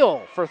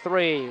 O'Boyle for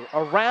 3.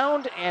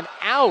 Around and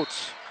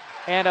out.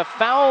 And a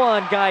foul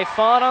on Guy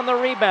Fawn on the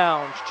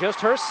rebound. Just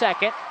her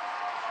second.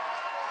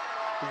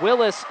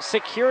 Willis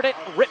secured it,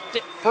 ripped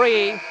it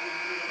free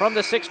from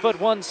the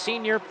 6'1"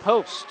 senior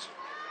post.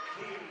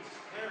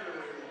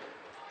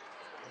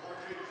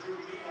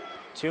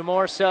 2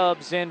 more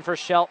subs in for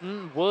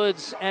Shelton.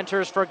 Woods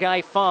enters for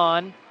Guy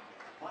Fawn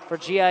for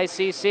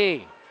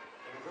GICC.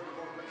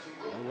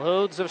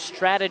 Loads of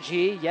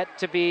strategy yet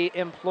to be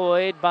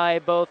employed by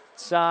both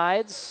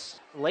sides.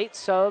 Late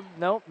sub,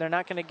 nope, they're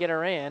not going to get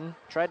her in.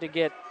 Tried to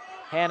get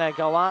Hannah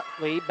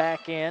Galatli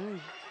back in.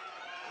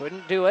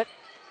 Couldn't do it.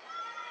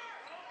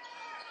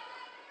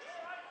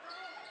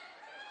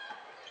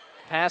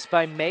 Pass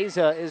by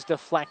Meza is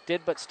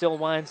deflected, but still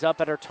winds up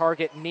at her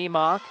target,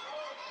 Niemock.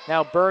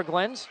 Now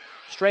Berglund.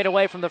 Straight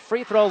away from the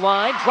free throw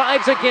line,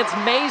 drives against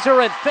Mazer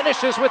and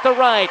finishes with the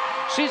right.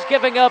 She's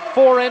giving up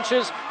 4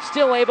 inches,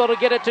 still able to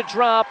get it to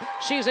drop.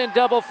 She's in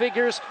double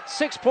figures,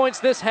 6 points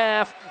this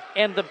half,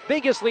 and the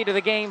biggest lead of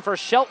the game for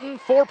Shelton,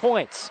 4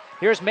 points.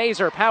 Here's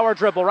Mazer, power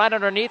dribble right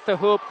underneath the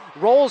hoop,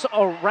 rolls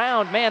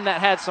around, man,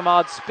 that had some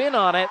odd spin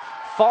on it,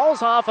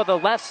 falls off of the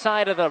left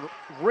side of the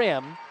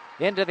rim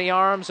into the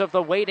arms of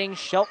the waiting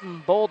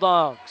Shelton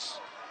Bulldogs.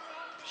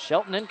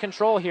 Shelton in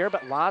control here,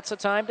 but lots of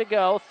time to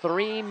go,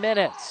 3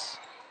 minutes.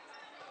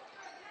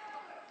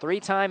 3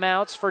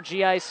 timeouts for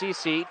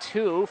GICC,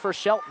 2 for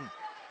Shelton.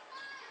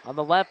 On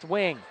the left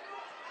wing,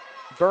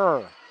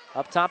 Burr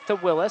up top to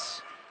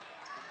Willis.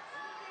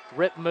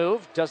 Rip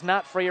move, does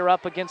not free her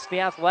up against the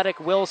athletic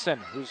Wilson,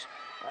 who's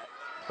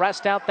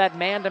pressed out that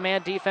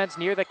man-to-man defense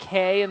near the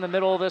K in the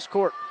middle of this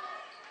court.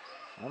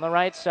 On the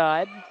right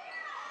side,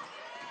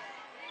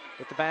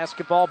 with the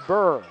basketball,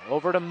 Burr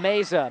over to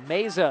Meza.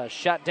 Meza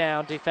shut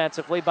down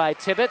defensively by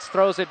Tibbetts,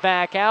 throws it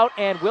back out,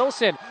 and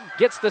Wilson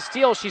gets the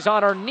steal. She's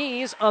on her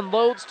knees,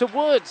 unloads to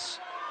Woods.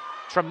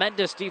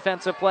 Tremendous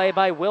defensive play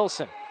by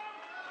Wilson.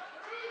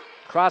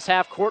 Cross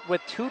half court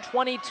with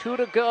 2:22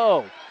 to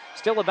go.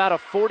 Still about a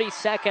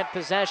 40-second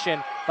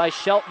possession by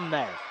Shelton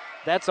there.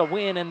 That's a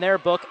win in their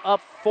book,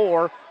 up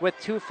 4 with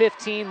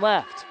 2:15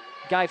 left.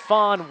 Guy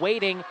Fawn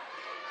waiting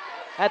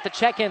at the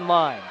check-in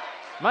line.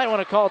 Might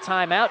want to call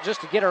timeout just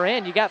to get her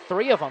in. You got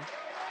 3 of them.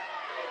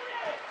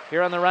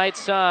 Here on the right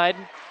side,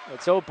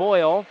 it's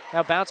O'Boyle.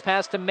 Now bounce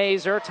pass to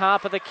Mazer,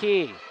 top of the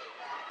key.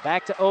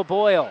 Back to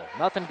O'Boyle.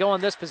 Nothing going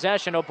this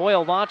possession.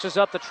 O'Boyle launches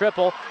up the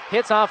triple,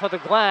 hits off of the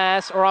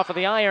glass, or off of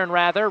the iron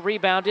rather.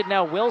 Rebounded.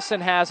 Now Wilson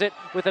has it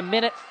with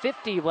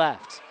 1:50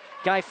 left.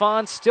 Guy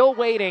Fawn still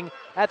waiting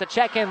at the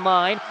check-in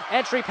line.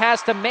 Entry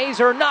pass to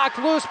Mazer, knocked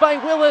loose by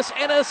Willis,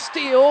 and a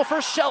steal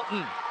for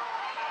Shelton.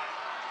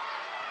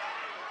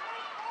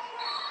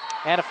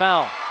 And a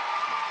foul.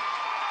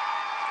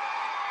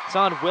 It's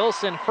on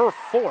Wilson, her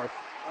 4th.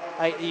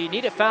 You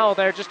need a foul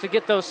there just to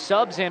get those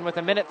subs in with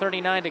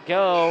 1:39 to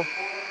go.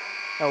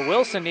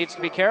 Wilson needs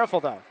to be careful,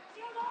 though.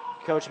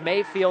 Coach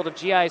Mayfield of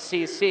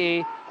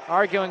GICC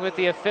arguing with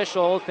the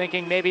official,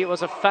 thinking maybe it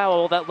was a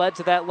foul that led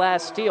to that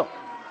last steal.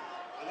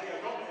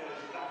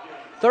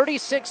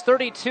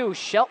 36-32,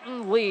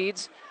 Shelton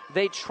leads.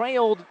 They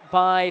trailed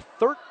by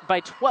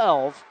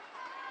 12,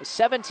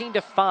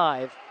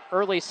 17-5,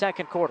 early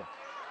second quarter.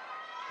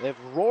 They've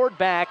roared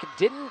back,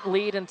 didn't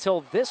lead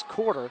until this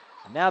quarter.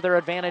 Now their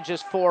advantage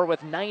is 4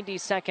 with 90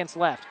 seconds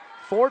left.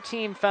 4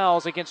 team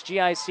fouls against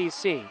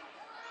GICC.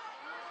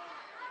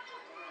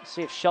 Let's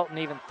see if Shelton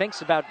even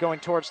thinks about going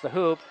towards the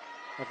hoop,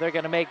 if they're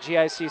going to make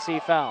GICC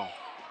foul.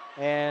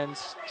 And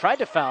tried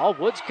to foul.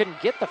 Woods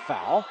couldn't get the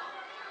foul.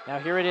 Now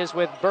here it is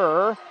with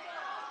Burr.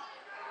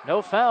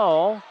 No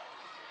foul.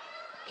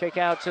 Kick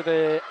out to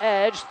the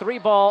edge.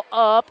 3-ball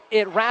up.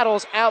 It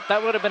rattles out.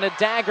 That would have been a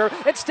dagger.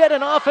 Instead,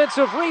 an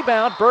offensive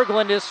rebound.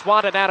 Berglund is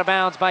swatted out of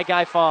bounds by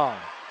Guy Fong.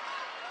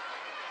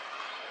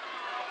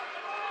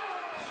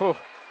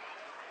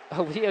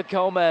 Aaliyah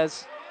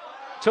Gomez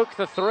took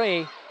the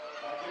 3.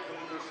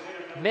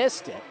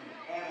 Missed it.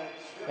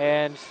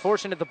 And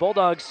fortunate the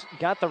Bulldogs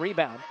got the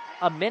rebound.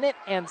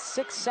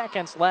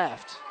 1:06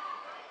 left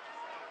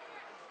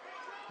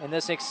in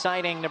this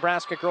exciting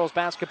Nebraska girls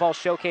basketball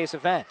showcase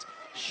event.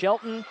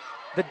 Shelton,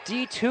 the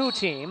D2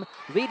 team,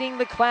 leading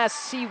the Class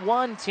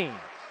C1 team.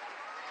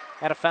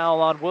 Had a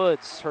foul on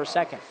Woods, her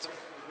 2nd.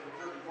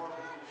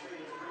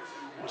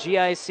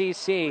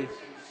 GICC,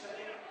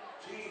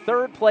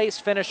 3rd place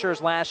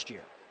finishers last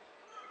year.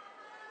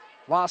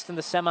 Lost in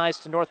the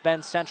semis to North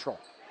Bend Central.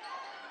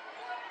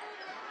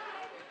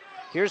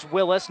 Here's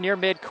Willis near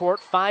midcourt.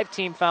 5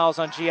 team fouls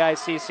on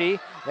GICC.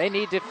 They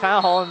need to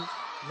foul, and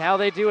now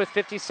they do with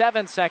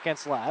 57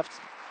 seconds left.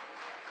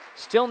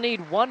 Still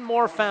need 1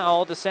 more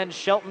foul to send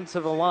Shelton to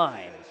the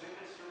line.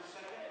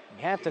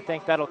 You have to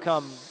think that'll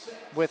come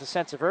with a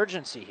sense of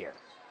urgency here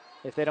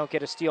if they don't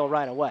get a steal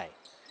right away.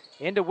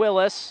 Into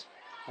Willis.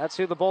 That's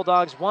who the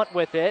Bulldogs want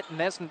with it, and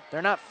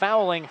they're not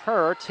fouling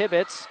her.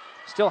 Tibbetts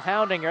still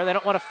hounding her. They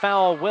don't want to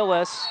foul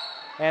Willis,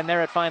 and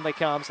there it finally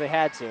comes. They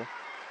had to.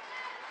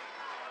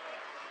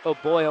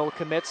 O'Boyle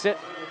commits it.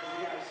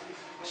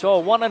 So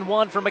a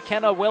 1-and-1 for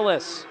McKenna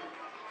Willis.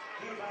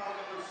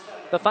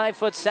 The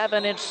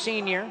 5'7"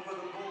 senior.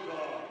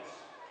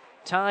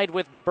 Tied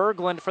with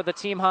Berglund for the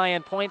team high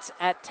in points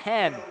at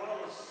 10.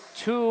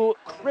 2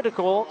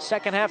 critical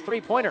second half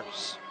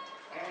 3-pointers.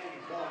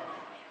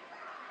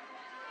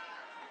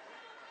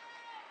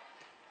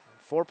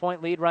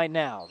 4-point lead right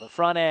now. The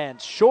front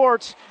end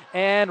short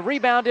and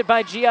rebounded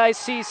by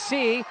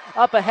GICC.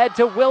 Up ahead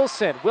to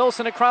Wilson.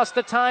 Wilson across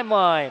the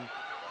timeline.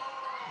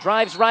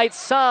 Drives right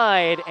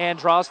side and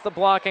draws the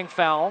blocking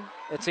foul.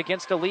 It's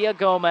against Aaliyah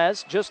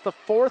Gomez. Just the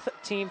 4th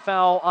team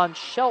foul on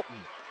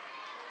Shelton.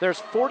 There's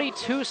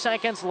 42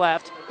 seconds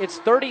left. It's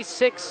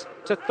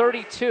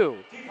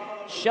 36-32.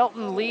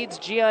 Shelton leads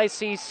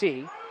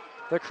GICC.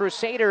 The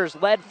Crusaders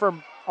led for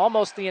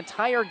almost the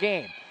entire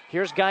game.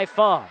 Here's Guy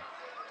Fong.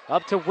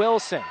 Up to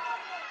Wilson.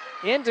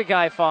 Into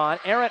Guy Fawn.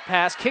 Errant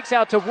pass. Kicks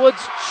out to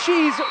Woods.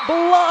 She's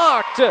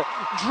blocked.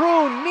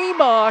 Drew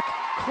Niemock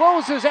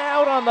closes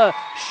out on the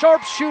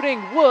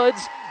sharpshooting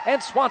Woods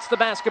and swats the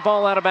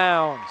basketball out of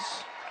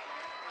bounds.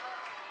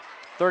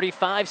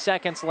 35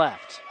 seconds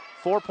left.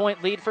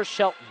 4-point lead for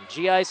Shelton.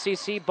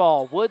 GICC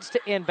ball. Woods to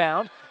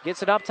inbound.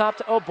 Gets it up top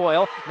to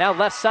O'Boyle. Now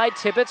left side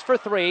Tibbetts for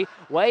three.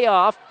 Way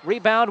off.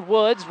 Rebound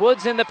Woods.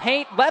 Woods in the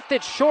paint. Left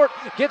it short.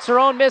 Gets her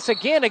own miss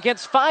again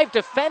against 5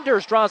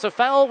 defenders. Draws a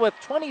foul with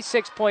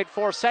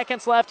 26.4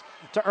 seconds left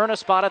to earn a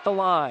spot at the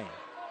line.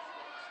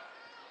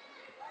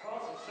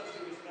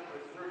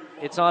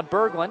 It's on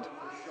Berglund.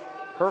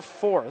 Her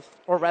first.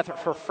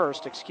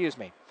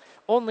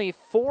 Only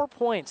 4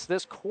 points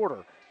this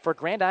quarter for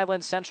Grand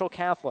Island Central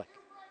Catholic.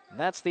 And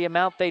that's the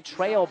amount they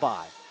trail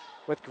by.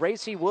 With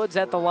Gracie Woods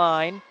at the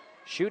line,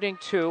 shooting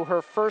 2.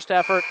 Her first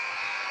effort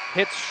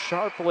hits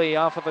sharply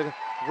off of the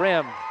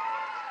rim.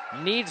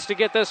 Needs to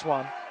get this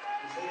one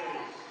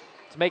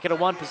to make it a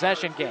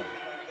one-possession game.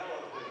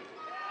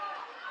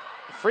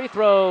 Free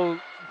throw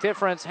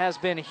difference has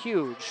been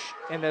huge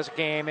in this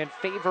game in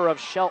favor of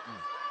Shelton.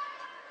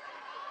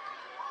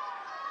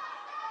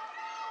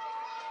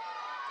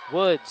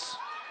 Woods,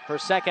 her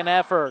second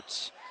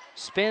effort,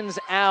 spins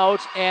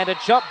out, and a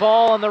jump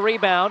ball on the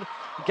rebound.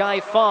 Guy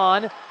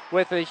Fawn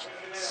with a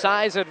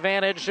size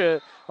advantage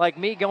like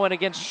me going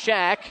against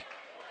Shaq.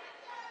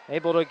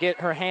 Able to get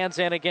her hands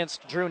in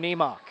against Drew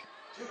Niemock.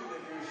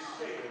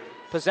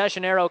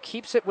 Possession arrow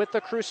keeps it with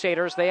the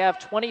Crusaders. They have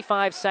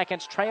 25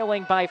 seconds,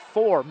 trailing by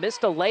 4.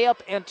 Missed a layup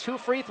and 2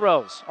 free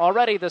throws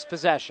already this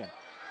possession.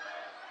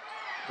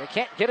 They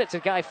can't get it to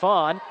Guy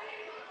Fawn.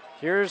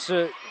 Here's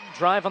a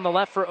drive on the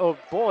left for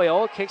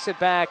O'Boyle. Kicks it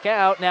back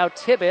out. Now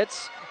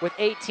Tibbetts with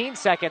 18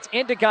 seconds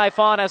into Guy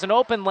Fawn as an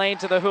open lane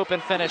to the hoop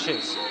and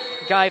finishes.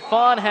 Guy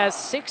Fawn has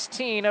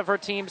 16 of her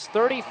team's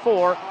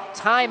 34.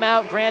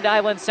 Timeout Grand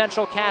Island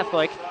Central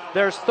Catholic.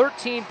 There's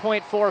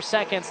 13.4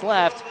 seconds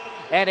left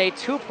and a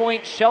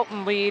 2-point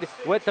Shelton lead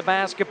with the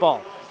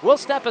basketball. We'll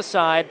step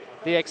aside.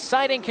 The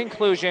exciting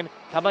conclusion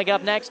coming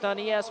up next on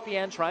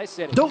ESPN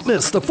Tri-City. Don't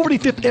miss the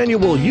 45th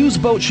Annual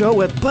Used Boat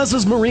Show at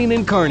Buzz's Marine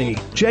in Kearney.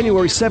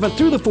 January 7th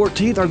through the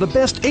 14th are the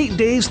best 8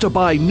 days to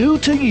buy new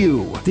to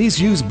you.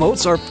 These used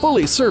boats are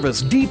fully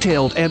serviced,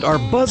 detailed, and are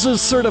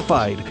Buzz's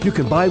certified. You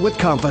can buy with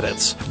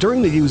confidence.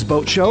 During the Used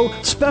Boat Show,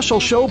 special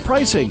show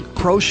pricing,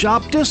 pro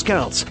shop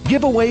discounts,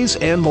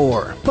 giveaways, and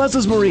more.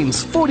 Buzz's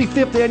Marine's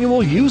 45th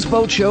Annual Used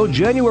Boat Show,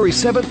 January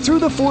 7th through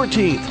the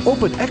 14th.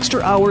 Open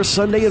extra hours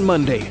Sunday and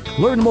Monday.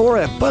 Learn more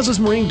at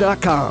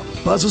buzzesmarine.com.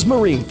 Buzz's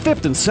Marine,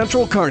 5th and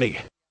Central Kearney.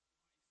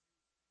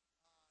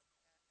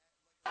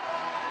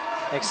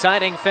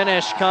 Exciting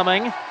finish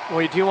coming.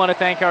 We do want to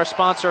thank our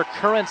sponsor,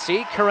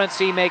 Currency.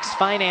 Currency makes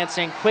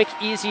financing quick,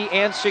 easy,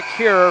 and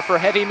secure for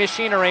heavy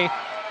machinery,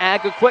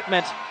 ag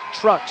equipment,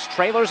 trucks,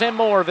 trailers, and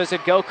more.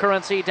 Visit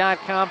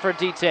gocurrency.com for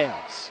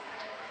details.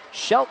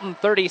 Shelton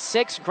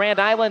 36, Grand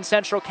Island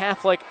Central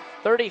Catholic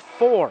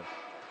 34.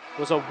 It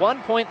was a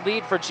 1-point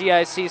lead for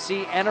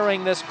GICC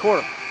entering this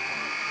quarter.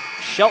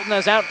 Shelton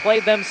has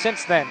outplayed them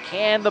since then.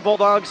 Can the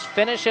Bulldogs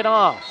finish it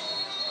off?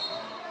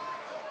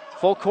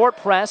 Full court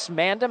press,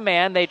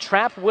 man-to-man. They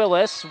trap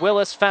Willis.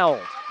 Willis fouled.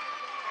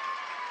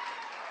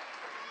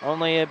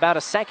 Only about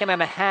a second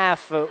and a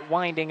half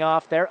winding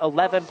off there,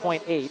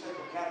 11.8.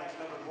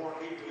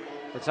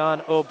 It's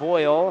on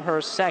O'Boyle, her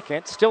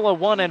second. Still a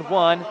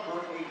 1-and-1.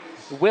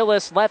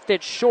 Willis left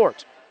it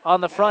short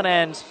on the front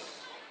end.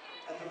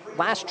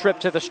 Last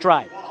trip to the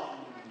stripe.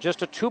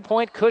 Just a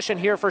 2-point cushion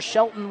here for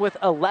Shelton with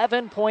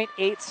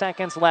 11.8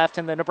 seconds left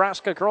in the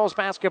Nebraska Girls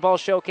Basketball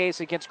Showcase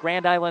against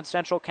Grand Island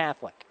Central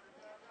Catholic.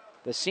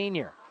 The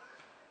senior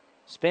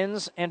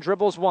spins and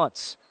dribbles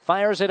once.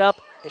 Fires it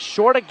up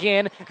short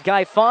again.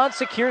 Guy Fawn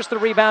secures the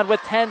rebound with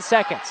 10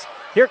 seconds.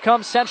 Here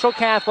comes Central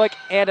Catholic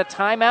and a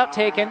timeout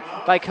taken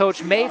by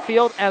Coach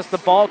Mayfield as the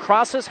ball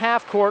crosses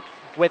half court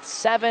with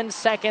 7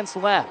 seconds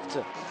left.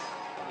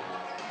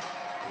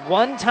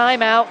 1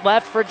 timeout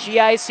left for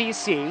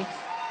GICC.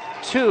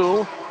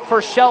 2 for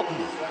Shelton.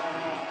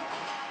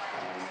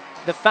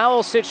 The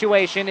foul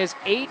situation is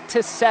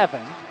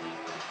 8-7.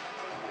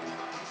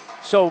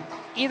 So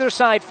either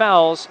side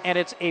fouls, and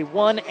it's a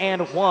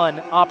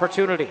 1-and-1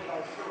 opportunity.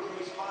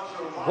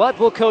 What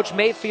will Coach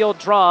Mayfield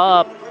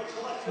draw up?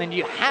 And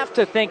you have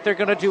to think they're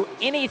going to do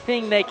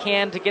anything they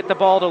can to get the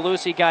ball to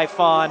Lucy Guy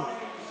Fawn.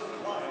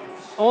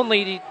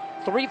 Only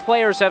 3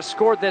 players have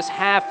scored this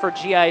half for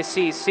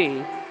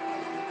GICC.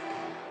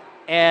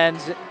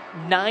 And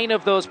 9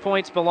 of those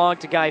points belong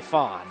to Guy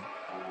Fawn.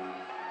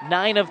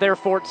 9 of their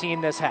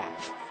 14 this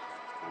half.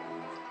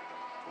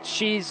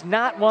 She's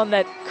not one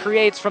that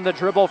creates from the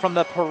dribble from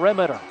the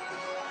perimeter.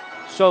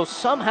 So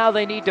somehow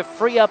they need to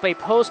free up a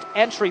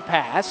post-entry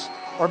pass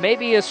or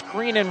maybe a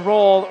screen and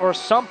roll or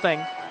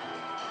something.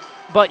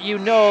 But you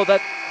know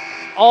that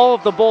all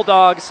of the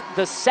Bulldogs,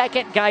 the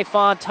second Guy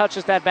Fawn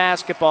touches that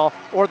basketball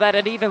or that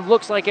it even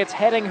looks like it's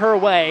heading her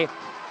way,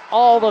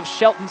 all of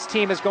Shelton's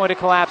team is going to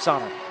collapse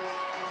on her.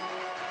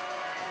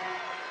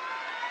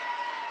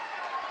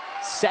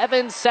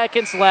 7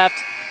 seconds left.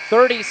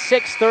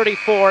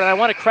 36-34, and I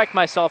want to correct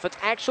myself. It's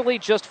actually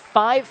just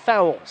 5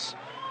 fouls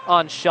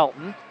on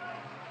Shelton.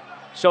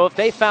 So if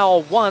they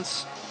foul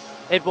once,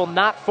 it will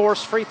not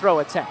force free throw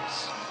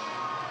attempts.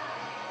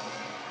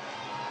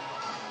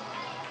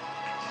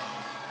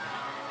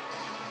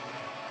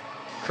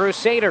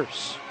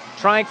 Crusaders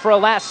trying for a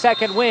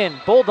last-second win.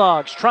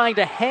 Bulldogs trying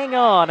to hang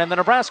on in the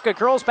Nebraska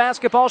Girls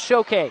Basketball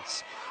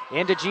Showcase.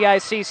 Into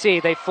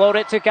GICC. They float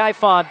it to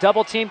Gaifon.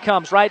 Double team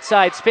comes. Right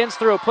side. Spins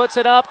through. Puts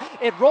it up.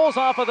 It rolls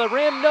off of the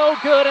rim. No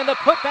good. And the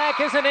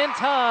putback isn't in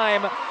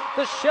time.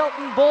 The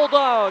Shelton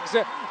Bulldogs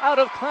out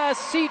of Class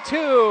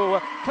C2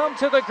 come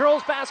to the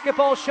Girls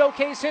Basketball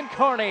Showcase in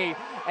Kearney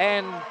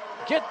and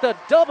get the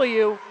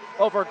W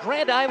over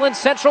Grand Island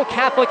Central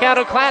Catholic out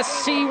of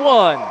Class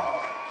C1.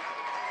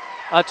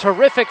 A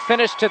terrific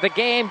finish to the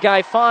game.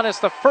 Gaifon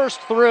is the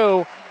first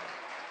through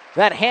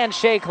that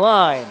handshake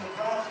line.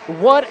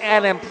 What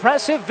an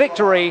impressive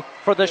victory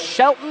for the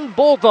Shelton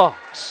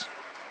Bulldogs.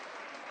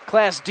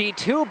 Class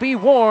D2, be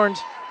warned,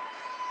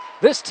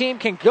 this team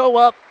can go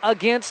up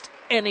against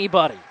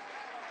anybody.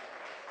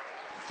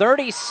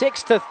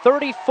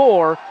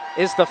 36-34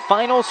 is the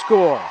final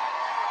score.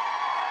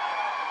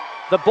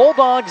 The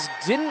Bulldogs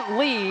didn't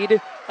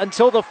lead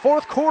until the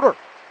fourth quarter.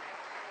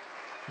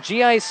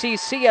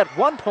 GICC at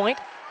one point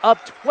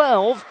up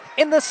 12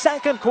 in the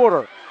second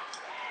quarter.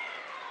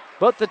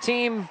 But the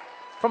team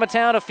from a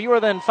town of fewer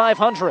than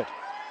 500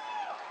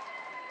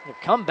 have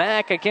come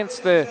back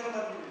against the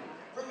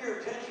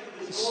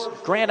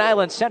Grand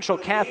Island Central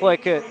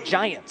Catholic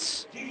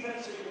Giants.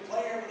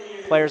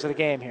 Players of the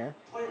game here.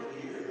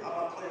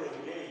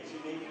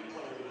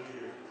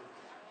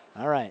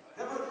 All right.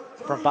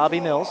 From Bobby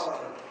Mills.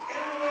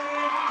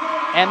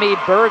 Emmy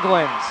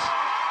Berglund,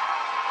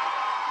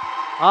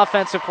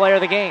 offensive player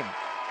of the game.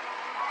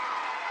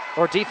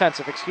 Or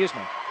defensive, excuse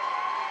me.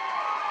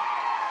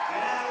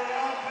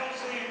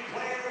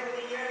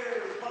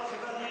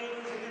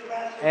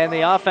 And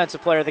the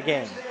offensive player of the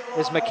game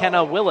is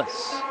McKenna Willis.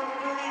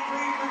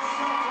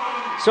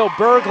 So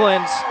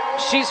Berglund,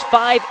 she's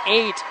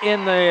 5'8"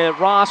 in the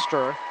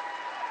roster,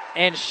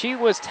 and she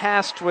was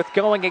tasked with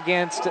going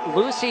against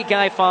Lucy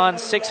Gaifon,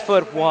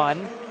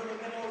 6'1",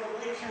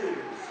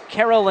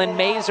 Carolyn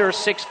Mazer,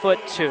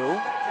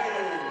 6'2",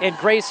 and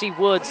Gracie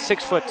Woods,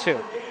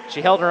 6'2".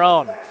 She held her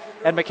own,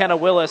 and McKenna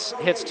Willis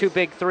hits 2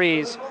 big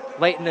threes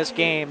late in this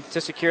game to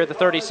secure the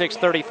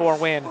 36-34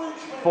 win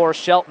for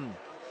Shelton.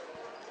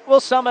 We'll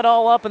sum it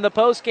all up in the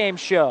post-game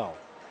show.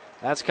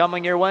 That's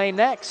coming your way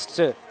next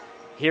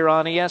here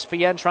on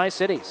ESPN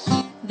Tri-Cities.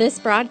 This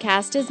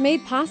broadcast is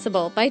made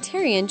possible by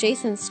Terry and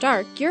Jason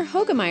Stark, your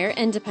Hoegemeyer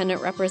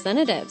Independent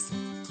Representatives.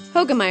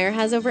 Hoegemeyer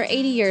has over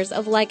 80 years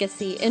of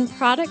legacy in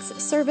products,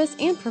 service,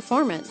 and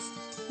performance.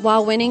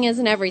 While winning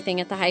isn't everything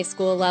at the high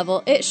school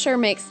level, it sure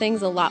makes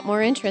things a lot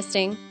more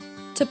interesting.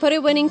 To put a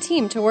winning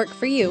team to work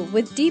for you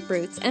with deep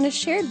roots and a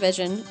shared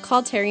vision,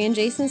 call Terry and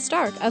Jason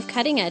Stark of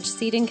Cutting Edge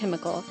Seed and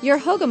Chemical, your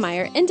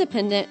Hoegemeyer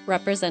Independent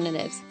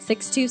Representatives,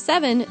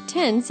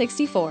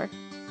 627-1064.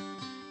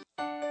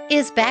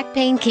 Is back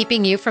pain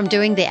keeping you from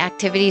doing the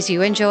activities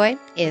you enjoy?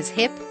 Is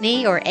hip,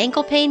 knee, or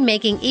ankle pain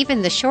making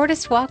even the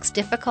shortest walks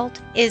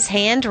difficult? Is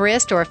hand,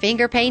 wrist, or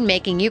finger pain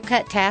making you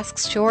cut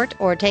tasks short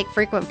or take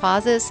frequent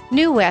pauses?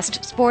 New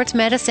West Sports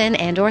Medicine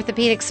and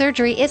Orthopedic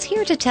Surgery is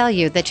here to tell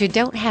you that you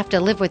don't have to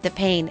live with the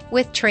pain.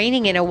 With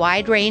training in a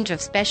wide range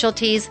of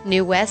specialties,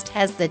 New West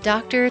has the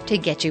doctor to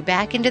get you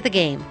back into the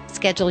game.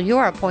 Schedule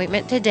your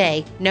appointment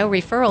today. No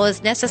referral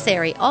is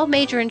necessary. All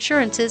major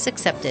insurances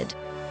accepted.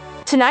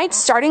 Tonight's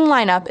starting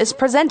lineup is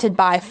presented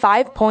by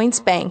 5 Points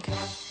Bank.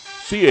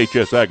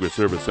 CHS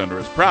Agri-Service Center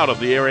is proud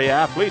of the area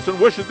athletes and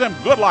wishes them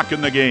good luck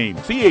in the game.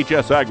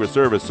 CHS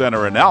Agri-Service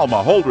Center in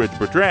Alma, Holdridge,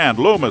 Bertrand,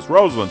 Loomis,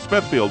 Roseland,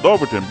 Smithfield,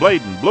 Overton,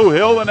 Bladen, Blue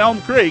Hill, and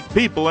Elm Creek.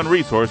 People and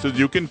resources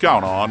you can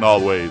count on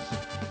always.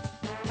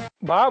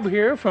 Bob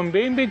here from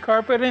B&B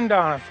Carpet in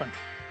Doniphan.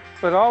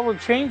 With all the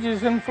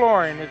changes in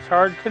flooring, it's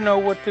hard to know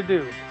what to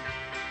do.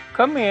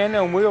 Come in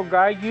and we'll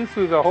guide you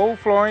through the whole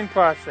flooring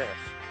process.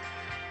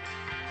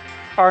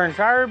 Our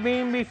entire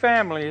B&B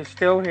family is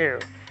still here.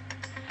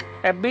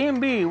 At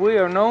B&B, we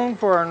are known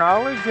for our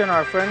knowledge and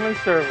our friendly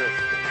service.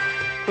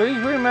 Please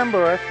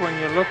remember us when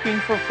you're looking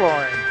for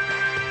flooring.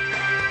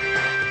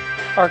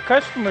 Our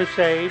customers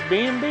say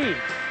B&B.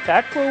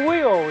 That's where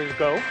we always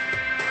go.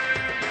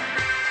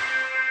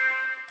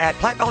 At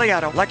Platte Valley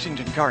Auto,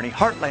 Lexington, Kearney,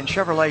 Heartland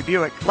Chevrolet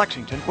Buick,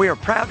 Lexington, we are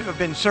proud to have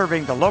been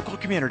serving the local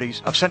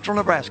communities of central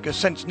Nebraska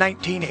since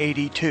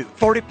 1982.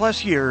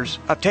 40-plus years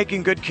of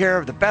taking good care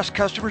of the best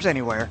customers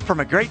anywhere, from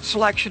a great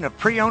selection of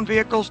pre-owned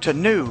vehicles to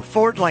new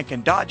Ford,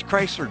 Lincoln, Dodge,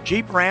 Chrysler,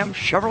 Jeep, Ram,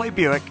 Chevrolet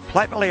Buick.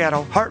 Platte Valley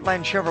Auto,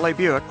 Heartland Chevrolet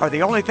Buick are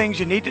the only things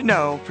you need to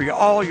know for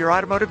all your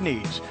automotive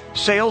needs.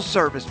 Sales,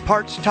 service,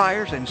 parts,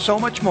 tires, and so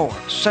much more.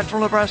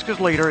 Central Nebraska's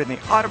leader in the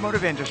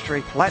automotive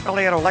industry, Platte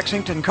Valley Auto,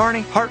 Lexington,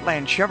 Kearney,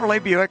 Heartland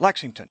Chevrolet Buick,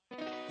 Lexington.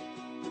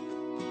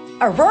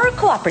 Aurora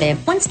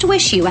Cooperative wants to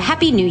wish you a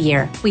Happy New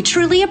Year. We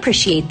truly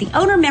appreciate the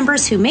owner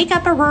members who make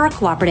up Aurora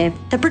Cooperative,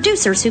 the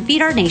producers who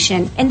feed our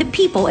nation, and the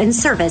people in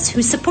service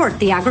who support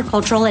the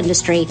agricultural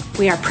industry.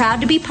 We are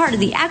proud to be part of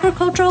the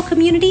agricultural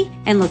community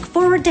and look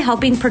forward to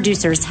helping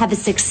producers have a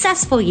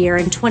successful year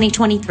in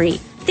 2023.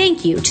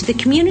 Thank you to the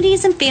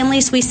communities and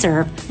families we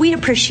serve. We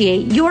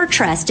appreciate your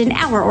trust in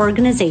our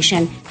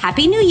organization.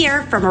 Happy New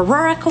Year from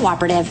Aurora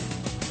Cooperative.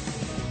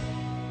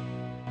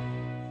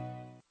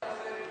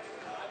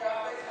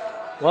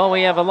 Well,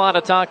 we have a lot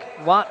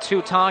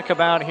to talk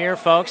about here,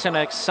 folks. An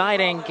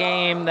exciting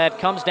game that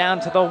comes down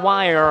to the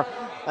wire.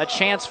 A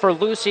chance for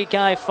Lucy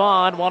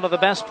Guy-Fawn, one of the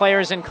best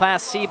players in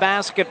Class C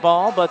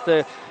basketball, but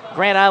the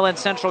Grand Island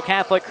Central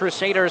Catholic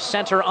Crusaders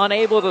center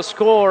unable to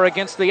score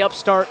against the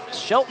upstart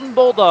Shelton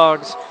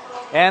Bulldogs.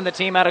 And the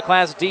team out of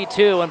Class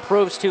D2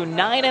 improves to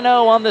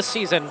 9-0 on the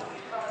season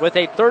with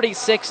a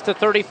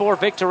 36-34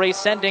 victory,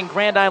 sending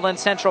Grand Island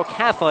Central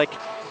Catholic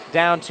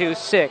down to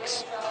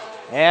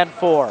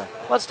 6-4.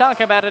 Let's talk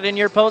about it in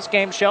your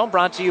post-game show,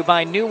 brought to you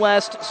by New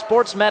West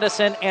Sports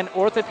Medicine and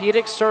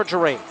Orthopedic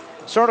Surgery.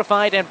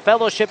 Certified and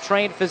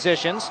fellowship-trained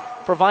physicians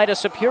provide a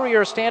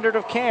superior standard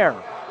of care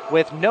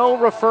with no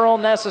referral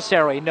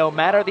necessary. No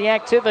matter the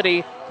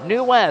activity,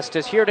 New West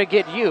is here to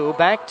get you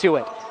back to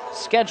it.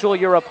 Schedule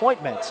your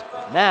appointment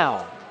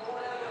now.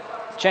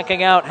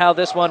 Checking out how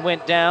this one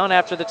went down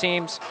after the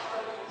teams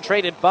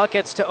traded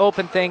buckets to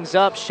open things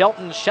up.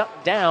 Shelton shut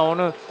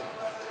down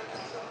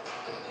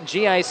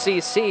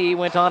GICC,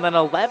 went on an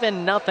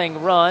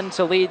 11-0 run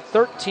to lead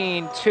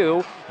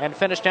 13-2 and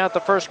finished out the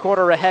first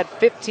quarter ahead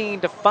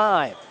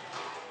 15-5.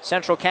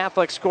 Central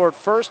Catholic scored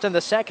first in the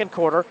second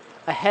quarter,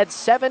 ahead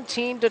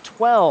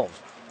 17-12,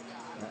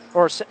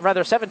 or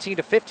rather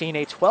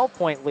 17-15, a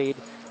 12-point lead,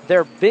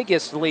 their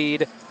biggest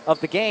lead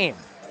of the game.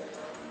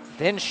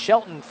 Then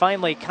Shelton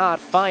finally caught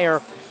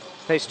fire.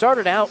 They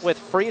started out with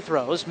free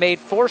throws, made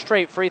 4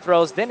 straight free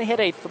throws, then hit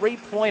a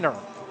three-pointer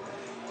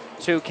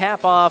to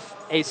cap off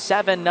a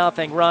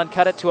 7-0 run,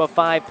 cut it to a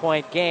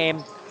 5-point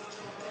game.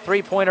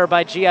 Three-pointer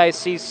by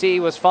GICC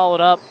was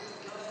followed up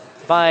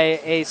by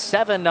a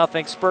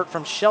 7-0 spurt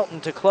from Shelton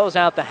to close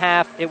out the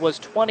half. It was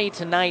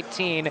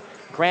 20-19,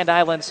 Grand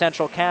Island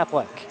Central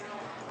Catholic.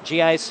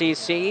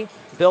 GICC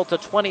built a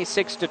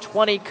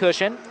 26-20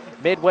 cushion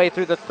midway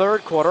through the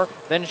third quarter.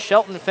 Then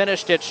Shelton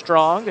finished it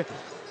strong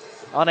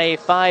on a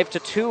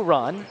 5-2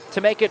 run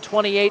to make it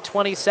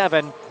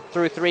 28-27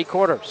 through 3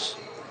 quarters.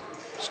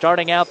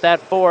 Starting out that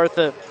fourth,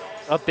 a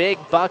big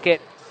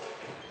bucket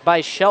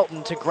by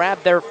Shelton to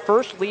grab their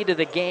first lead of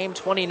the game,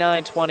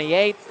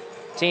 29-28.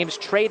 Teams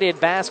traded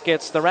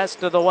baskets the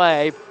rest of the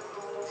way,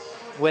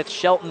 with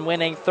Shelton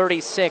winning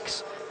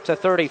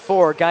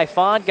 36-34.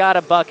 Guy-Fawn got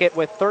a bucket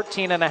with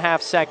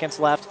 13.5 seconds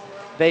left.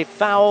 They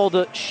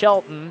fouled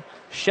Shelton.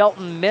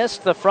 Shelton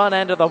missed the front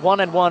end of the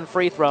 1-and-1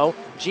 free throw.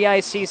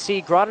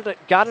 GICC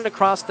got it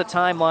across the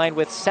timeline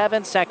with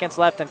 7 seconds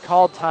left and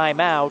called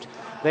timeout.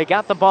 They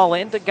got the ball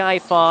into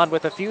Guy-Fawn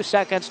with a few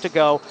seconds to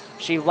go.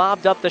 She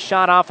lobbed up the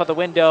shot off of the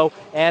window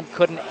and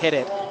couldn't hit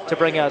it to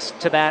bring us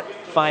to that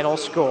final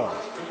score.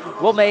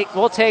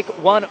 We'll take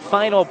one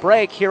final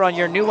break here on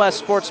your New West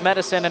Sports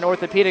Medicine and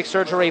Orthopedic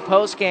Surgery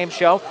post-game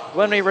show.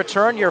 When we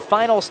return, your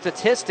final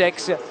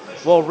statistics.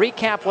 We'll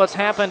recap what's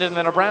happened in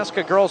the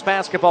Nebraska Girls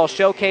Basketball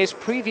Showcase,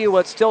 preview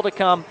what's still to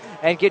come,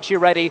 and get you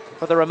ready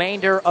for the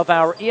remainder of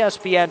our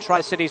ESPN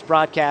Tri-Cities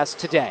broadcast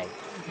today.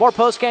 More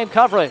post-game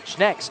coverage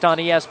next on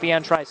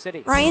ESPN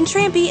Tri-City. Ryan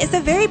Trampy is a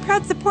very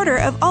proud supporter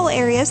of all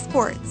area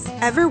sports.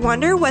 Ever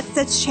wonder what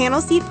sets Channel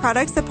Seed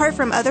products apart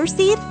from other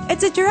seed?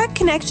 It's a direct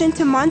connection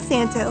to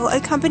Monsanto, a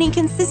company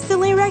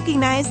consistently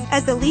recognized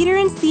as a leader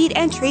in seed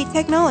and trait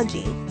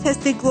technology.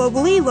 Tested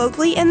globally,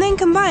 locally, and then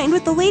combined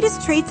with the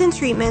latest traits and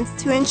treatments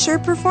to ensure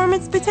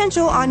performance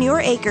potential on your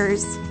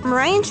acres.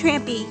 Ryan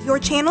Trampy, your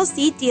Channel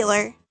Seed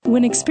dealer.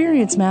 When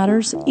experience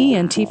matters,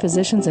 ENT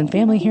Physicians and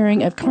Family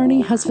Hearing of Kearney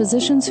has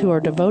physicians who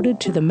are devoted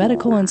to the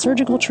medical and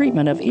surgical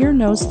treatment of ear,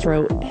 nose,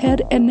 throat,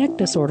 head, and neck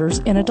disorders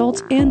in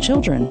adults and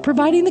children,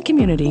 providing the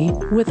community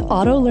with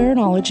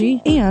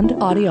otolaryngology and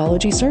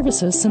audiology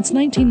services since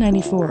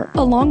 1994,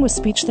 along with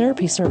speech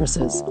therapy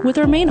services. With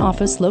our main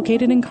office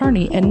located in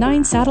Kearney and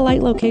 9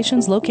 satellite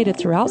locations located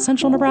throughout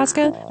central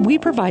Nebraska, we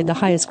provide the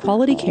highest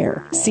quality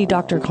care. See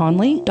Dr.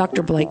 Conley,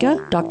 Dr.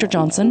 Blakea, Dr.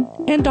 Johnson,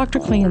 and Dr.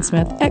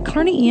 Klingensmith at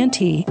Kearney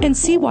ENT and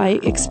see why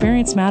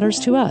experience matters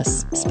to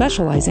us,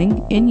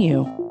 specializing in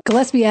you.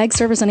 Gillespie Ag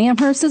Service in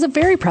Amherst is a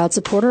very proud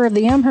supporter of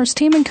the Amherst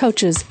team and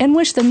coaches and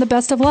wish them the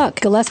best of luck.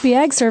 Gillespie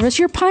Ag Service,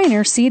 your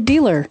Pioneer seed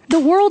dealer. The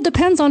world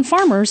depends on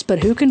farmers,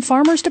 but who can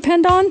farmers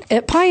depend on?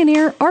 At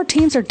Pioneer, our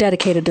teams are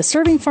dedicated to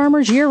serving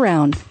farmers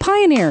year-round.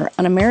 Pioneer,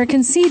 an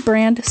American seed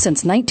brand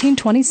since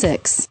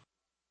 1926.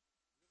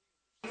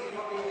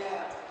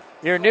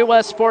 Your New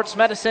West Sports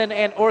Medicine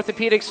and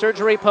Orthopedic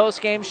Surgery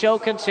post-game show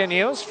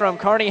continues from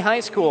Kearney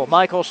High School.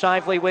 Michael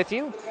Shively with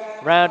you,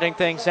 rounding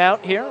things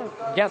out here.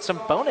 Got some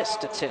bonus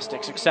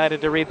statistics. Excited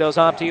to read those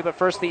off to you. But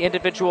first, the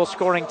individual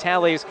scoring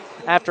tallies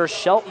after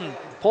Shelton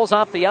pulls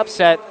off the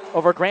upset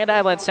over Grand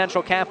Island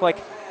Central Catholic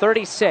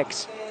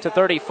 36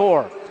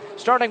 36-34.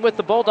 Starting with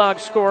the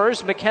Bulldogs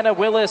scorers, McKenna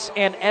Willis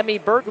and Emmy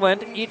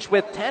Berglund, each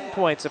with 10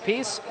 points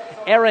apiece.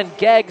 Erin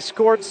Gegg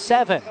scored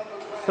 7.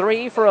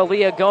 3 for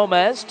Aaliyah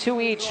Gomez,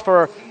 2 each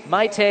for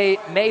Maite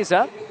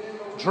Meza,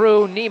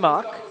 Drew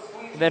Niemock,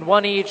 then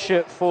 1 each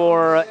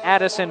for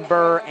Addison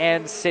Burr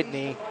and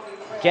Sydney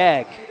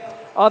Gegg.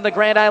 On the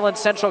Grand Island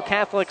Central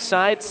Catholic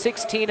side,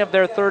 16 of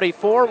their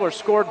 34 were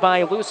scored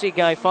by Lucy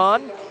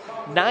Gaifon.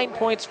 9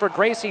 points for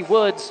Gracie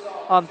Woods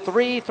on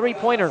 3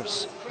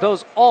 3-pointers.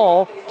 Those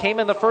all came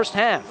in the first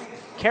half.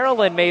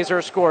 Carolyn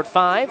Mazer scored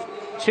 5,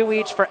 2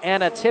 each for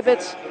Anna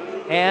Tibbetts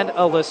and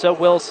Alyssa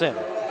Wilson.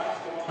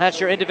 That's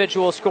your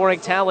individual scoring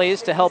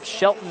tallies to help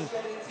Shelton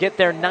get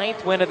their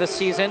 9th win of the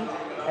season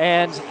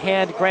and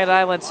hand Grand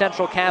Island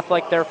Central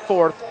Catholic their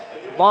 4th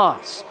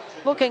loss.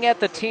 Looking at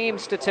the team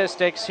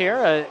statistics here,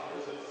 a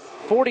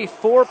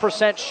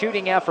 44%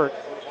 shooting effort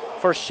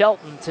for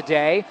Shelton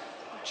today.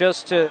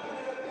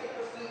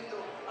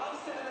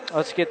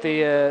 Let's get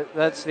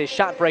that's the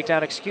shot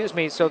breakdown, excuse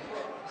me. So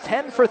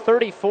 10 for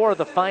 34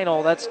 the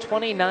final. That's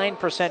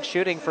 29%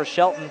 shooting for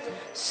Shelton.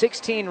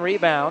 16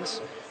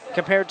 rebounds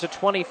compared to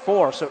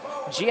 24. So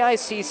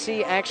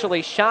GICC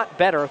actually shot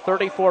better,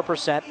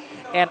 34%,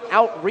 and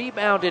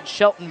out-rebounded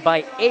Shelton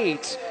by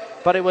 8,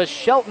 but it was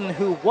Shelton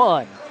who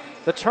won.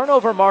 The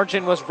turnover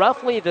margin was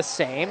roughly the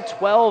same,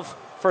 12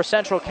 for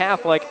Central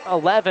Catholic,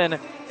 11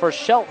 for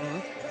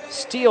Shelton.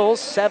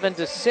 Steals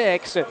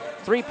 7-6.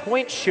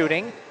 3-point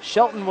shooting,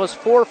 Shelton was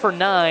 4 for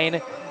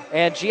 9,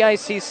 and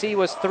GICC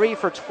was 3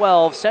 for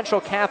 12. Central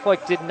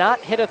Catholic did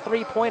not hit a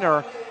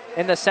 3-pointer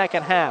in the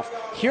second half.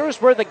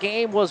 Here's where the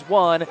game was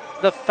won,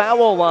 the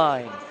foul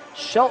line.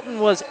 Shelton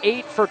was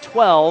 8 for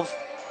 12,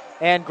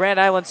 and Grand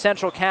Island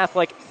Central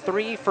Catholic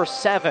 3 for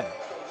 7.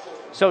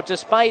 So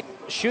despite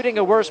shooting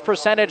a worse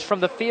percentage from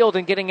the field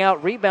and getting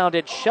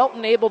out-rebounded,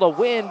 Shelton able to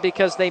win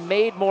because they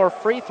made more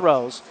free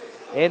throws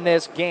in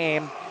this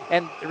game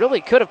and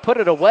really could have put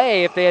it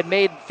away if they had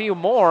made a few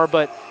more,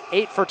 but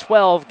 8 for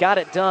 12 got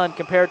it done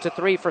compared to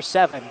 3 for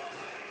 7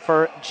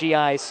 for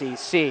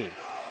GICC.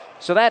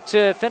 So that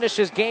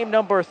finishes game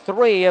number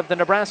 3 of the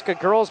Nebraska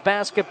Girls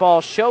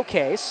Basketball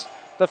Showcase.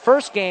 The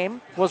first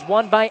game was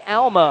won by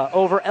Alma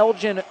over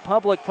Elgin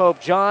Public Pope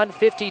John,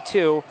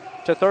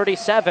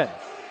 52-37.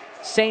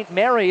 St.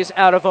 Mary's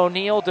out of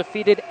O'Neill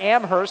defeated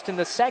Amherst in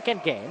the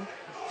second game,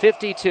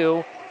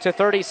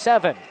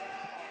 52-37.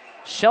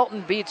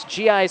 Shelton beats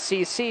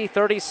GICC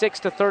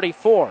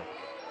 36-34.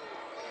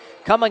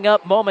 Coming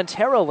up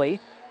momentarily,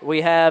 we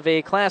have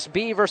a Class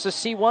B versus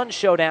C1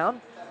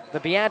 showdown.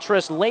 The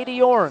Beatrice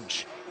Lady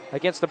Orange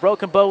against the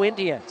Broken Bow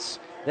Indians.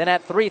 Then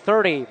at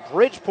 3:30,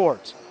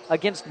 Bridgeport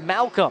against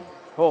Malcolm.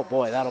 Oh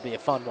boy, that'll be a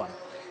fun one.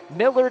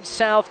 Millard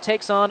South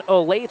takes on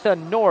Olathe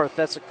North.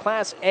 That's a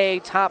Class A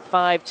top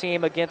 5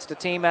 team against a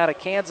team out of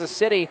Kansas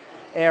City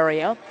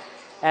area.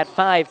 At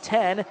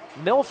 5:10,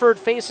 Milford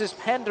faces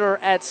Pender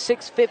at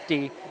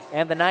 6:50,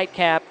 and the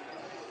nightcap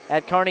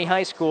at Kearney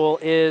High School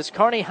is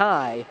Kearney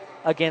High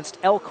against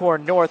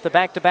Elkhorn North, the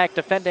back-to-back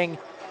defending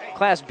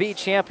Class B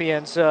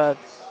champions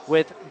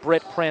with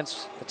Britt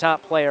Prince, the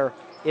top player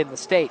in the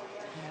state.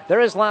 There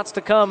is lots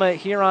to come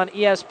here on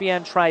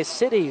ESPN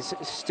Tri-Cities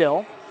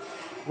still.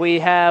 We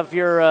have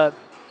your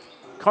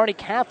Kearney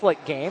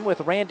Catholic game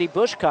with Randy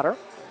Bushcutter.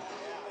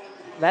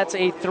 That's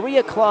a 3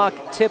 o'clock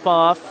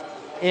tip-off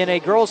in a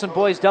girls and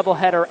boys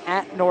doubleheader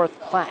at North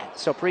Platte.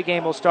 So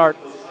pregame will start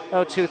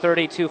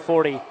 2:30,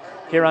 2:40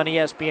 here on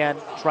ESPN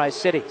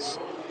Tri-Cities.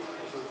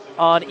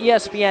 On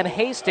ESPN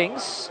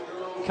Hastings,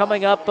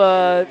 coming up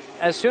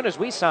as soon as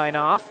we sign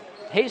off,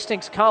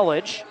 Hastings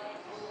College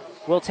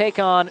will take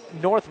on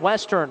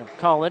Northwestern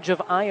College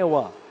of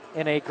Iowa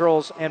in a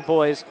girls and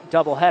boys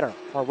doubleheader,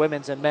 or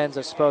women's and men's,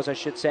 I suppose I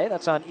should say.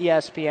 That's on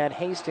ESPN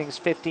Hastings,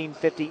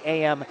 1550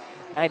 AM,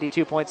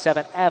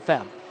 92.7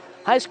 FM.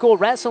 High school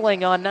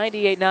wrestling on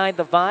 98.9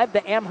 The Vibe.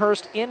 The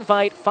Amherst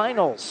Invite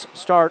Finals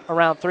start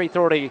around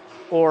 3:30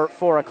 or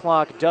 4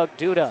 o'clock. Doug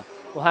Duda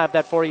will have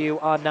that for you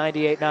on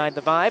 98.9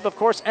 The Vibe. Of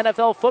course,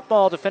 NFL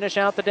football to finish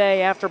out the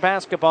day after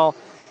basketball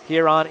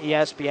here on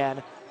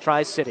ESPN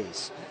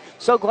Tri-Cities.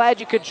 So glad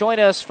you could join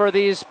us for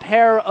these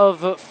pair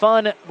of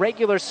fun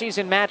regular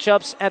season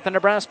matchups at the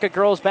Nebraska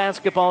Girls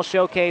Basketball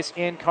Showcase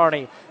in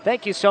Kearney.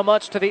 Thank you so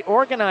much to the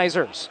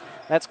organizers.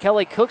 That's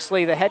Kelly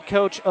Cooksley, the head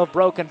coach of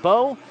Broken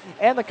Bow,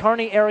 and the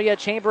Kearney Area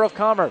Chamber of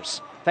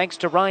Commerce. Thanks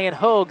to Ryan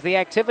Hogue, the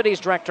activities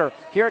director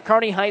here at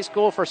Kearney High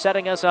School, for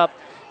setting us up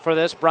for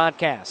this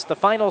broadcast. The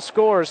final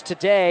scores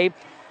today: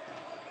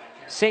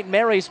 St.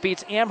 Mary's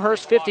beats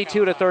Amherst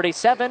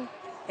 52-37,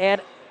 and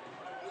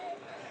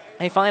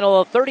a final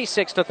of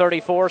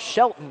 36-34.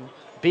 Shelton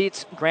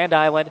beats Grand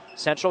Island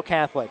Central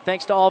Catholic.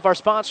 Thanks to all of our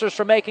sponsors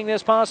for making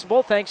this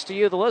possible. Thanks to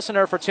you, the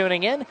listener, for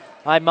tuning in.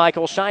 I'm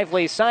Michael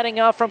Shively, signing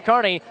off from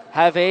Kearney.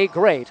 Have a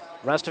great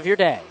rest of your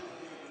day.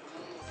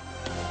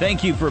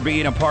 Thank you for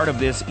being a part of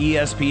this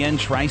ESPN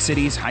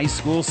Tri-Cities High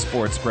School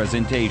sports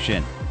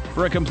presentation.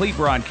 For a complete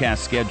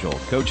broadcast schedule,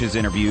 coaches'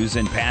 interviews,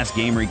 and past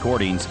game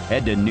recordings,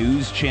 head to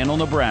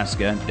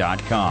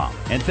newschannelnebraska.com.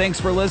 And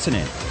thanks for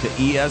listening to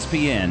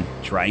ESPN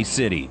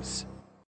Tri-Cities.